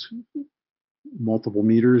meters, multiple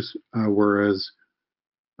meters, whereas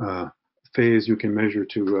phase you can measure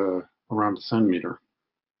to around a centimeter.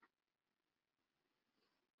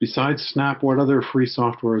 Besides SNAP, what other free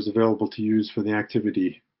software is available to use for the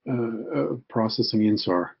activity processing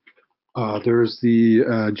InSAR? There's the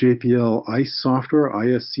JPL ICE software,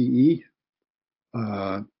 ISCE.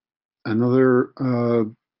 Another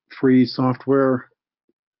free software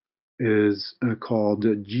is called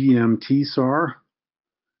GMT SAR,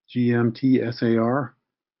 GMT SAR,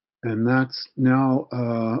 and that's now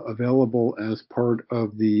available as part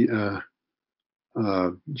of the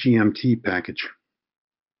GMT package.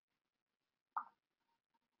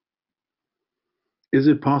 Is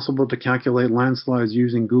it possible to calculate landslides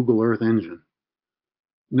using Google Earth Engine?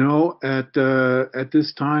 No, at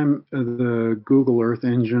this time, the Google Earth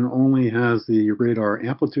Engine only has the radar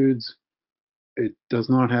amplitudes. It does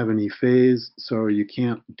not have any phase, so you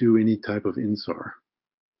can't do any type of InSAR.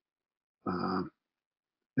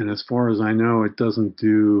 And as far as I know, it doesn't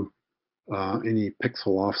do any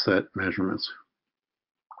pixel offset measurements.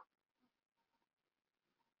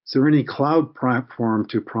 Is there any cloud platform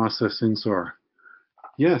to process InSAR?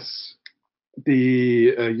 Yes,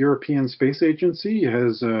 the European Space Agency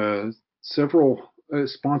has several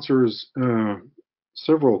sponsors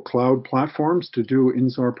several cloud platforms to do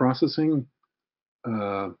InSAR processing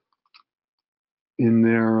in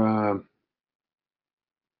their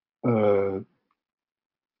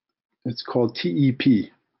it's called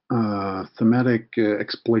TEP, Thematic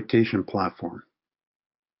Exploitation Platform.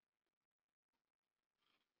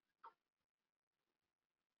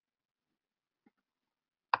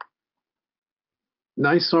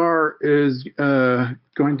 NISAR is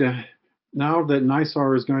going to, now that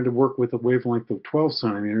NISAR is going to work with a wavelength of 12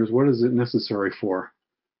 centimeters, what is it necessary for?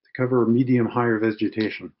 To cover medium higher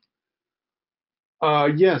vegetation.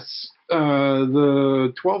 Yes,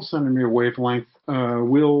 the 12 centimeter wavelength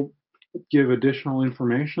will give additional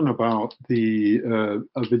information about the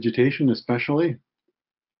vegetation, especially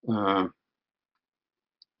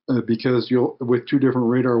because with two different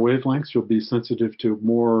radar wavelengths, you'll be sensitive to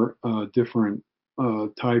more different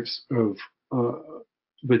types of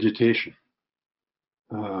vegetation.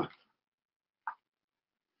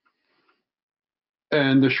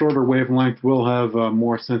 And the shorter wavelength will have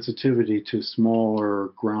more sensitivity to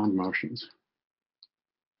smaller ground motions.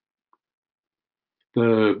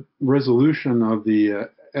 The resolution of the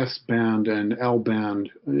S-band and L-band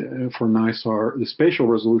for InSAR, the spatial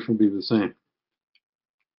resolution will be the same.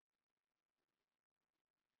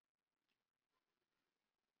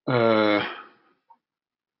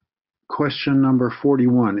 Question number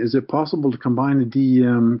 41. Is it possible to combine the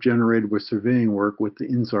DEM generated with surveying work with the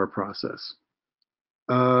InSAR process?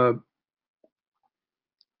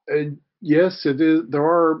 Yes, it is. There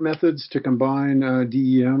are methods to combine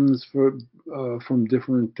DEMs from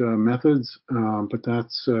different methods, but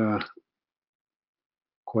that's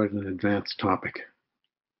quite an advanced topic.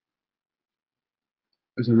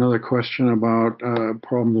 There's another question about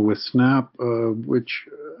problems with SNAP, which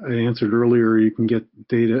I answered earlier. You can get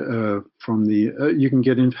data from the, you can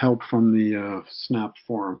get help from the SNAP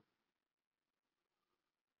forum.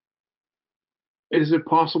 Is it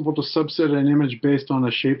possible to subset an image based on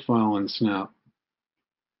a shapefile in SNAP?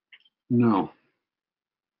 No.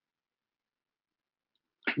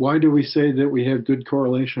 Why do we say that we have good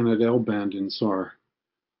correlation at L-band in SAR?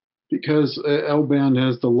 Because L-band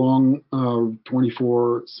has the long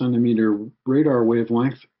 24 centimeter radar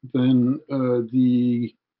wavelength, then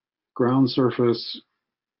the ground surface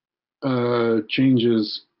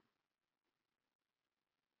changes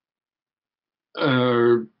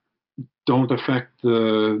don't affect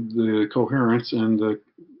the coherence, and the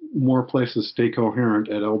more places stay coherent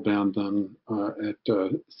at L-band than at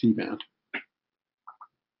C-band.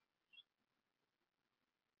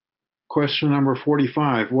 Question number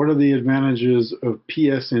 45. What are the advantages of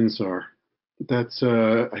PS InSAR? That's,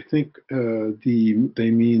 I think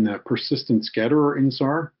they mean persistent scatterer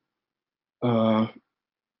InSAR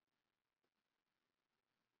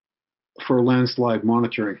for landslide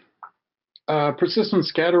monitoring. Persistent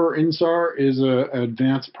scatterer InSAR is an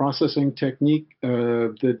advanced processing technique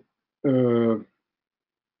that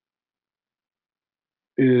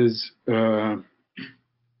is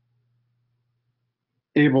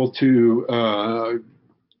able to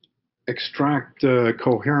extract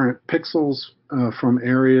coherent pixels from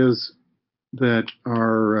areas that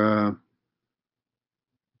are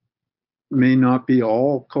may not be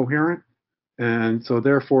all coherent, and so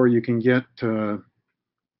therefore you can get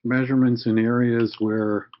measurements in areas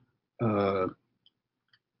where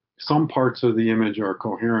some parts of the image are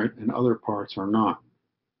coherent and other parts are not.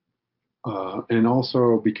 And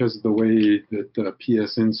also because of the way that the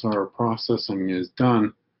PS InSAR processing is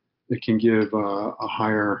done, it can give a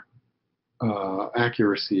higher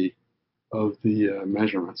accuracy of the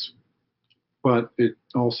measurements. But it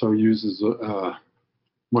also uses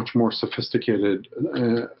much more sophisticated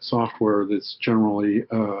software that's generally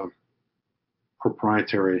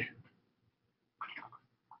proprietary.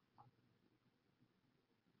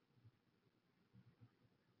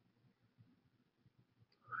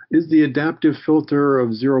 Is the adaptive filter of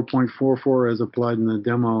 0.44 as applied in the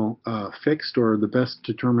demo fixed, or the best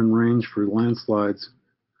determined range for landslides,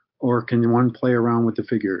 or can one play around with the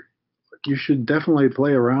figure? You should definitely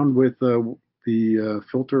play around with the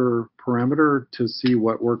filter parameter to see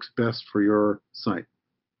what works best for your site.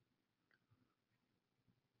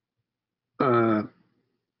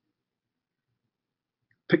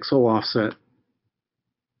 Pixel offset.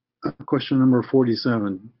 Question number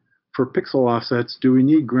 47. For pixel offsets, do we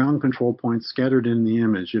need ground control points scattered in the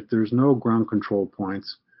image? If there's no ground control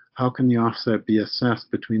points, how can the offset be assessed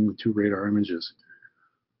between the two radar images?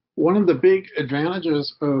 One of the big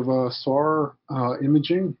advantages of SAR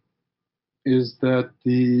imaging is that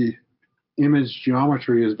the image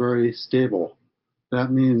geometry is very stable.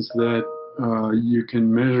 That means that you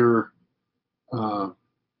can measure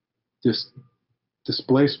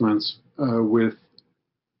displacements with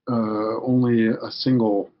only a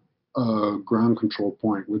single ground control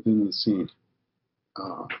point within the scene.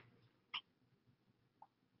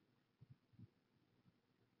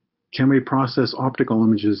 Can we process optical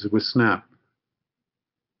images with SNAP?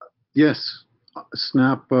 Yes,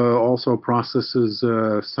 SNAP also processes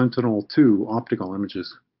Sentinel-2 optical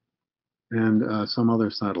images and some other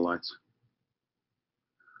satellites.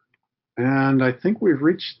 And I think we've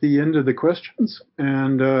reached the end of the questions,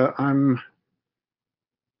 and I'm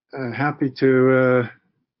happy to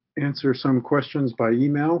answer some questions by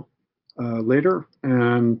email later,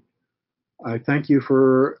 and I thank you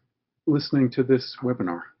for listening to this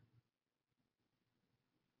webinar.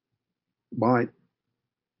 Bye.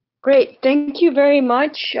 Great. Thank you very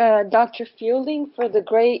much, Dr. Fielding, for the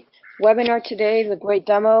great webinar today, the great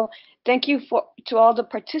demo. Thank you to all the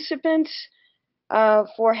participants.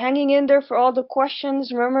 for hanging in there for all the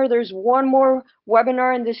questions. Remember, there's one more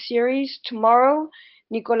webinar in this series tomorrow.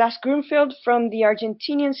 Nicolas Grunfeld from the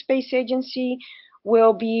Argentinian Space Agency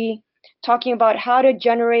will be talking about how to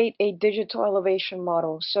generate a digital elevation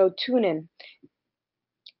model. So tune in.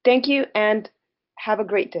 Thank you and have a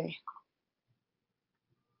great day.